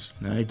Moses huis?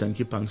 Nee, dank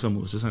je Pangsa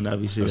Moses aan dat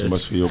is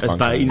mas vir jou Pangsa. Is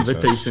by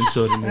invitation,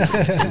 sorry.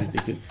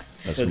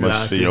 Dat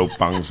mas vir jou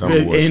Pangsa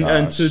Moses.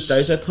 En so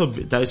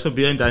dat is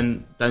gebeur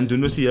en dan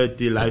doen ons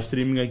die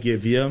livestreaming again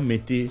weer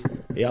met die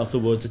Health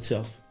Awards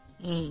itself.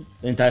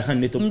 En hij gaat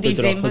niet op de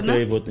drop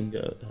gekregen worden.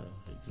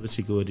 Wat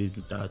zie ik over die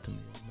datum.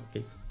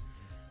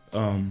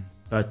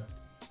 But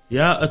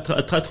ja,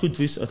 het gaat goed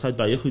wees. Het gaat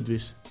baie goed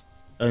wees.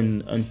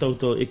 En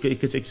totaal, ik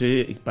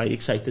ben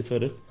excited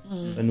voor het.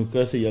 En ook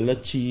als je hele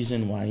cheese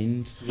en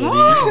wine.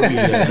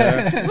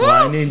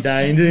 Wine en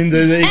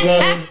dine.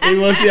 Ik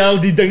was jou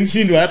die ding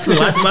zien. Wat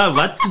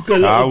toekelen.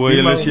 Ja, hoor,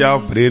 jullie is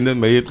jou vrienden.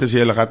 Maar je hebt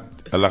gezegd,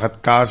 hulle gaat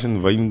kaas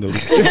en wijn doen.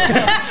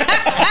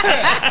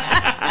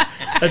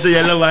 Het is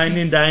een hele wine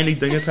en dine. Ik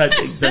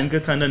denk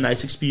het gaan een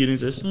nice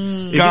experience is.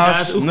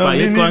 Kaas, is ook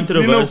baie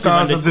controversie.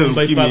 Want ik kom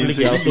bij public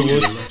health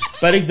awards.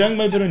 Maar ik denk,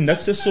 my bro,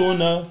 niks is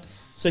zo'n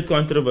sy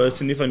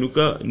controversie nie van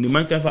hoeke.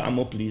 Niemand kan vir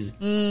allemaal please.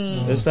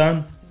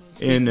 Verstaan?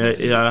 En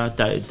ja,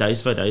 dat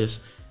is wat dat is.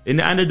 En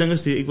die andere ding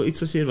is, ik wil iets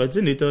zeggen, wat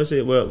ze net al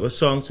sê, wat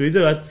songs, weet je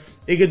wat,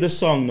 ik heb de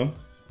song, no,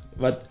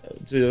 wat,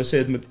 zoals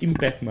het met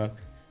impact maakt.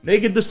 Nee,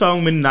 ik heb de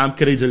song met de naam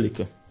Crazy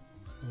Likke.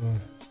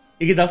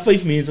 Ik heb daar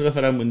 5 mensen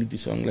gevraagd, moet niet die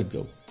song let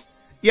go.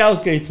 Ja,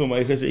 kijk voor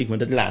mij gezegd, ik moet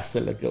het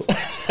laatste let go.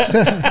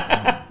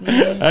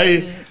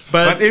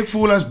 Wat ik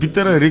voel als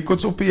bittere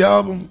records op je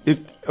album,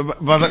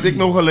 wat ik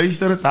nog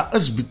geluisterd heb,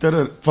 dat is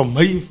bittere. Van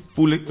mij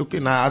voel ik,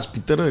 oké, als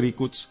bittere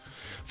records.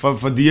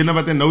 Van diegene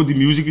wat nou die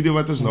music video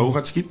wat ons nou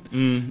gaat schiet.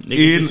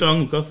 Die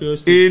song ook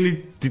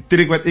die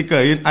track wat ik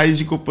in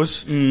Isaac op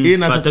is.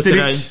 En als een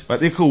tracks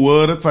wat ik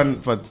gehoord heb van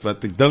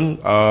wat ik denk,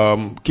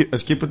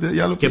 Skipper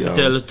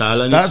Yellow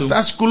Talen. Dat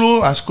is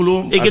cool, als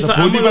een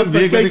body wat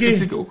week, ik het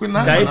zeker ook een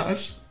naam.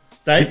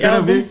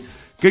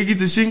 Kijk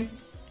iets te zien.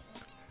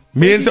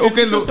 Mensen ook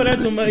in wacht.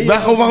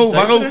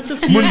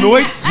 Moet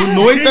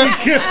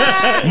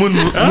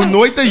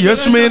nooit een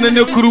jasmin in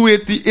je crew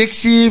het die ik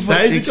zie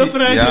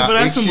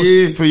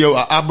voor jou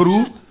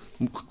abro.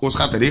 Ons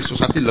gaat rechts, ons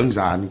gaat die links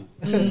aan.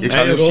 Ik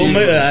zal jou zien.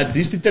 Dit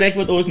is die track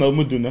wat ons nou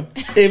moet doen. Hè.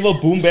 Even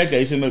boomback,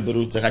 hij is in mijn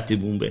broer, ze gaat die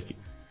boomback.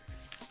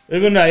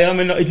 Even nou ja,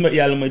 maar nou uit mijn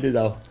jaren met dit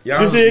al.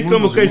 Dus ik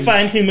kom oké,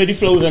 fijn ging met die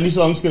flow en die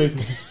song schrijven.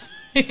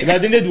 Ik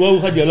had niet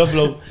wow gaat jullie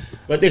flow.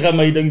 Wat ik ga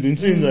mijn ding doen,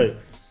 zien zij.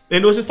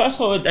 En ons het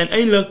vastgehouden en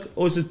eindelijk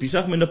ons het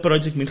bezig met een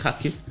project met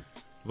Gakkie.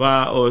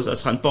 Waar ons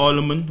als gaan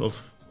parlement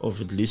of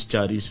het liefst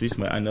Charis wist,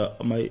 maar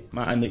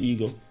aan de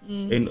ego.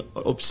 En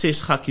op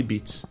 6 Gakkie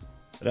beats.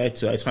 Right,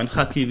 so als gaan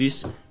Gakkie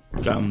wist,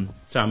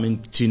 samen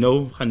met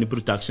Chino gaan die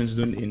productions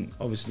doen en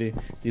obviously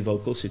die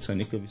vocals zit zijn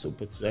ik wist op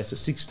het. So dat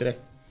is een 6-track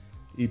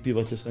EP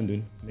wat we gaan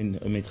doen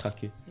met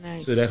Gakkie.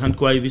 Nice. So daar gaan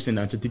kwaai wist en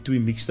dan zit die 2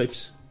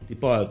 mixtapes,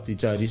 die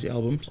Charis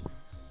albums.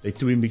 Die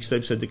 2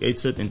 mixtapes dat ik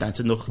uitzet en dan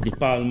zit nog die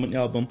Parliament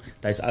album,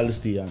 dat is alles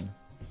die aan.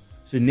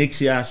 So niks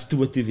jaar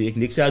stoot die week,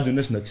 niks jaar doen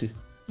is niks.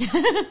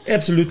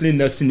 Absolutely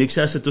niks. Niks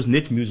jaar zit ons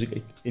net music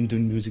uit en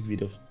doen music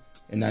video's.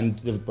 En dan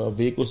de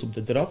week was op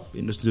de drop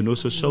en dus doen ook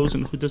zo shows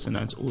en goed is en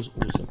dan is ons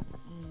awesome.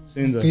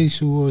 Oké,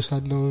 zo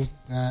had nou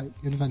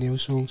een van jouw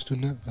songs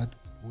toen, wat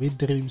Wet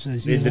Dreams.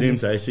 Wet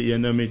Dreams, hij is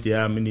een met die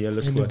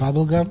hele squad. En de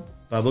Bubblegum?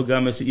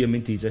 Bubblegum is een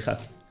met die ze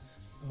gaat.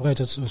 Alright,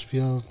 dat is zo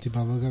speel die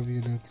Bubblegum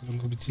weer, dat is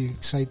een beetje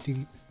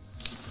exciting.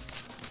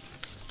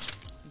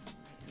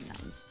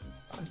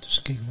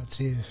 Dus kijk wat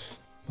ze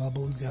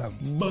Bubblegum.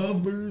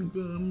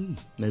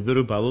 Nee,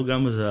 bro,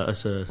 Bubblegum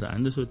is een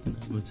ander soort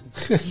naam.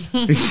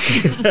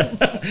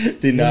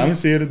 Die naam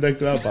is hier dat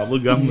klaar,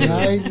 Bubblegum. Ja,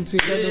 ik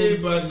zeg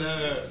dat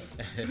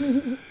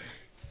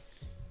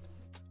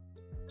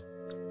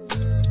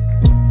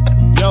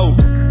Yo,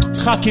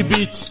 Gakkie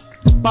Beat,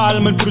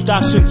 Parliament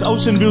Productions,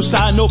 Ocean View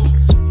staan op.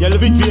 Jullie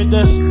weet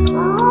dus.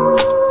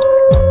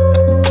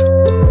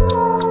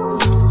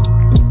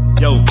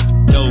 Yo,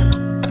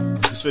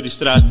 het is voor die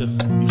straten,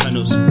 die gaan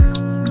ons.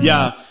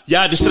 Ja,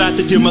 de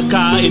straten tegen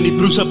elkaar en die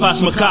broers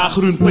pas mekaar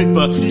groen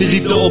pijpen. Die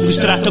liefde op die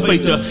straten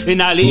buiten. En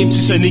alle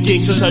MC's en die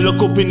gangsters hulle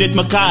kop in net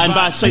mekaar en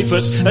waar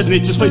cijfers. Het is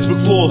netjes Facebook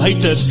vol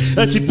haters.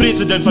 Het is die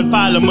president van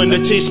Parliament,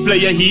 de chess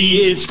player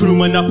hier in Screw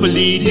Monopoly.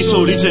 Die is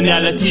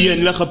originality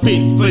en ligge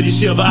pen voor die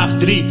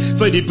 783.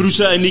 Voor die broers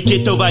in die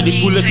ghetto waar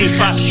die bullet in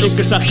pas. Ik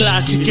is al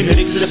klassiek en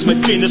reckless met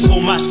kennis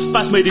vol mas.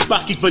 Pas my die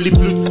pak, ik wil die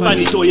bloed van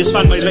die tooies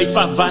van my lijf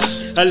af was.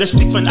 Hulle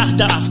stiek van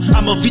achteraf,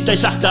 allemaal wit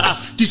is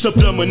achteraf. Die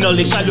subliminal,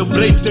 ik zal jou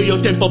brains door jou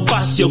tempo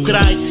pas. Jou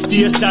kraai,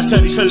 die is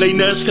jasser, die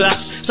lijne is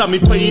glas. Saam met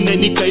pijn en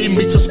die kei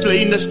met soos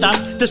pleine stap.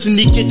 Tussen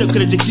die ghetto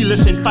krijg je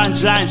killers en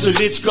punchlines. So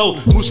let's go,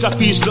 moes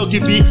kapies,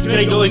 blokkie beat.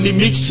 Krijg jou in die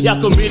mix, ja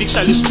kom hier, ik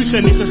zal je spieg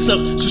in die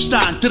gezicht. So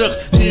staan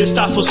terug, die is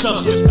daar voor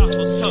zich.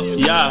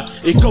 Ja,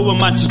 ik hou een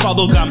man soos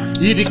bubblegum.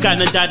 Hier die kan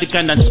en daar die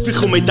kan, dan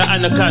spiegel met de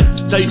andere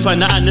kant. Zij van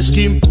de andere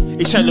scheme,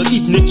 ik zal jou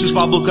eat net soos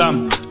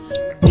bubblegum.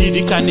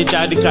 Hierdie kan nie,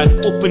 daardie kan,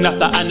 op en af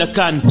de ander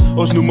kan.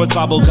 Ons noem het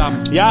bubblegum.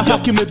 Ja, ga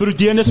je met broer,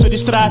 dienis voor die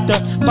straten.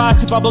 Paas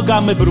die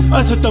bubblegum, my broer.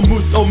 Is het een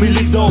moed om die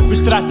liefde op die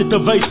straten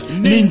te wijs?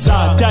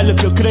 Ninja, tel op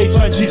jou kruis,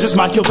 want Jesus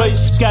maak jou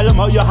wijs. Skelm,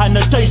 hou jou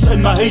handen thuis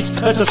in my huis.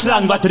 Is een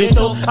slang wat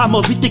rittel.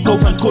 Allemaal weet ek hou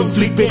van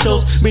conflict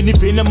battles. Met die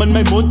venom in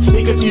my mond,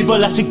 ek is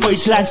evil as ek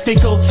puislaan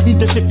stikkel.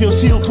 Intercept jou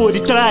ziel voor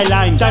die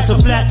try-line. Dat is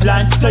een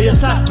flatline, sy is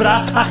zak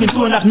bra.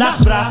 28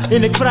 nacht bra.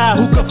 En ek vraag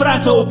hoe kan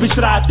Franse op die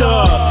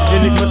straten.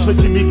 En ek mis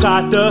wat Jimmy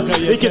Carter.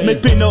 Ek het my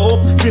pinnen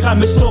op, wie gaan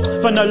my stop.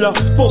 Van hulle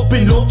pop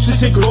en loop,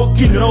 soos ek rock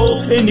en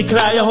roll. En die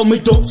kraaie hou my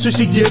dop, soos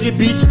ek dier die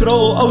beat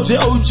scroll.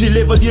 OG,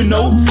 level you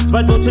know.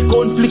 Wat wil sy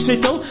conflict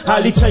settle?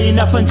 Haal die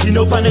China van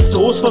Gino, van hy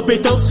stoos vir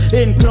petals.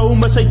 En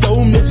chrome is hy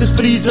dome, net soos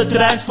Freezer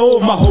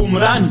transform, my home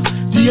run.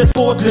 Die is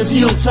Portland's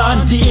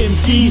Ilsan, die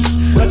MC's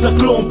is een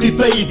klompie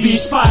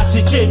babies,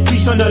 pasie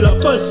checkies en hulle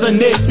pus en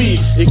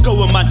neppies. Ek hou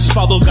een man soos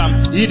bubblegum,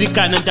 hierdie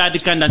kan en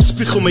daardie kan, dan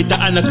spiegel my te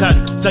ander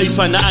kant. Sy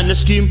van een ander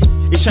scheme,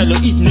 ek sal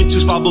jou eet net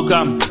soos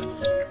bubblegum.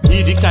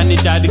 Hierdie kan nie,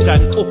 daardie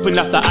kan, op en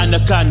af de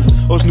ander kan.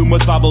 Ons noem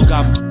het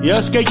bubblegum. Ja,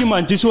 kyk jy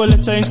man, dis hoe hulle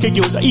science, kyk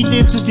jy, ons eet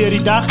MC's dier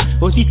die dag,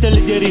 ons eet hulle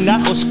dier die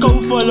nacht, ons kou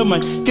vir hulle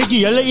man. Kyk jy,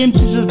 hulle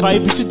MC's is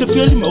baie, bietjie te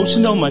veel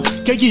emotional man.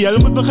 Kyk jy,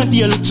 hulle moet begin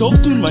die hulle job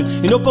doen man.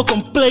 En op 'n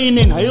complain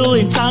en huil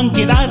en tank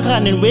en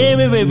aangaan en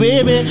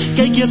wee.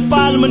 Kyk jy, is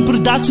Parliament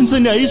Productions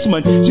in die huis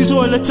man. Dis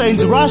hoe hulle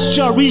science,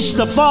 Russia, reach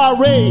the far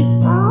way.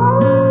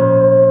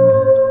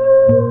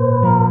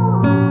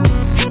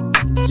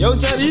 Yo,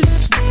 Taris.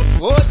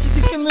 Wat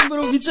zit ik in mijn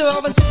broer? Weet je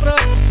wel wat je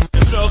praat?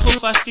 Ik vrouw gewoon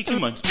vast kijken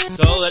man.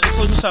 Zo, laat ik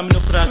gewoon samen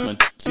op praat man.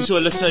 Die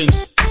zullen het zijn.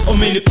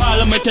 Om in die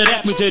parlement te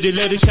rap, moet je die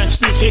lyrics gaan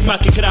spieken. Ik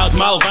maak je crowd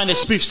mal, want ik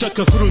spiek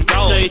stukken groen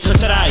taal. Zij het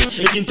getraai,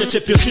 ik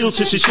intercept je ziel,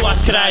 soos je zwart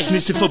kruis.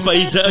 Niet zo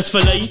voorbij, ze is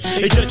verlei.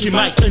 Ik druk je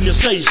mic in je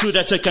zij,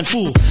 zodat ze kan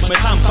voel. Mijn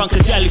gang van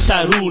Kajelly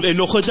staat rule. En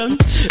nog een ding,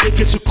 ik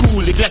is zo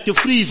cool. Ik laat je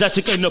freeze als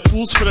ik in de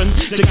pool spring.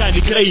 Ze kan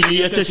niet krijgen,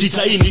 het is iets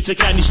aan niet, ze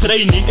kan niet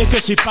strijden. Ik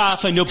is die pa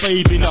van je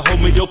baby, nou hou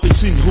me op en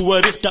zien hoe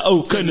een richter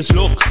ook kunnen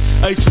slok.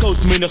 Hij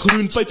schoot met een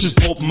groen pijp, dus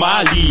Bob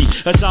Marley.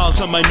 Het is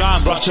al mijn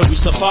naam, Roger, wie is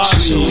de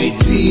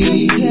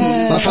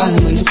Maar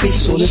vader mijn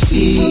vis zonder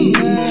stil.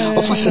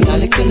 Of als een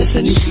alle kennis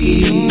en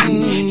nieuwsgierig.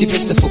 Die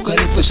beste fokker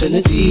in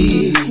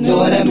personality. Know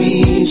what I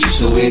mean?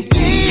 Zo ik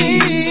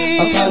die.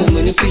 Maar vader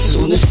mijn vis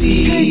zonder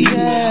stil.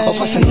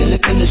 Of als een alle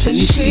kennis en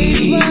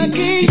nieuwsgierig.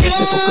 Die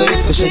beste fokker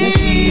in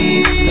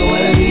personality. Know what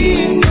I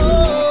mean?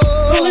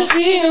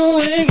 Honesty, no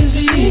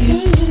legacy.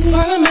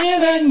 Follow me,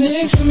 that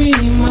next to me.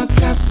 My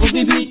cap will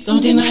be beat,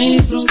 don't deny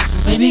it, bro.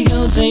 Baby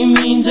girl, say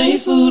mean, say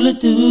fool it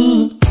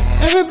too.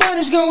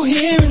 Everybody's gon'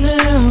 hear it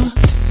now.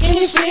 Can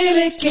you feel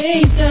it?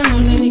 Cape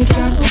Town and it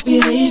got up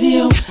your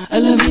radio. I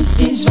love it,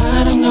 it's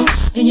right, I know.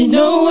 And you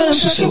know what I'm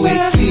talking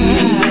about.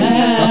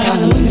 Maar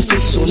vader mijn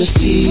vis zonder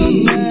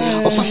stil.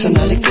 Of als een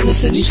alle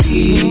kennis en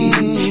nieuwsgierig.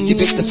 Die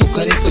beste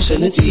fokker in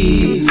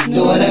personality.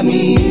 Know what I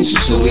mean?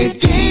 Zo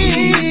ik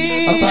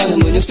die. Maar vader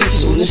mijn vis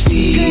zonder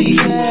stil.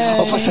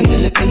 Of als een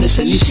alle kennis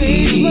en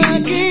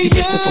nieuwsgierig. Die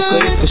beste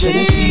fokker in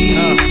personality.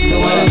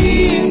 Know what I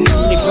mean?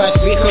 Ik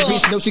was weer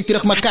geweest, nou zie ik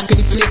terug, maar kak in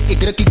die flik. Ik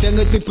druk die ding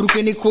uit mijn broek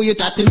en ik gooi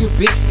het hard in uw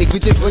pik. Ik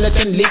weet je wil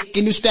het een lik,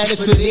 in uw stijl is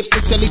verript.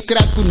 Ik zal niet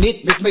kruip hoe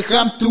niet, met mijn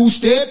gram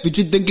toestep. Weet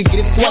je denk ik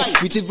grip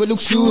kwijt, weet je wil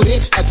ook zuur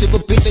hip. Als je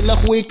bepikt dan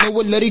gooi ik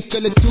nou een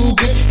lyrical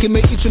toege. Geef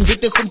mij iets van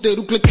wittig om te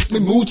roekelijk ik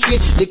mijn moed zit.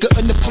 Likken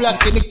in de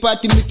plak en ik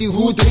party met die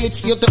hoed reeds.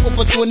 Stilte op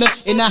het tonen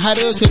en naar haar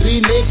is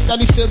relax. Al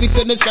die stil wie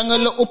kunnen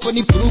zangelen op in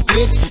die broek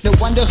reeds. No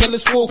wonder hulle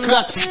is vol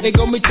krak. Ik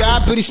hou met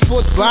daar bij die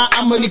spot waar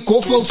allemaal die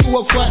koffels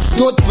overvat.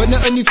 Tot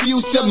binnen in die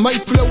future, my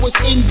flow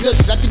is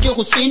endless. Dat ik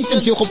jou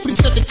sentence, jou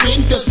gefrikt dat ik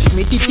printers.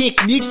 Met die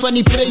techniek van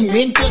die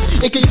brainmenters.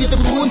 Ik heb dit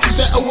op gewoon voor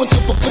zijn ouwens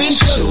op een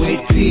printers. Zo ik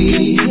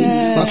die,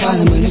 maar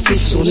vader mijn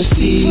vis zonder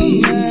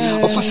stil.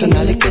 Of als een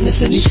alle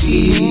kennis en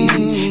nieuwsgierig.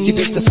 Die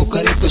beste fokker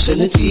in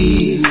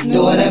personality.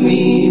 Know what I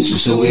mean?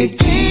 Zo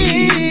ik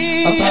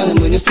die, maar vader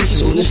mijn vis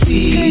zonder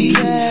stil.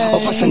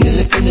 Of als een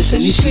alle kennis en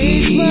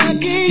nieuwsgierig.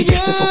 Die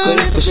beste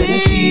fokker in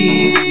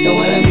personality. Know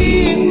what I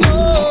mean?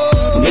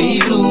 Mijn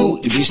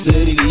broer, die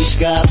beste die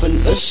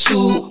wischapen is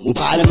zo. Moet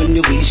palen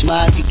met je wijs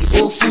maak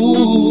ik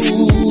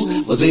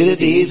ofu. Wat zei dat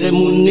deze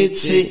moet niet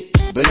zijn.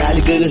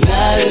 Benali kennis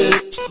naar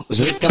het. Ons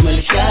ruk kan me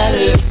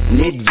schalen.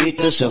 Niet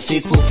weten zo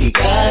fit voor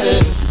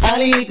kikaren.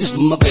 Alle etens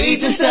moet maar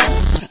beter staan.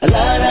 La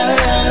la la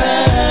la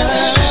la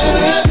la.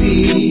 Zo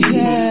ik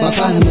maar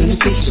vader mijn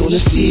vis zonder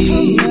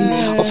stil.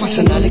 Of als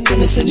een alle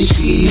kennis en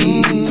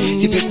nieuwsgierig.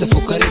 Die beste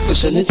fokker in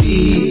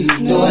personality.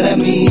 Know what I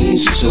mean?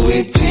 Zo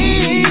ik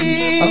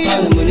maar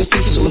vader mijn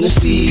vis zonder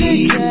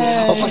stil.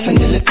 Of als een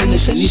alle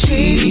kennis en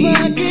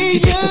nieuwsgierig. Die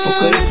beste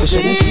fokker in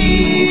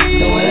personality.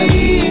 Know what I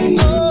mean?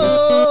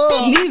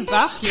 Nee,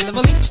 wacht, jullie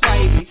wil niet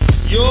kwijt.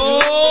 Yo,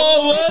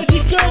 wat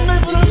die kan mijn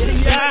broer.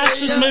 Ja,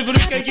 is mijn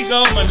broer, kijk ik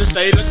al man, dat is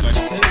duidelijk man.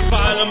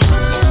 Palen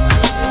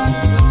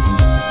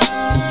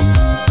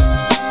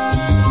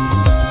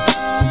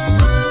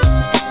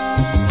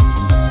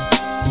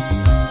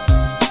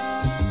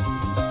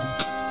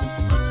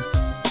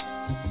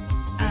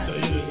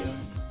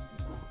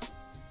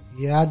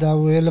Ja, Ja,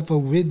 daar we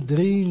helpen With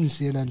Dreams.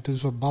 En dan toen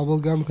voor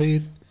Bubblegum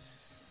geheet.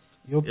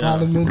 Your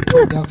Parliament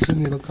Production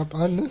in de kap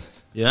aan.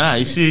 Ja,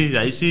 hij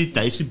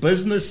is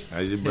business.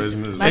 Hij is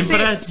business. Maar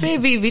zeg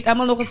wie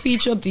allemaal nog een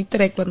feature op die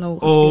track wat nou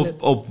gespeeld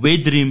het? Op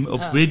Wet Dream.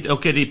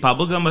 Oké, die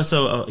Bubblegum was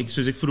zoals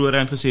ik vroeger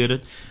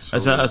aangezeerd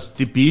had. Als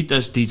die beat,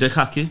 als DJ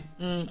Gakje.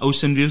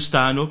 Ocean View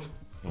staan op.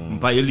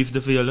 Baie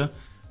liefde voor jullie.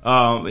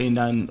 En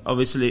dan,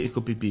 obviously, ik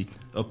op die beat.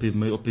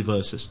 Op die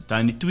verses.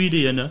 Dan die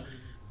tweede ene.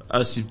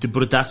 Als de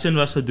production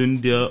was gedaan,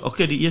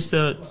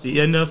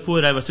 die ene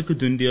voor hij was ook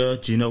gedaan, die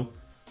Gino.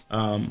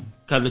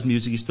 Colored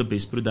Music is the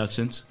best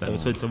productions. Dat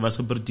was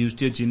geproduced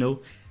door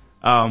Gino.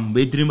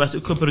 Wet Dream was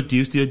ook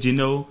geproduced door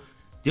Gino.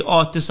 Die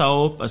artists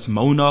op, als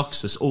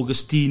Monox, als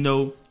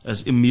Augustino,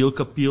 als Emile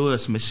Capiel,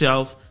 als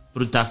mezelf.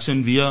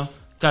 Production via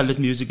Colored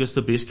Music is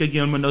the best. Kijk,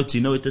 maar nou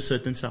Gino heeft een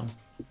certain sound.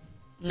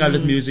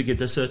 Colored Music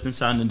heeft een certain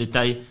sound. En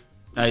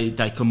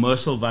die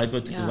commercial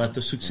vibe wat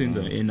te zoeken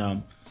zijn.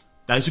 En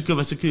daar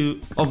was ik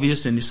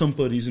obvious en die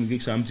simple reason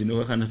ik samen Gino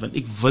gegaan van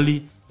ik wil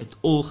het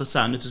al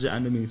gestaan net zoals die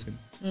andere mensen.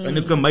 En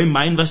in my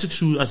mind was ik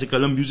zo, als ik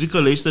al een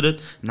musical luisterde,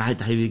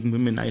 hij week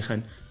met mijn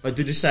eigen. Maar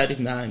toen zei ik,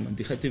 man,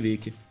 die gaat te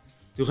weken.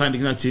 Toen ga ik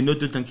naar Gino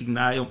toe, denk ik,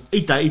 om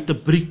uit te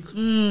brik,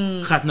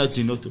 gaat naar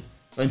Gino toe.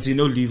 Want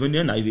Gino liever niet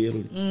aan hij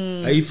wereld.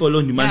 Hij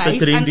follow niemand zijn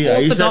train,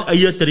 hij is een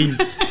eigen train.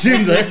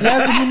 Zien ze?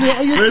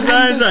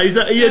 Hij is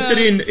een eigen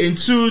train. En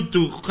zo,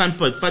 toen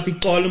vat ik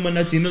call hem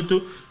naar Gino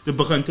toe, toen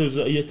begint hij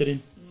zijn eigen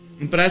train.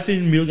 En praat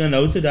van Milk en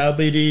Houten daar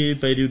bij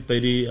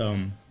die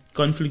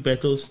conflict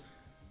battles.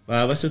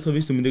 Waar was het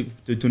geweest?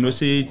 Toen was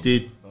hij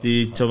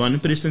die Chawan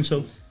President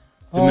show.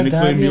 Toen ben ik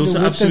voor Emile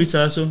zijn afswitch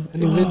aan zo. En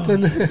die winter.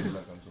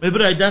 Maar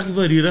bro, ik dacht ik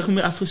wel hier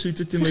mee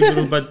afgeswitcht in mijn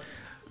bro, maar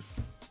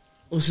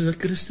ons is een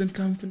Christian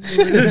company.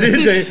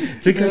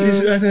 Ze kan niet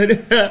zo aan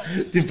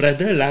die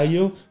brother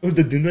Lajo om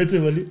te doen wat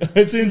ze willen.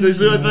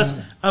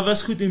 Het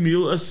was goed.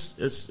 Emile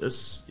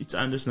is iets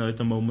anders nou at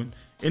the moment.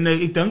 En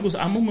ik denk ons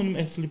allemaal moet hem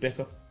actually back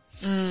up.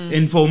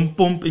 En voor een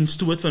pomp en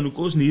stoot van ook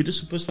ons niet de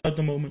superstar at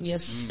the moment.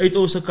 Yes. Uit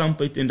onze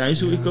kamp uit. En dat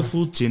is hoe ik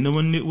gevoel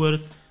genuine niet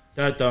word.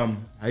 Dat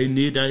hij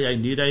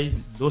niet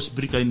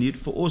losbreek, hij niet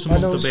voor ons om te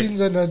back. Maar nou zien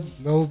ze dat,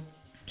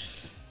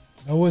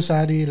 nou is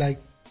hij like,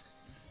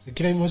 ze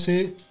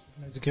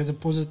krijgen de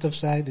positive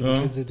side en ze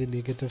krijgen de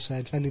negative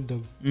side van die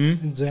ding.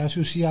 En ze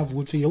associëren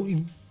wordt voor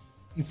jou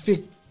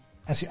effect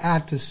als je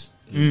artist.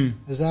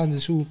 Dan zijn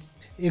ze zo,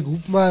 ik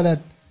hoop maar dat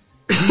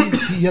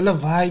die hele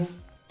vibe,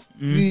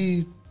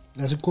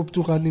 dat ze kop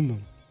toe gaan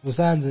nemen. We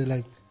zijn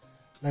ze,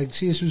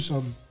 zie je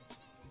zo,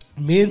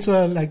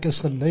 mensen, is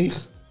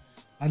geneigd.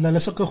 En dan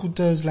is het ook goed,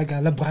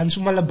 hulle brand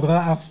zo maar hulle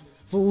bra af.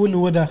 Voor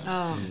onnodig.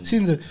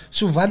 Zien ze,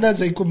 zo wanneer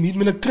ze komen niet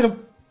met een krip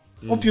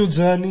op je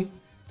journey,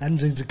 dan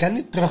ze kan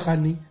niet terug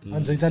gaan nie.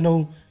 Want ze dan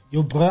nou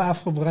je bra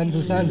afgebrand,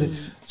 verstaan ze.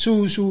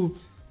 Zo,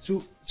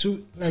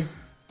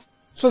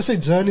 zoals zijn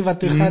journey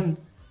wat hij gaan,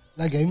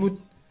 hij moet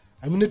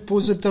niet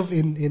positief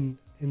in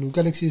hoe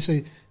kan ik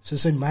zeggen,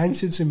 zijn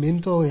mindset, zijn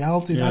mental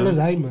health en alles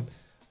zijn, man.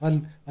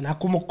 Want hij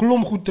komt een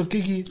klom goed te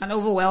kijken. En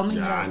overwhelming.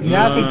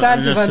 Ja,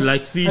 verstaan ze.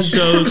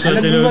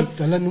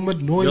 Hulle noem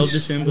het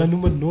noise. Hulle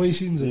noem het noise,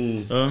 zien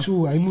ze.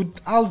 Zo, hij moet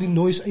al die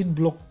noise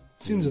uitblokken,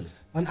 zien ze.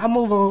 Want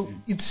allemaal wil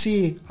iets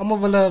zien. Allemaal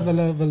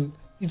wil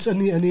iets aan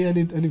die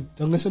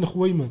dingen zijn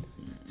gooien, man.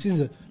 Zien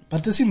ze. Maar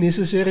het is niet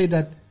necessary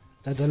dat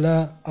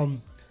hulle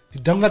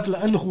die dingen wat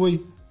hulle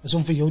ingooien is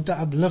om voor jou te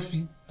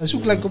upliften. Het is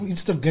ook om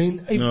iets te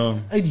gain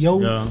uit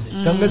jou.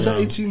 Dan is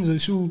er iets zien ze.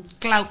 Zo.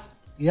 Cloud.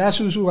 Ja,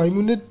 zo. Hij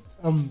moet niet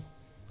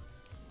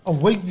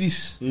awake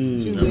wees.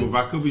 Hij moet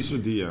wakker wees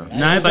voor die, ja.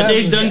 Nee, maar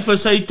ik denk voor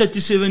zijn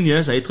 37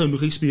 jaar, hij heeft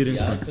genoeg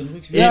experience, man.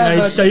 En hij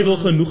is stable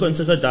genoeg in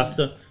zijn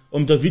gedachten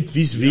om te weten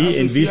wie is wie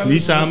en wie is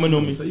niet samen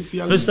om.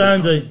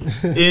 Verstaan ze?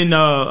 En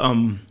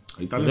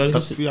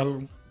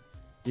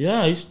ja,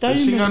 hij is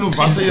thuis.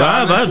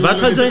 Wat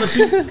gaat hij?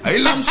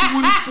 Hij laat ze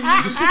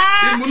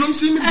moet hem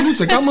zien met bloed.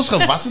 Hij kan ons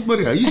gewassen bij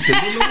hij is.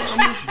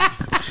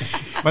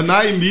 Maar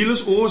na Emile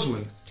is oors,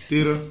 man.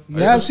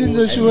 Ja, sinds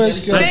een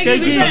soort. Hij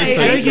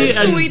is zo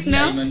sweet,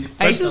 nou.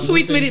 Hij is zo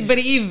sweet bij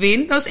de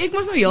event. Dus ik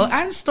moest nog heel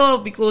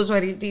aanstel,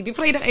 because die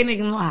vrijdag en ik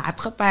nog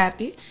hard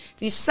geparty.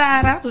 Die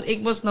Sarah, toen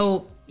ik moest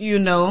nou,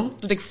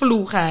 toen ik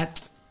vloeg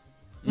had.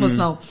 Moest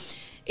nou.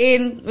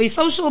 En mijn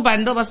social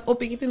bundle was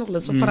op, ik heb nog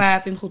les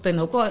gepraat en goed en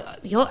ook al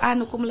heel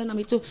aan, komen ze naar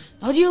mij toe.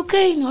 Nadia,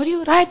 oké, Nadia,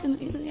 right? En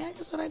ja, ik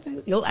is right.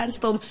 Heel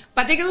aanstel.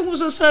 Maar ik heb ook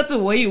zo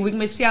certain way hoe ik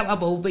mezelf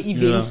above bij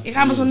events. Ik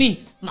ga me zo niet.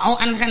 Maar al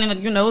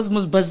aangaan, want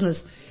it's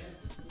business.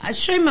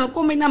 Als je me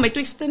kom naar mij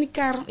toe, ik zit in die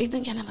kar. Ik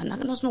denk, ja, nou,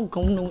 dat is nog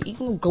go, no, ik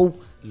wil go.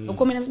 Dan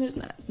kom je naar mij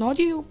toe,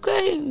 Nadia,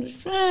 oké.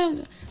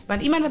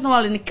 Want iemand wat nou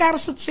al in de kar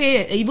zit, zei,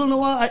 hij wil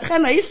nou al, ga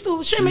naar huis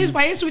toe. Je me is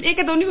bij huis, ik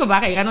heb het niet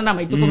verwacht. Ik ga naar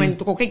mij toe komen en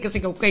toe kijken,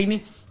 ik oké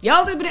niet. Ja,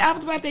 altijd bij de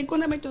avondpartij, ik kom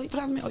naar mij toe, ik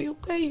vraag me, oh,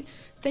 oké.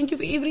 Thank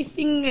you for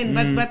everything.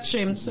 En wat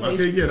shame. Maar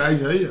kijk hier, hij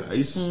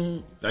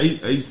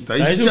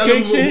is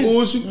zelf op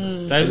oorzoek.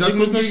 Hij is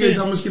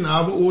misschien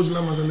hebben oorzoek,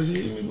 maar dan is hij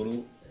niet meer,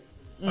 bro.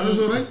 Alles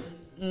alright?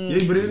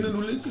 Jij Brendan,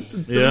 hoe leuk het?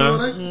 Ja.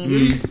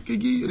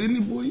 Kijk hier,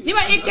 Rennie boy. Nee,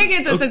 maar ik kijk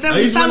het. Het is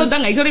een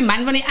ding. Hij is die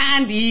man van die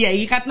Andy.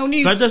 Hij gaat nou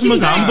niet... Wat is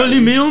mijn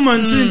humble mail, man?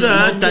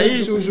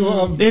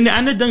 En de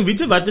andere ding, weet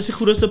je wat is de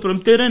grootste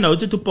probleem? Terren nou,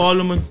 het is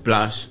parlement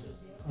blaas.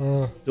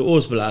 De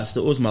Oostblaas,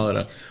 de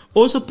Oostmalra.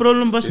 Onze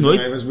probleem was nooit...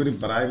 Hij was bij de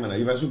Braai, man.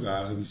 Hij was ook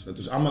laag geweest. Het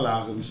was allemaal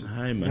laag geweest.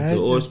 Hij, man.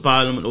 De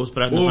Oostparlement,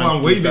 Oostpraat.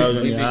 Man, way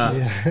back. Ja.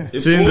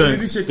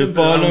 De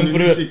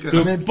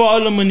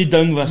parlement die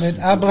ding was. Met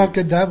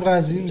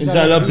abracadabra, zien. En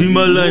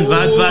Zalabimelen en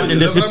wat. En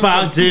de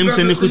Paak James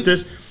en de goed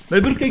is.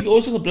 Maar broer, kijk,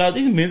 Oost geplaatst.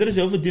 Ik minder is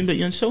heel verdiend bij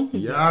één show.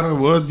 Jaren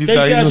wordt die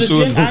tijd nog zo.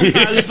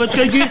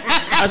 Kijk hier,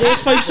 als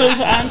Oost 5 shows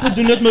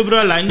aangedoen heeft, mijn broer,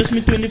 alleen dus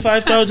met 25.000,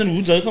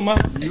 hoe zou je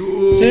gemaakt?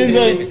 Zijn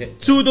zij,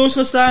 zo doos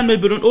gestaan, mijn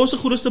broer. Oost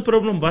grootste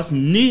probleem was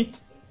niet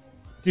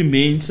die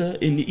mensen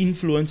en die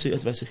influencer,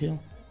 het was zich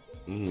heel.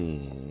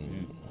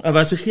 Het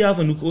was zich heel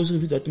van hoe Oost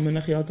gebied had om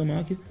met geld te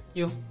maken.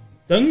 Jo.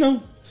 Dan nou,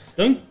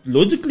 dan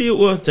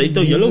logically, het zei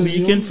toch hele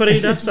weekend,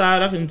 vrijdag,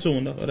 zaterdag en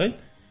zondag, right?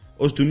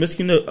 Ons doen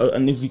misschien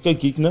een week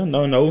gig,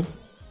 nou,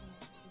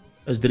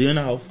 is 3,5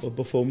 op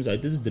performance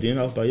uit, dit is 3,5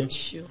 bij je.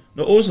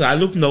 Nou, ons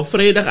loopt nou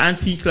vrijdag aan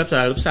 4 clubs,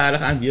 hij loopt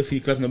zaterdag aan weer 4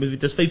 clubs, nou,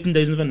 het is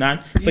 15.000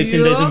 vandaan, 15.000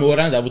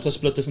 morgen, daar wordt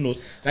gesplit tussen ons.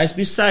 Dat is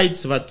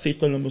besides wat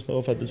Vettel moest nog,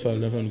 of wat het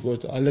van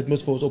God, al het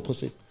moest voor ons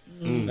opgezet.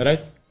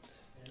 Right?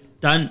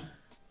 Dan,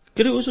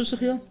 krijg je zo zeg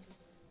je,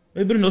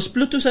 we brengen nou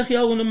split zeg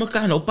je onder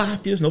elkaar, nou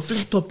parties, nou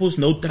flattoppers,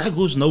 nou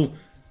dragos, nou,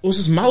 ons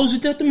is mouse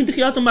zitten met de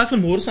geld te maken van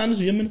morgen,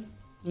 weer men.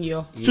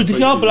 Ja. Zo die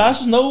geld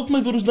blazen nou op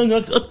mijn broers,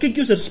 dan kijk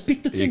je, ze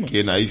respecten die man. Ik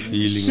ken hij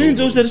feeling. Zijn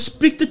zo, ze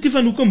respecten die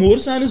van hoe kom hoor,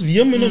 zijn is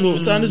weer, met een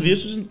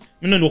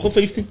nog een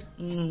 15.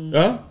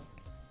 Ja?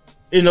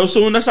 En nou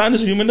zondag zijn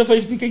is weer met een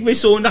 15, kijk, wij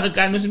zondag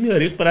kan dus meer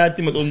recht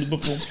praten met ons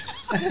bevonden.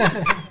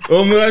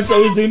 Om we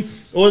zo eens doen,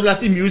 ons laat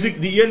die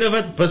music, die ene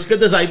wat,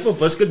 Biscuit is hype,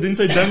 Biscuit doen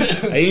sy ding,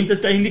 hy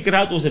entertain die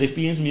crowd, ons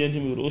repeens meer,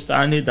 die broer,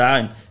 staan nie daar,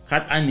 en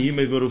gaat aan hier,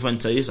 my broer, van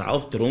sy is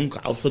half dronk,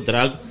 half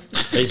gedrag,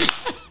 hy is...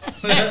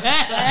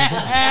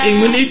 Ik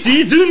moet iets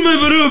hier doen, mijn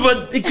broer,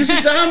 want ik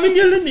is samen met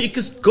jullie niet, ik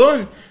is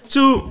gone.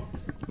 So,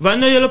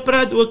 wanneer jullie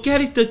praten over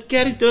karakter,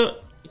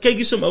 kijk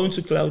eens om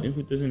ons cloud en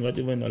goed is en wat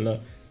je van hulle,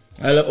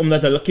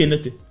 omdat hulle kennen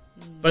het.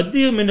 Wat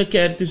die met een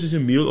karakter is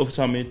een meal of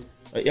samen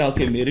met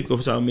elke MARIC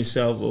of samen met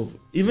mezelf of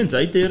even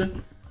zij tegen.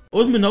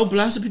 Ons moet nou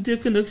blazen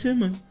betekent niks,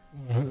 man.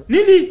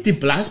 Nee, die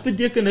blaas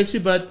betekent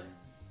niks, maar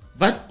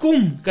wat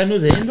kom, kan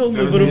ons handelen,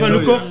 mijn broer, van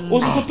hoe kom,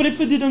 ons is geprept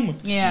voor die ding, man.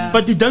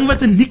 Maar die ding wat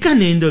ze niet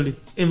kan handelen,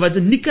 en wat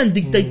ze niet kan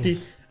dicteren,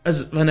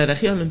 is wanneer er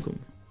geld in komt.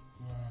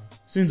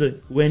 Zien ze,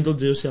 hoe handelt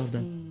ze jezelf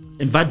dan?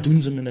 En wat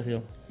doen ze met dat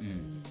geld?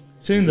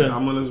 Zien ze?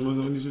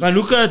 Maar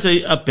hoe kan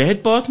ze een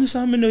bad partner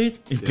samen nooit?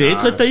 Een bad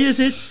getuigen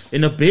zit,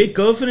 en een bad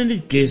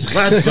girlfriend, guess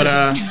wat,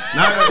 bra?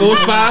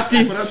 Ons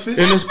party,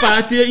 en ons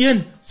party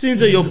in. Zien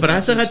ze, jouw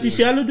brassa gaat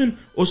diezelfde doen,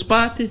 ons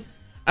party.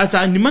 Als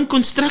er niemand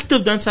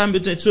constructief dan samen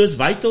met zo is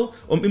vital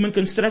om iemand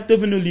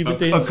constructief in je leven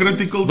te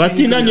hebben. Wat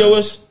die aan jou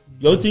is,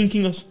 jouw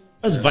thinking is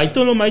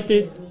vital om mij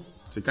te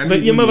hebben.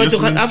 Bij iemand wat je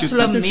gaat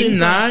afsluiten en zeggen,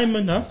 nee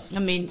man, hè?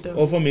 Een mentor.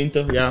 Of een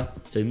mentor, ja.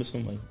 Zij moest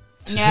van mij.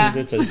 Ja.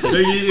 Ik heb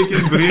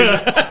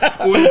breed.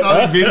 Hoe is het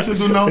aan die winsten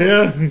doen nou?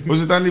 Hoe is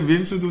het aan die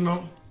winsten doen nou?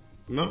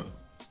 Nou.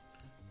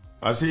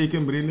 Als ik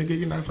een breed, dan kijk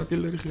je naar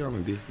Fatille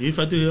gegaan. Hier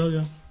Fatille,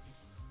 ja.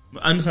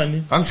 Maar aangaan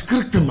niet. Dan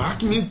schrik te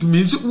maken met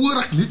mensen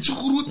oorlog niet zo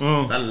groot.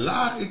 Dan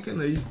laag ik en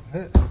hij.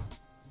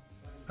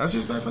 Als je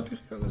daar wat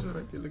tegen zo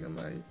rijdt, eerlijk aan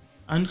mij.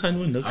 Aangaan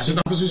we niks. Als je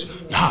dan precies,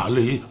 ja,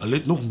 hij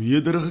heeft nog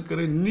meerdere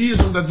gekregen. Niet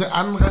eens omdat ze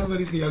aangaan waar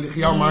je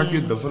geld maakt,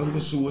 je different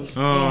persoon.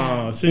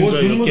 Ons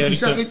doen ons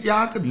bizarheid,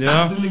 ja, ik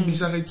dag doen ik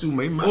bizarheid zo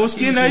mee. Ons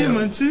ken hij,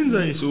 man, zien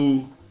zij.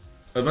 Zo.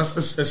 Het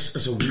was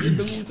zo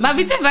weird. Maar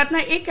weet je wat,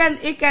 nou,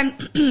 ik kan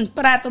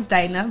praten op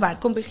Dijnen, waar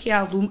kom ik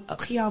geld doen,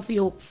 geld voor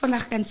jou,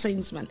 vannacht kan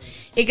zijn, man.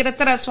 Ik heb er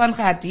terras van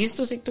gehad, hier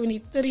toen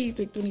ik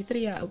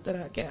 23 jaar oud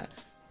raak, ja.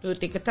 Toen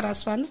heb ik er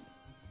terras van,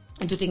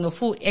 en toen ging ik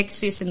full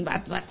access en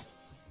wat.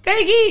 Kijk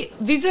hier,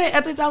 weet je,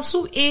 het is al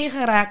zo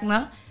geraakt,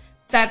 nou,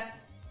 dat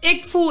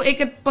ik voel, ik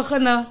heb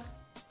beginnen,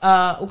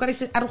 hoe kan ik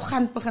zeggen,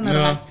 arrogant beginnen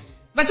raken.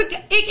 Want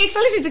ik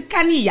zal eens zeggen, ik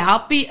kan niet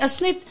helpen, is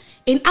niet...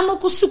 En allemaal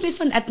kon zoeken is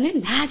van dat,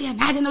 nee, Nadia.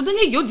 Nou denk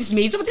ik, joh, die is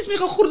mee, wat is mee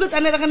gegroeid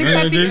en dan ga ik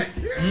praten. Jullie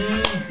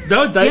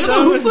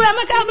gaan roepen bij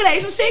elkaar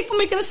bereiden. Zo zeg ik voor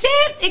mij,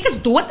 ik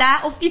is dood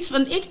daar of iets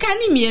van, ik kan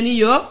niet meer,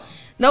 joh.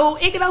 Nou,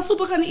 ik heb al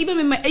super gaan, ik ben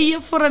met mijn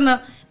eigen voor een,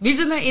 weet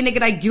je nou, en ik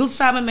heb dat guild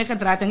samen met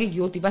gedraaid. Dan denk ik,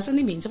 joh, die was er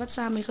niet mensen wat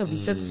samen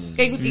gewisseld.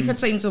 Kijk hoe ik het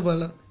zijn zo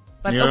willen.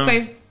 Maar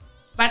oké,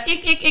 maar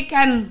ik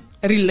kan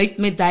relate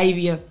met die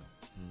weer.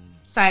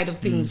 Side of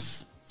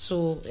things.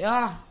 Zo,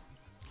 ja,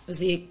 dat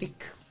is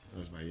hectiek.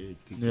 Dat is maar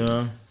hectiek.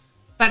 Ja.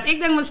 Maar ik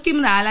denk misschien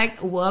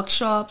like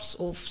workshops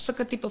of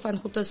zulke type van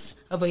goed is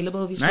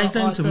available. Nee, ik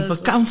denk ze moet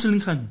voor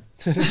counseling gaan.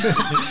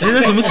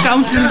 Nee, ze moet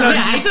counseling gaan.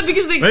 Ja, hij is een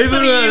beetje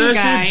extreme,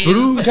 guys.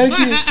 Broer, kijk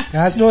hier.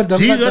 Ja, is nog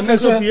dan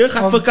je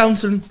gaat voor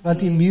counseling. Want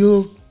die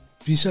meal,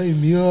 wie zou je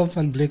meal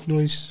van Black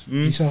Noise,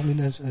 die zou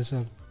men als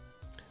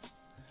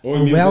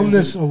een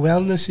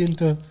wellness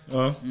center.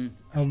 In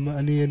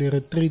een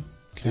retreat.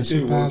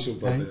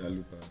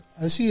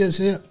 Als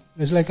je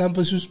is like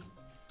amper soos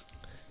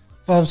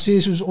van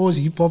sê soos ons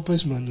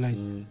hip-hoppers man, like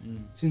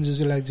sien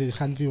ze like ze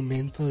gaan vir jou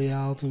mental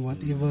health and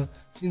whatever,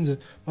 sien ze,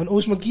 want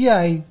ons maak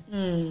hy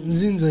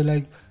sien ze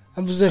like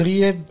amper ze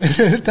rehab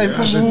type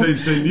van move,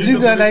 sien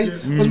ze like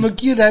ons maak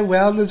hy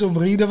wellness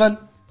omrede, want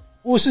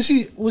ons is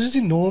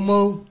die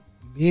normal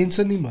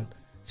mense nie man.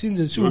 Sien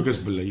ze, so ek is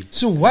beleid.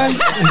 So once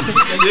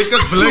ek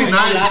is beleid, nee.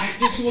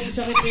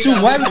 So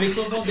once nee,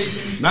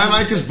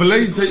 maar ek is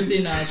beleid.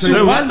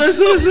 So wat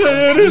is ons?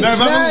 Nee,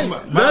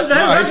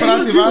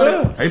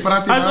 hy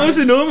praat nie. As ons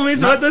is normal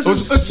mense, wat is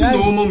ons? Ons is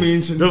normal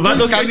mense.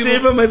 Wat ook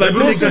sê vir my, wat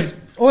is ek?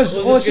 Ons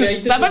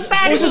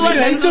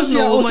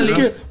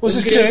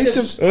is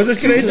creative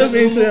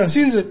mense.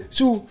 Sien ze,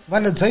 so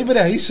wanneer sy by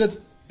die huis sit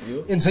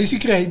en sy is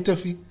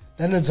creative,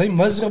 dan is hy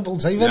miserable,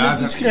 sy wil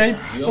net iets create,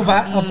 of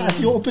as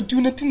jou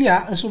opportunity nie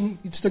is om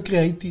iets te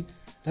create,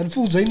 dan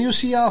voel sy nie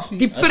jouself.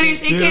 Die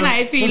pres, ek ken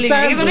hy feeling,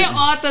 ek wil nie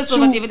artist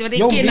of wat ek ken hy.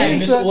 Jou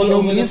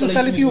mense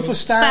sal nie vir jou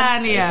verstaan,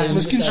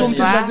 miskien soms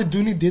wat sy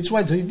doen nie, dit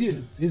why sy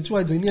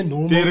nie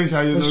normal. Tering sy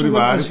jou nou die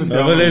waarde vertel.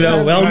 Dan wil hy nou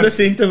wellness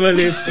center wil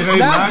hê.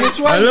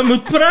 Hulle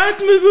moet praat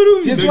my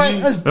broer. Dit why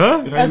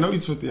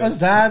is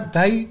dat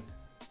hy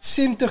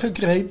sente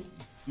gekry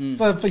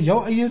vir jou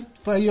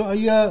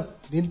eie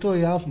mental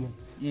health man.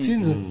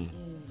 Sien ze?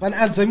 Want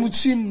als zij moet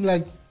zien,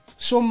 like,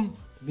 som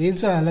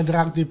mensen, hulle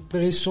draagt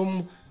depressie,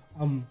 som,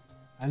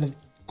 hulle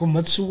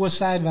commit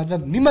suicide,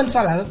 wat. Niemand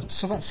zal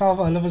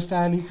voor hulle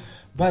verstaan nie.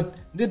 But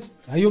dit,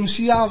 hij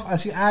homself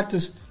als hij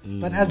artist,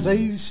 maar als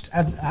hij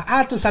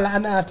artist zal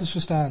een artist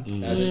verstaan.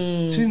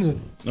 Zien ze?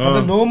 Want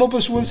een normal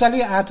persoon zal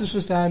niet artist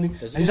verstaan nie.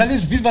 Hij zal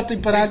eens weten wat hij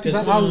praat,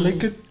 maar al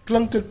lijkt het,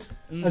 klinkt het.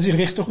 Als hij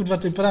recht goed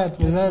wat hij praat.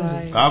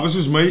 Ja, maar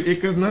soos my,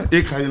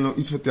 ek ga je nou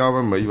iets vertellen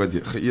van mij, wat je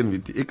geen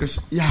weet. Ek is,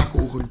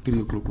 ogen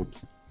 3 o'clock op.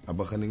 Dan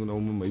begin ik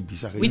nou met my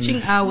bezig.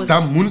 Witching hours.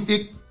 Dan moet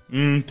ik,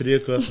 3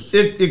 o'clock.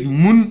 Ik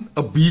moet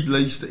een beat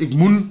luisteren. Ik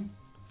moet,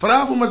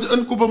 vraag om als ze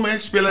inkopen, maar ik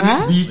speel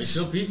aan die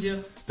beats.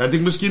 Dat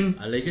ik misschien,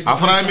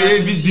 vraag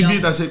me, wie is die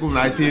beat? Dan zeg ik, nou,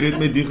 hij reed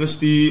met die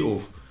gestie,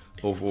 of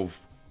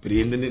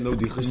Brenda net nou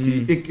die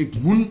gestie. Ik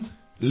moet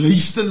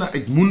luisteren naar,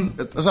 ik moet,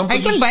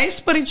 hij kan bij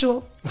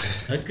spiritual.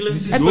 Het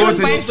klinkt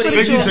bij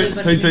spiritual.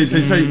 Zij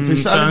zal niet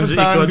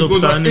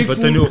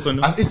verstaan,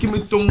 als ik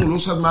mijn tong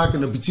los gaat maken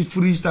en een beetje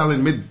freestyle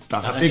en met,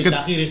 dan ga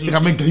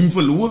ik mijn game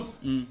verloren.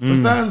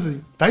 Verstaan ze?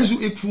 Dat is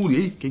hoe ik voel.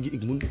 Kijk,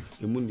 ik moet,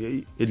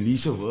 het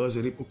lezen was,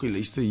 er heb ook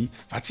luister hier.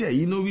 Wat zei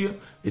hier nou weer?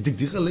 Heb ik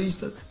die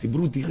geluisterd? Die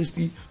broer die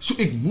gestie. Zo,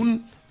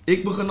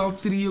 ik begin al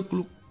 3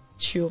 o'clock.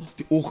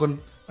 Die ogen,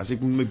 als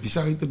ik met mijn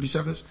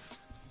bizar is.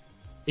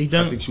 Ik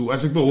denk,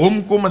 als ik bij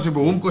home kom, is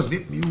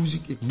dit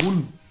muziek. Ik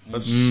moet.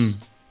 Dat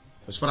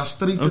is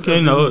frustrerend.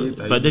 Oké, nou,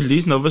 bij de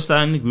least, nou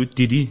verstaan ik goed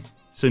Didi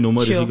zijn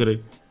nummer is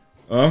gekregen.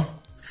 Huh?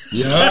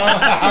 Ja.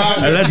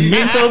 Hij had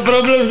mental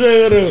problems,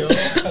 bro.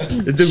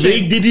 De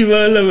week Didi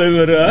wel,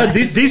 bro.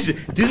 Dit is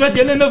wat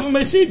jij nou van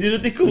mij ziet, dit is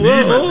wat ik hoor.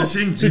 Nee, maar ze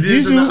zingt, dit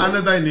is een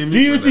andere dynamiek.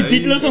 Die heeft die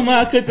titel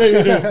gemaakt,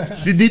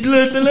 die titel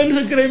heeft hij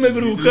gekregen,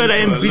 bro.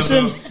 Hij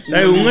ambition,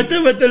 hij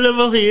hongert wat hij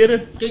wil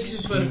geren. Kijk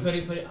eens voor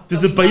het is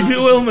de baby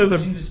oil, bro.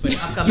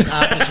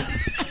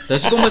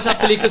 Dus kom eens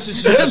appliken,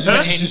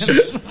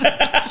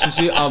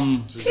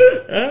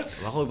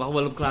 wacht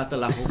wel om klaar te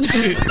lachen.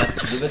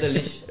 Je weet het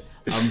niet.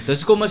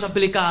 Dus kom eens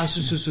appliken,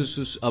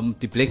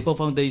 die Blackpool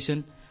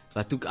Foundation.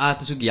 Wat ook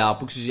artists ook ja,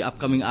 ook soos die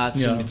upcoming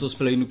artists met zoals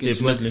spelen ook in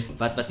so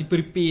wat die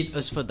prepared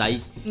is vir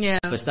daai.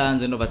 Verstaan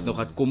ze nou wat nog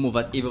gaat kom of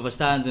wat even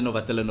verstaan ze nou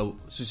wat hulle nou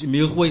soos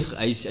email gooi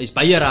hy's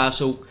baie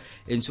raas ook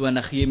en so en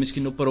dan gee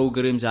miskien op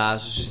programs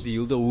soos die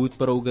Hilde Hood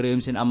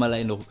programs en almal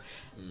en nog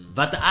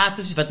wat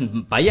artists wat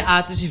baie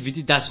artists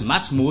weet that's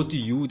much more to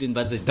you than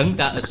wat sy dink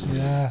daar is.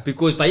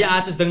 Because baie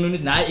artists dink nou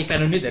net nee, ek kan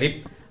nou net rap.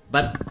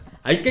 But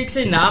hy kyk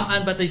sy naam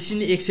aan wat hy sien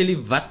nie actually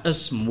wat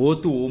is more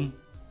to hom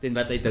dan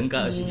wat hy dink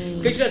is.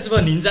 Kyk so as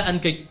van Ninja aan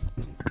kyk.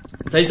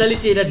 Sy sal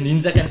sê dat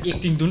Ninja kan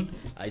acting doen.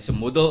 Hy's 'n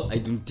model,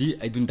 hy doen die,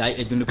 hy doen daai,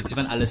 hy doen 'n bietjie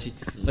van alles.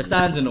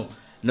 Verstaan jy nou?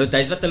 Nou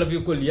dis wat hulle vir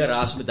jou kolleer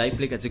raas met daai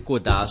plek as ek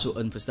kort daar so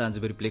in verstaan jy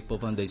by die plek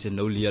pop van dis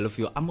nou leer hulle vir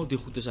jou almal die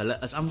goed is hulle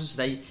as almal soos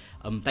hy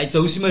tyd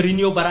Jose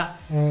Mourinho bara.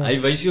 Hy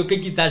wys jou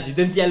kyk jy daar's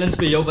hidden talents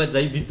vir jou wat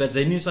sy weet wat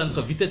sy nie eens van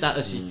geweet het daar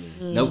is nie.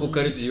 Nou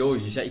courage jy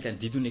hier sê ek kan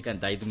dit doen, ek kan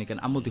daai doen, ek kan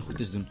almal die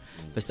goedes doen.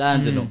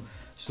 Verstaan jy nou?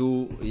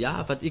 So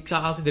ja, wat ek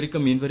sal altyd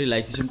recommend vir die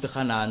ladies om te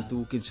gaan na aan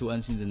toe en so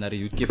aansien na die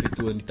Youth Cafe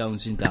toe in die town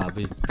center daar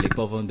by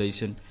Blackpool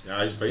Foundation. Ja,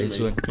 hy's by my.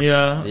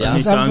 Ja,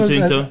 die town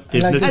center.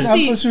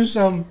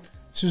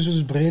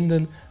 Soos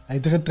Brendan, hy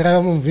het getry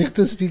om hom weg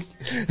te stiek.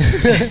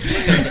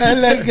 Hy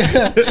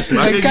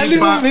kan nie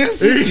hom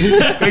wegstiek.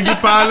 Kyk die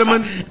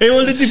parlement. Hy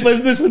wil dit die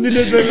business gedoen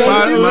het.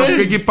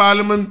 Kyk die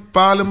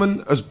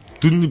parlement is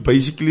doen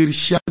basically die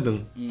shit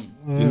ding.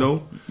 You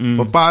know?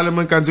 Maar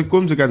parlement kan ze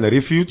komen, ze kan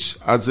refuge.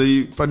 Als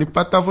ze van die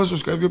pad af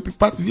is, kan je op die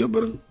pad weer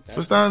brengen.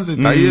 Verstaan ze?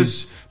 Dat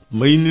is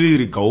mainly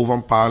recall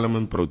van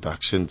parlement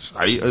productions.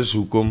 Hij is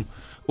hoekom.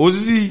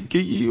 Ons is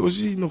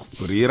nog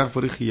vererig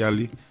voor de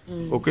Giali.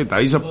 Oké,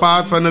 dat is een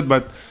part van het,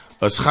 maar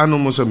het gaat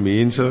om onze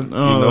mensen.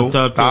 You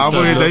know?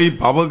 Daarvoor heeft hij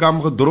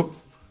bubblegum gedropt.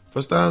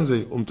 Verstaan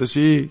ze? Om te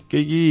zeggen,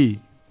 kijk hier.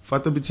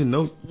 vat een beetje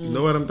nood. You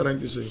know what I'm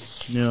trying to say.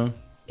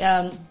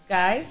 Ja.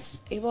 Guys,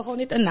 ik wil gewoon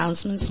niet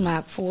announcements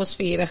maken voor ons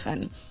verder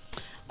gaan.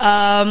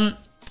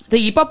 The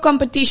Hip Hop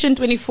Competition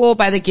 24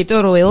 by the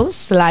Ghetto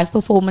Royals, live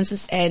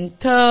performances and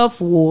turf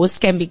wars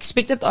can be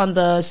expected on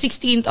the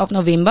 16th of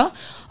November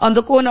on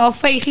the corner of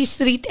Vegie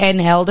Street and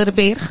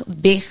Helderberg,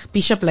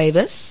 Bishop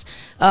Levers.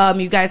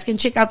 You guys can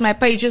check out my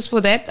pages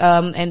for that,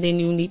 and then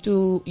you need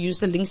to use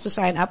the links to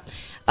sign up.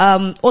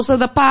 Also,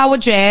 the Power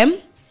Jam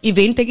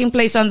event taking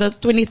place on the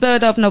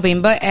 23rd of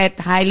November at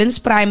Highlands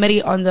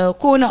Primary on the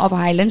corner of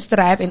Highlands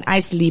Drive and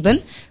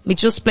Eisleben,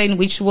 Mitchell's Plain,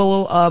 which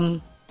will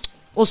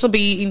also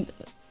be in...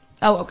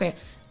 Oh, okay.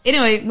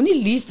 Anyway, moet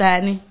niet lief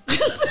daar, nie.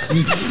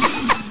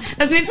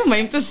 Dat is niet voor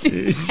mij om te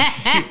zien.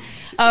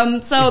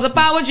 So the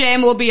Power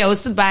Jam will be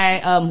hosted by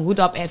Hood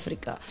Up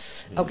Africa.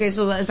 Okay,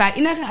 so is daar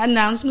enige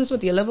announcements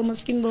wat jullie wel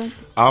misschien wil?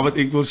 Wat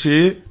ik wil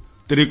zeggen,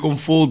 trek om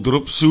vol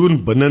drop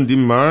soon binnen die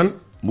maand.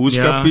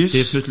 Moeskapjes. Ja,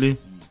 definitely.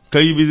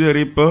 Kan je weer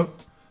rippen?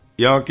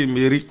 Ja, oké,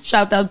 Mary.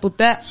 Shout out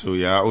Putte. So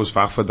ja, ons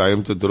wacht voor die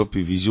om te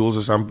droppen. Visuals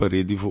is amper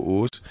ready voor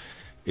ons.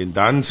 En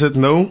dan zit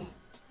nou,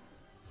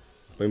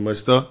 bij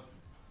Mister,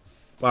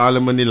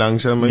 Parlement niet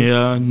langzaam.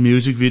 Ja,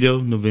 music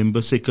video,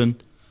 November 2nd.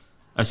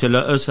 Als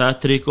jullie eens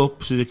trek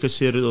op, zoals ik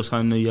gezegd heb, we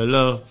gaan een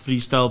hele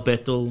freestyle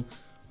battle,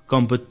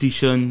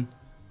 competition,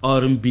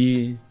 R&B,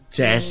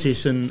 jazz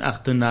session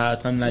achterna.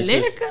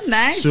 Lekker,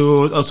 nice.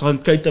 So, als we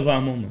gaan kijken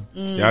waar we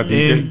Ja,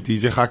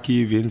 DJ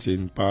Gakkie wint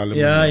in Parlement.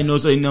 Ja, en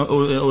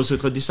ons het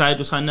gedecide,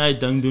 we gaan een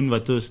ding doen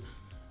wat ons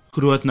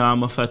groot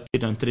namen vat,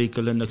 dan trek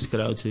hulle niks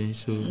crowd.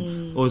 So,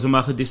 ons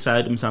mag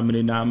gedecide om samen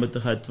die namen te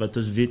gaan, wat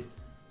ons weet.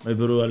 My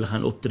broer hulle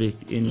gaan optrek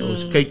en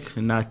ons kyk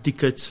na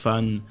tickets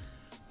van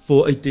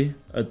 480.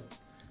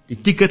 Die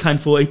ticket gaan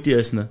 480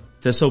 is, ne?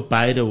 Just so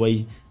by the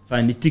way,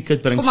 van die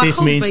ticket bring 6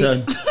 mense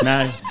in.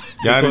 Nee.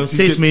 Ja,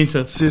 6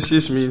 mense.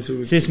 6 mense.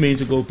 6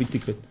 mense go op die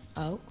ticket.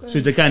 Okay.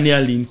 So ze kan nie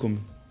alleen kom.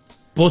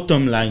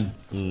 Bottom line.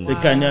 Ze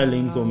kan nie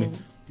alleen kom.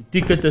 Die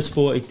ticket is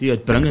 480,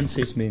 het bring in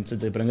 6 mense,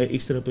 ze bring 'n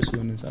extra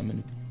persoon in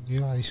samen.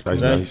 Ja, is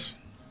nice.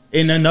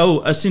 En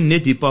nou, as jy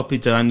net hip-hop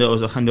iets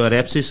ons gaan door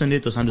rap session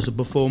net, ons gaan dus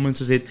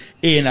performances het,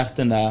 en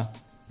achterna,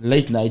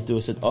 late night,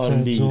 ons het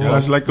R&B. Ja,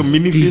 het is like een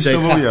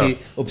mini-festival, ja.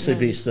 Op sy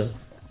beste.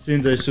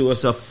 Sinds hy so,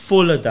 as 'n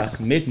volle dag,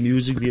 met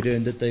music video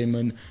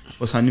entertainment,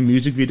 ons gaan die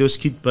music video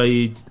skiet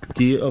by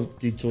die joint,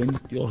 die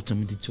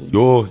joint.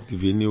 Jo, die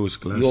venue is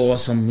klas. Jo,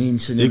 as een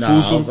mense, ik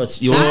voel zo. Wat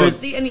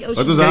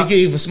was dat?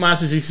 Kijk, ik smaak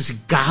soos ek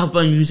gaap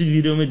aan music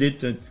video met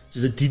dit,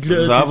 soos die titel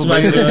is,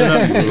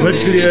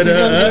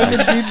 witkleren,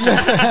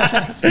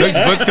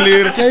 niks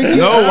witkleren,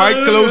 no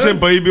white clothes en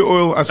baby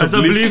oil,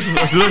 alsjeblieft.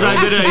 As los uit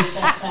de reis.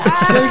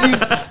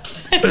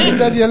 Sien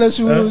dat jullie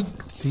zo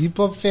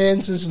hip-hop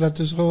fans is, dat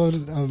is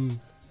gewoon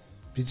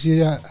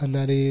beetje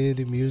naar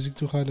de music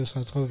toe gaan, dus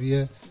gaat gewoon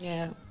weer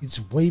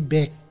iets way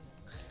back.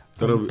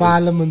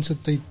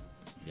 Parlementse tijd.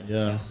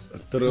 Ja,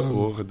 terug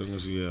hoge dingen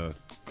zo, ja.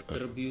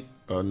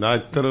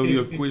 Na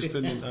tribute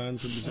question in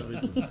answer.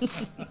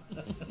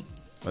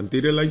 Want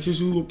die lijntjes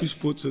zo op je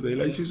spot, zo die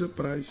lijntjes een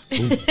prijs.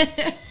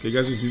 Kijk,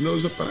 als die nou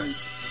is een prijs.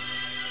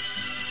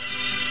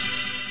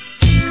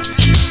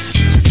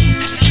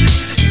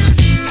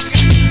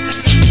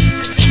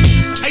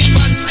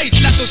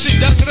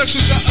 Sidang rug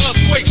soos 'n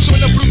earthquake, so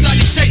 'n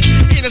brutaliteit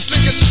en 'n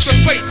slinger soos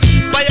verbyt.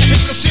 Baie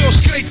het gesê ons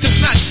kry te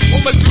snat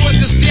om het bloot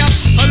te stel.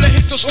 Hulle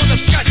het ons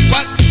onderskat,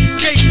 wat?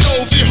 Kyk nou,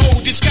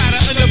 behold, die skare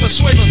in 'n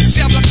beswyming.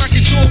 Selflik maak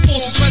dit so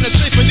vol soos wanneer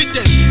sy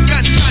vernietig.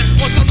 Kan,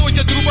 ons sal nooit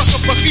 'n droewige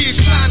papier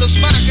slaan. Ons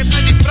maak het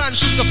aan die brand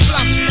soos 'n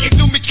vlam. Ek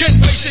noem my kind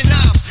by sy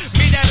naam.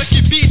 Met 'n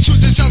rukkie beat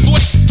soos en sal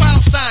nooit paal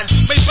staan.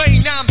 My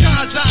bynaam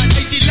Tarzan,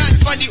 uit die land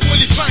van die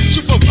olifant,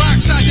 superbaak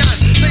Sadan.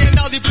 Sy en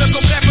al die blik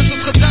op rappers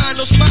is gedaan.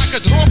 Ons maak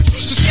het rop.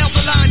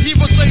 Hier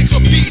wordt zijn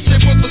gebied, zij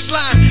wordt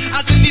verslaan.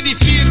 Als er niet die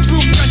 4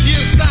 broek kan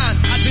hier staan.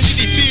 Als er niet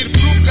die 4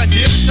 broek kan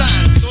hier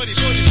staan. Sorry,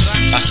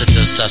 Frank. Als het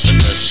is,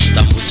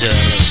 dan moet je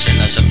rust. En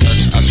als het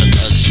is,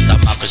 dan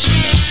maken ze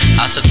het.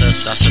 Als het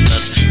is,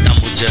 dan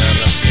moet je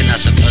rust. En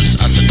als het is,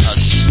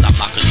 dan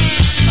maken ze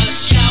het.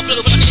 Als je nou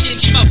wil beginnen,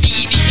 je mag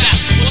bibica.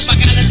 Ons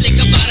maken alles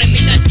lekker warm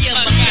met dat deel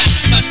elkaar.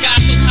 Maar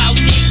kaart tot hout,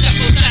 dik, dat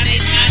goes aan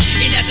en aan.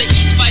 En als er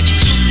iets bij die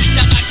zoekt,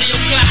 dan maakt ze jou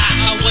klaar.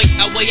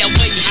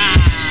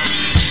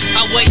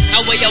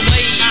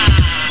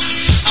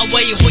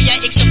 Away, hoor jij,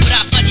 ik zijn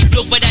braaf van die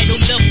blok, but I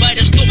don't love by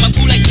the stop, I'm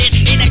cool like that,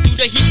 en I do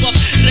the hip-hop,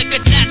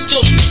 record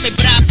non-stop, met mijn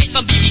braafheid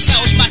van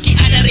BB-Chaos, maak je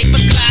alle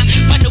rappers klaar,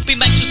 van op in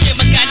mijn systeem,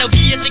 ik kan nou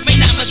wie is, ik mijn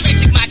naam is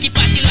Rex, ik maak je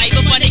party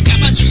live, van ik kan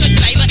van zo'n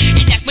drijven, en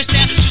ik mijn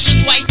stijl, zo'n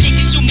white, ik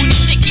is zo'n moeilijk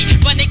checkie,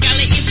 van ik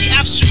alle MC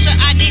af, zo'n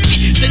ADP,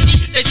 ze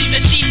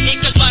zien, ik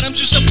is warm,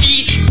 zo'n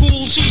beat,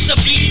 cool, zo'n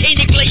beat, en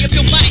ik lay op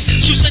je mind,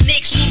 zo'n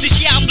niks, move is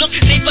jouw blok,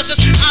 rappers is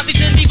altijd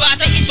in die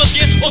water, ik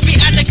probeer op je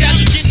underground,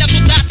 zo dit naar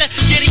soldaten,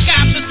 hier in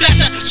Kaapse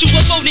straten,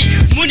 super phony,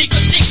 moeilijk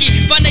op chickie,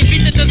 van hij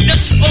vindt het als dit,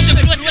 op zijn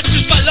bloed,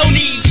 zo'n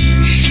Spaloni.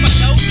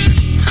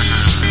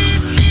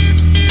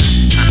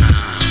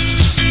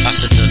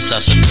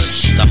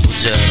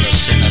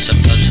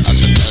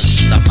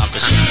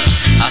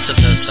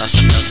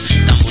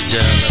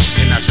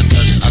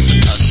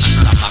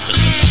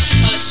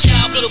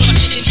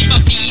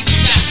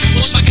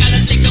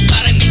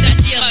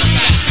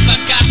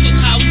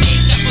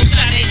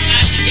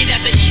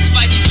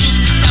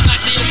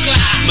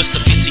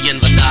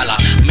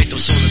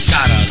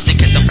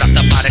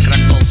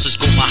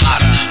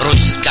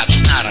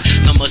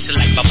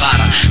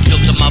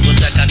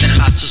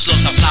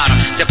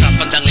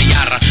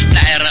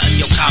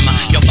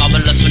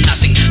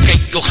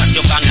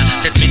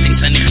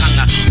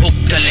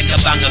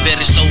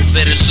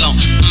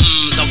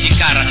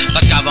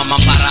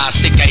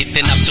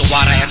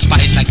 butter and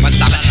spice like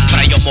masala.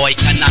 Fry jou mooi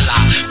kanala,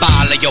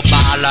 bala jou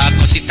bala,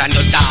 kosita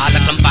jou dala,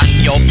 klampan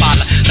jou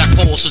bala. Raak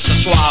vol soos 'n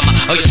swama,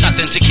 hou jou sat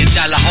en sik jou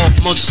jala, hop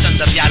mons soos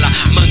Cinderella,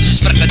 mons soos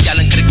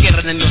frikadelle en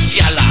krikeren in jou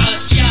sjala.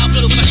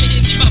 Siaplo,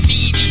 pagkain si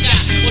mabibika,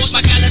 os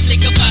makalas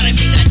like a parang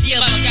di Nadia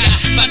baka,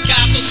 baka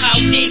tot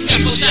Gauteng,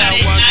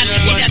 kaposarin aan,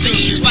 en dat ze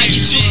iets bij je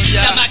zoekt,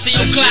 dan maakt ze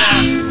jou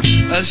klaar.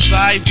 As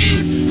vibey,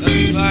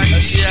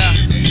 as ja,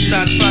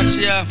 stand vast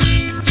ja.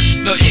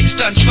 Nou ik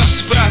stand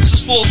vast, praat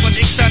zoals vol van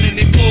ik sta in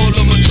de kool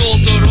om een tol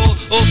te rol,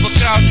 over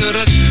kraut te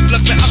rug.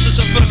 Pluk mijn af als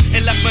een brug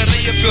en laat mijn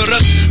rij op je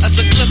rug. Als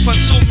een klug van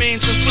zo'n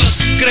mensen vlug,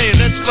 krijg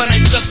rit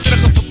vanuit zucht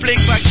terug op een plek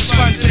waar ik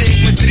span trek.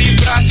 Met 3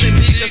 braas en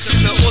nietjes in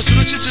de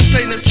oost-roetjes en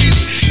stenen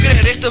ceiling.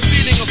 Krijg recht een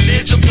feeling op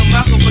ledge op je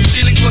mag op een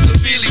ceiling voor de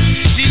feeling.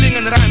 Dealing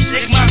en rhymes,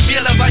 ik maak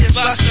melen waar je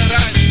vast en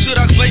ruim.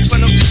 Zodat ik weet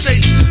van op die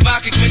stage,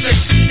 maak ik mijn tijd.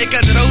 Ik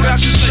had rauw raak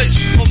de steeds,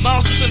 op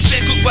mals is een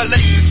pekhoek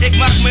beleid. Ik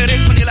maak mijn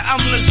recht van jullie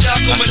ambulance, ja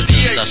kom met die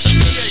As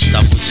het is,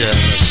 dan moet je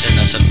rust. En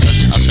als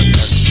het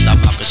is, dan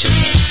maken ze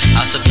rust.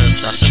 Als het is,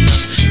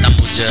 dan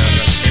moet je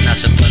rust. En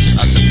als het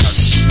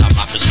is, dan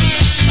maken ze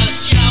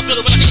rust.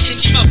 Siaplo, pagkain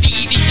si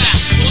mabibika,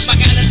 os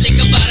makalas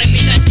like a parang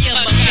di Nadia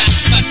baka,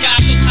 baka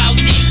tot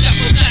Gauteng,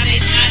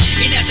 kaposarin aan,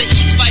 en dat ze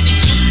iets bij je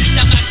zoekt,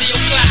 dan maakt ze jou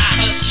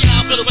klaar.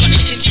 Siaplo,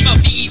 pagkain si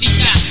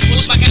mabibika,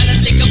 os makalas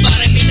like a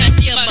parang di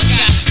Nadia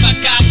baka,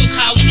 baka tot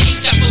Gauteng,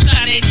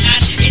 kaposarin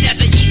aan, en dat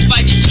ze iets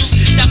bij je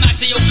zoekt, dan maakt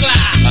ze jou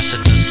klaar. As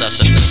het is, as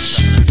het is.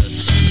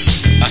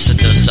 As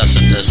het is, as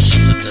het is,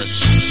 as het is.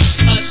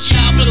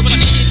 Siaplo,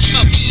 pagkain si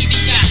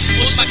mabibika,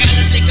 os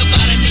makalas like a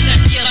parang di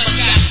Nadia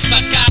baka,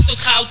 baka tot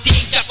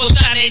Gauteng,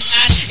 kaposarin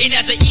aan, en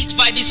dat ze iets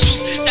bij je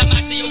zoekt, dan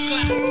maakt ze jou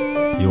klaar.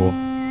 Yo,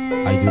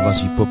 dit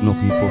was hip-hop nog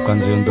hip-hop,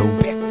 kan ze een dood.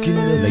 Back in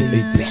the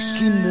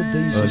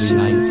days. Early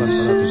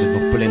 90s, toen zit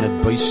nog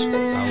Planet Bass.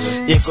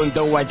 Ik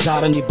onthou uit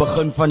jaren die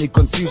begin van die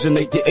confusion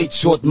 88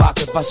 short maak.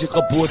 Het was die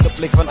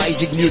geboorteplek van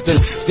Isaac Newton.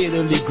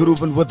 Steadily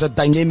grooving with a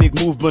dynamic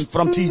movement.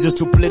 From teasers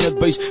to Planet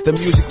Bass, the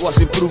music was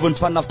improving.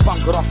 Vanaf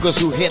punk rockers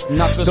who hit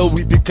knockers. Though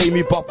we became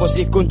hip-hoppers,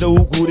 ik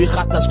onthou hoe die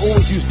gatas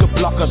always used to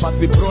block us. Wat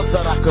we brought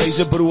the rakkers.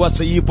 Deze broer had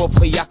sy hip-hop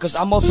gejakkers.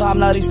 Allemaal samen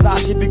naar die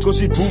statie, because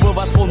die boeven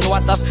was vol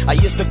noatas. Hij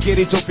is de keer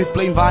iets op die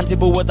plane, waan ze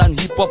behoort aan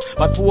hip-hop.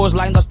 Wat voor ons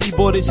lijn was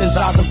P-boys en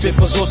zaad en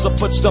pippers. Zoals een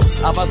putstop,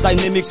 hij was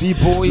dynamics, die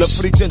boys. The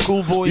freaks en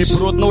cool boys. Die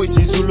brood noise,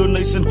 die Zulu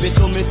Nation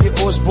battle met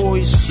die Oost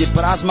boys. Die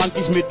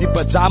braasmankies met die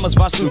pajamas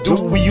was to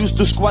do. We used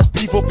to squash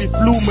beef op die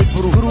vloer met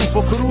broer. Groen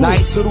voor groen.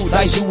 Night through,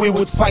 that's hoe we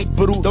would fight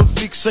broer. Don't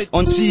fixate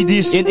on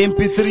CD's en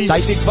MP3's.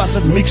 Tijd was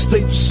het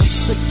mixtapes.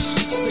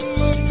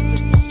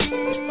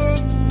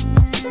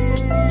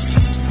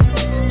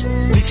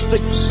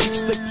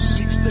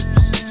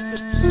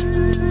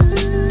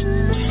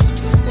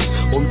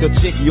 To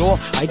check, yo,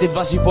 dit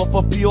was hip-hop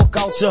op pure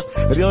culture.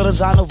 Real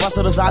Rosano was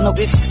a Rosano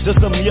X,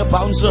 just a mere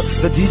bouncer.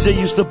 The DJ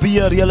used to be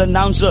a real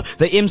announcer.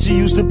 The MC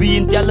used to be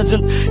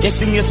intelligent,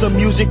 acting as a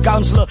music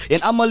counselor.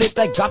 En allemaal het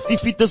hy gaf die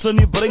fieters in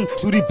die bring.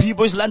 Toe die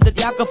B-boys land het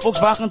elke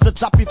Volkswagen sy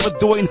chappie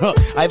verdooien.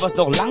 Hy was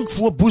nog lang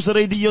voor Boos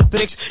Radio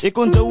Tricks. Ek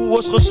onthou hoe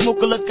ons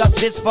gesmokkel het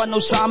cassettes van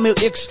nou Samuel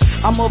X.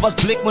 Allemaal was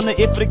blik met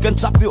een African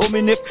chappie om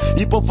die nek.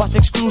 Hip-hop was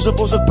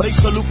exclusive, ons het breaks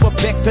geloop op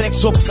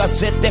backtracks op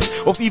cassette tape.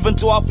 Of even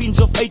 12 inch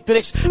of 8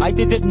 tracks. Hy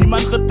dit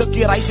niemand getik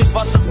hier, hy dit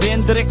was het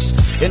Hendrix.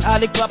 En al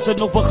die klaps het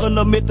nog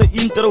beginnen met de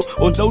intro.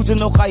 Onthou ze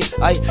nog, hy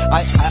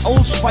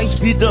old spice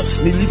bieder.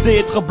 Die liefde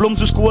het geblom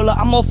soos skole,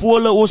 allemaal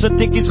volle. Ons het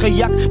tikkies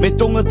gejak, met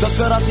tonge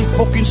dikker as die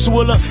fucking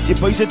sole. Die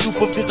buis het toe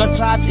 50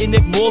 getaats en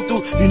ek mol toe.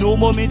 Die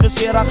normal mense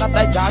sê, gaat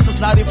hy datas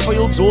naar die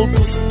vuil zol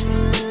toe.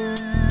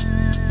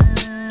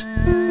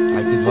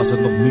 Dit was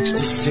het nog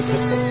mixtapes, zeker.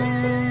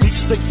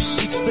 Mixtapes.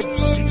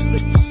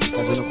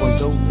 Kan ze nog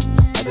onthou.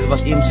 Dit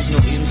was MC's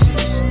nog MC's.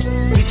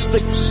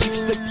 Mixtapes.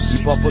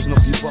 Hip-hoppers nog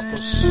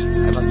hip-hoppers.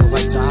 Hij was nog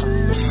uit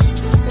jaren.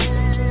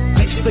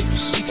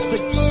 Mixtapes.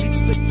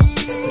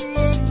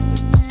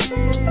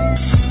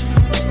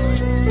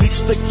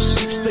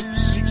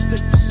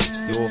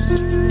 Yo.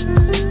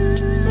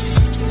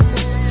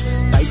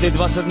 Dit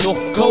was het nog.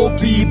 Go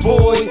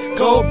B-boy,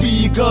 go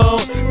B-girl,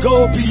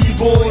 go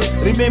B-boy.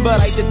 Remember,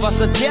 dit was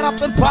het. Get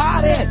up and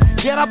party,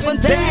 get up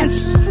and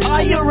dance.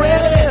 Are you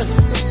ready?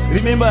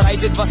 Remember,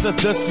 dit was het.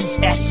 This is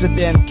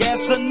acid and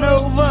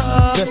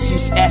Casanova. This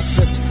is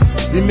acid.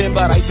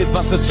 Remember, dit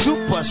was het.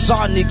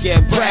 Supersonic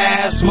and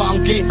Brass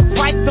Monkey.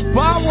 Fight the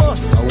power.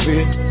 Oh,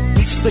 weer.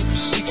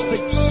 Mixtapes.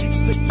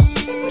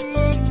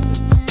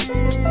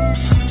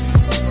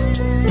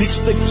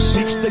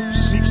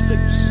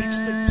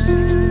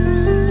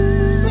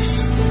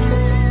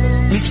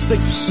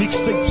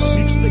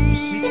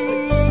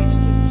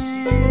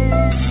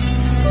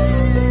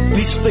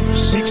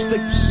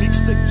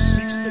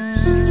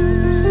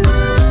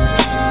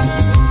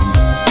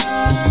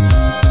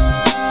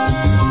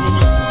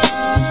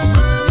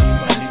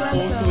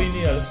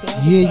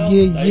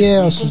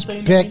 Yeah, ons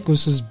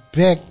is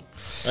back.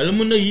 Hulle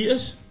moet nou hier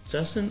is.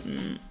 Justin.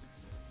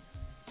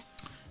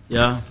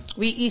 Ja.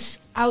 We is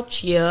out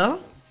here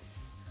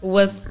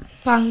with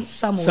pang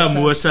samosas.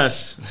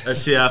 Samosas,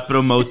 as jy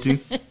promoting.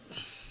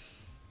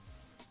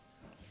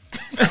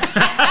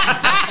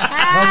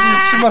 Wat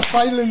is maar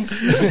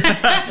silence?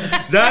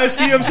 Daar is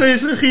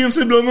geef hem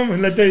zijn bloemen, man.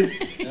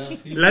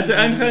 Laat hij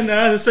aangaan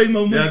naar zijn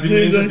moment. Ja, die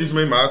mensen, het is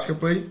mijn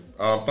maatschappij.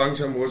 Pang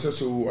Samosa,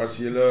 so als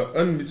jullie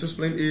een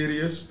Mitchellsplein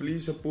areas, please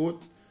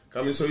support.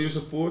 Kan je zo je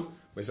support?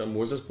 Maar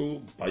Samosa is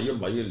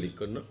baie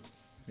lekker, ne?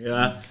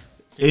 Ja.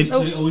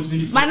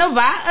 Maar nou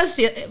waar is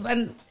je?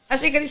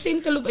 Als ik er eens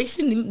in te lopen, ik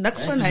zie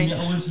niks van hij.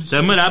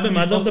 Zeg maar, daar bij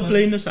mij op de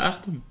plein is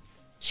achter me.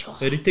 You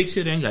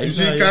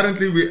see,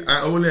 currently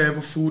I only have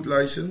a food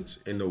license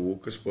and a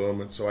workers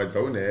permit, so I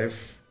don't have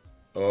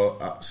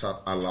a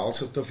halal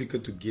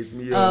certificate to get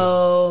me.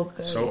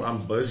 Okay. So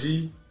I'm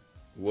busy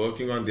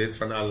working on that.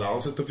 Van a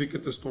halal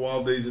certificate is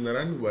 12,000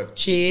 rand. But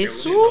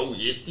Jesus. I'm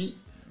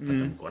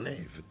gonna have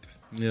it.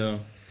 Yeah.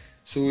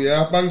 So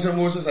ja, pang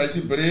samosas. I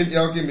see brain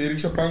elke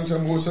Amerikaanse pang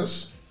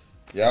samosas.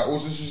 Ja,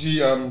 also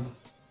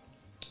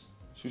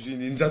Soos die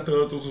Ninja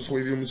Turtles, ons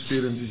gooi weer met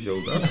sterens is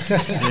heel dag.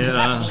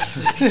 Ja.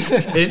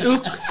 En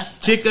ook,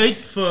 check uit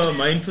voor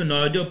mij en voor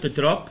Nadia op de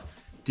drop.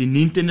 Die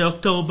 19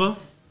 oktober.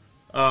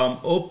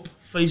 Op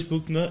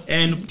Facebook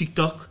en op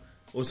TikTok.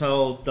 Ons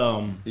houdt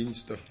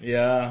Insta.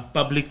 Ja,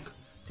 public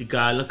die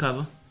gala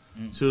cover.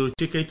 So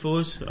check uit voor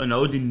ons. En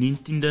nou die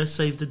 19e,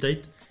 save the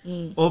date.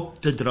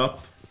 Op de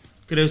drop.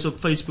 Krijg op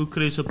Facebook,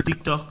 krijg op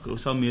TikTok.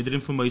 Ons zal meer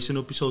informatie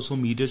op je social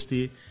media's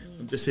die.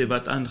 Om te zeggen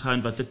wat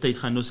aangaan, wat de tijd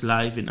gaan ons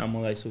live en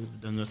allemaal die soort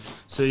dingen.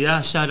 So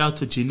ja, shout out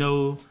to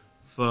Gino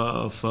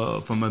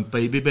voor mijn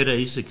baby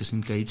bereis. Ik is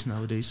engaged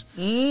nowadays.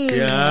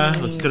 Ja,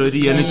 ons trouw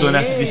die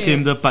 21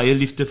 december. Paie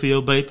liefde voor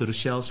jou bij.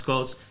 Rochelle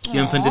Scouts.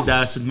 Een van de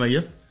dagen zit met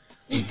je.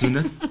 Dus doen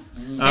het.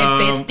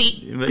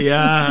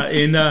 Ja,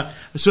 en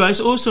so hij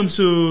is awesome.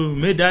 So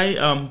met die,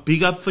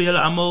 big up voor jullie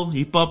allemaal.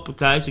 Hip-hop,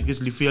 guys. Ik is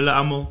lief voor jullie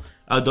allemaal.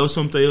 Although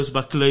sometimes ons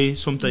baklei,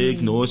 sometimes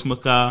ignore ons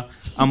mekaar.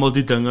 Allemaal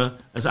die dingen.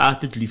 is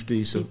altijd liefde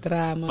hier zo.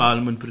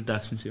 Parliament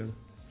Productions, ja.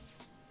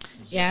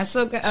 Ja,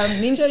 so,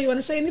 Ninja, you want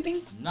to say anything?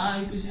 Nee,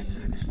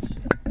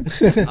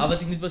 ik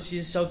wat ik niet was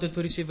hier, shout-out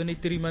voor die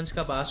 73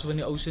 manskap, aso van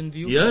die Ocean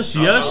View. Yes,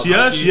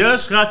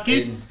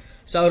 Ratkie.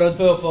 Shout-out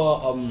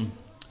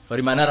voor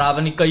die mannen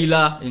Raven die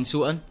Kaila en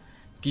zo aan.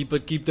 Keep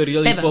the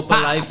real hip-hop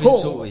alive en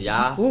zo,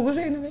 ja. Hoe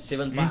zeg je nou?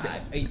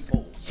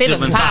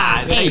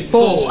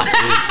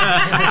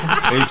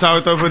 7584. En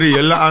shout-out voor die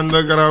hele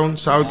underground,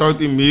 shout-out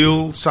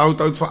Emile,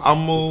 shout-out voor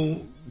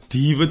allemaal.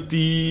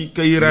 Divity,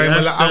 kan je rijmen,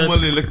 hulle allemaal,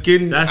 hulle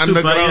kind,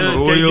 underground,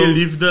 royal.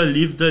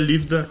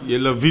 Liefde.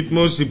 Julle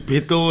Witmos, die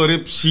battle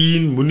rap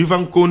scene, moet niet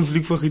van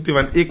conflict vergeten,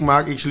 want ik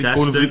maak actually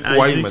conflict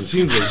kwaai, man.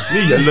 Zien ze?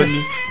 Nee, julle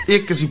niet.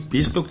 Ik is die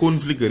beste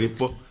conflict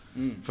rapper.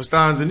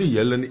 Verstaan ze niet?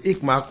 Julle niet.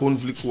 Ik maak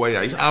conflict kwaai.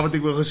 Hij is avond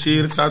ik wil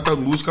gezegd, het staat uit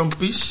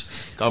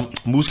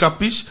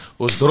Moeskapish,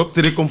 ons drop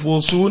terug om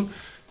vol zoen.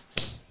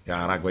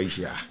 Ja, raak wijs,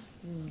 ja.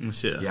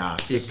 Ja,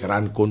 ik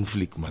ran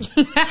conflict, man.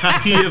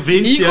 Hier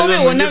kom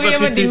je onder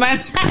weer met die man.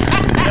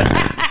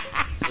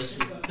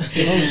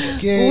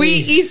 Okay. We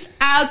is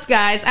out,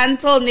 guys.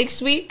 Until next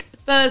week,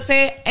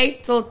 Thursday,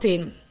 8 till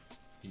 10.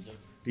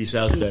 Peace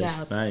out, guys.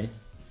 Bye.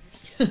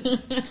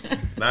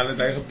 Nou, het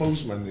eigen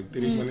post, man. Ik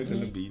trek me niet in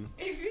de been.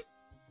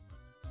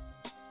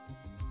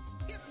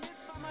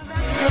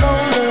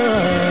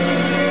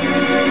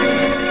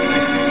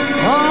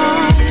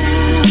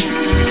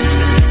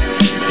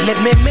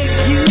 Let me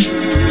make you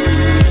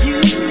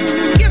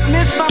give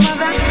me some of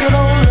that good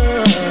old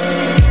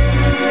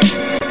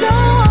love.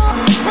 Lord,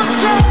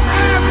 put your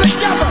hands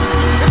together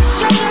and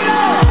show me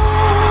love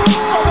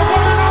for the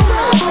one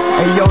and only.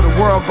 Hey yo, the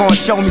world gonna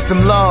show me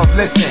some love,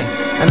 listen.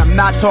 And I'm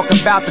not talking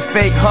about the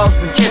fake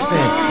hugs and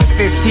kissing. In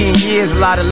 15 years, a lot of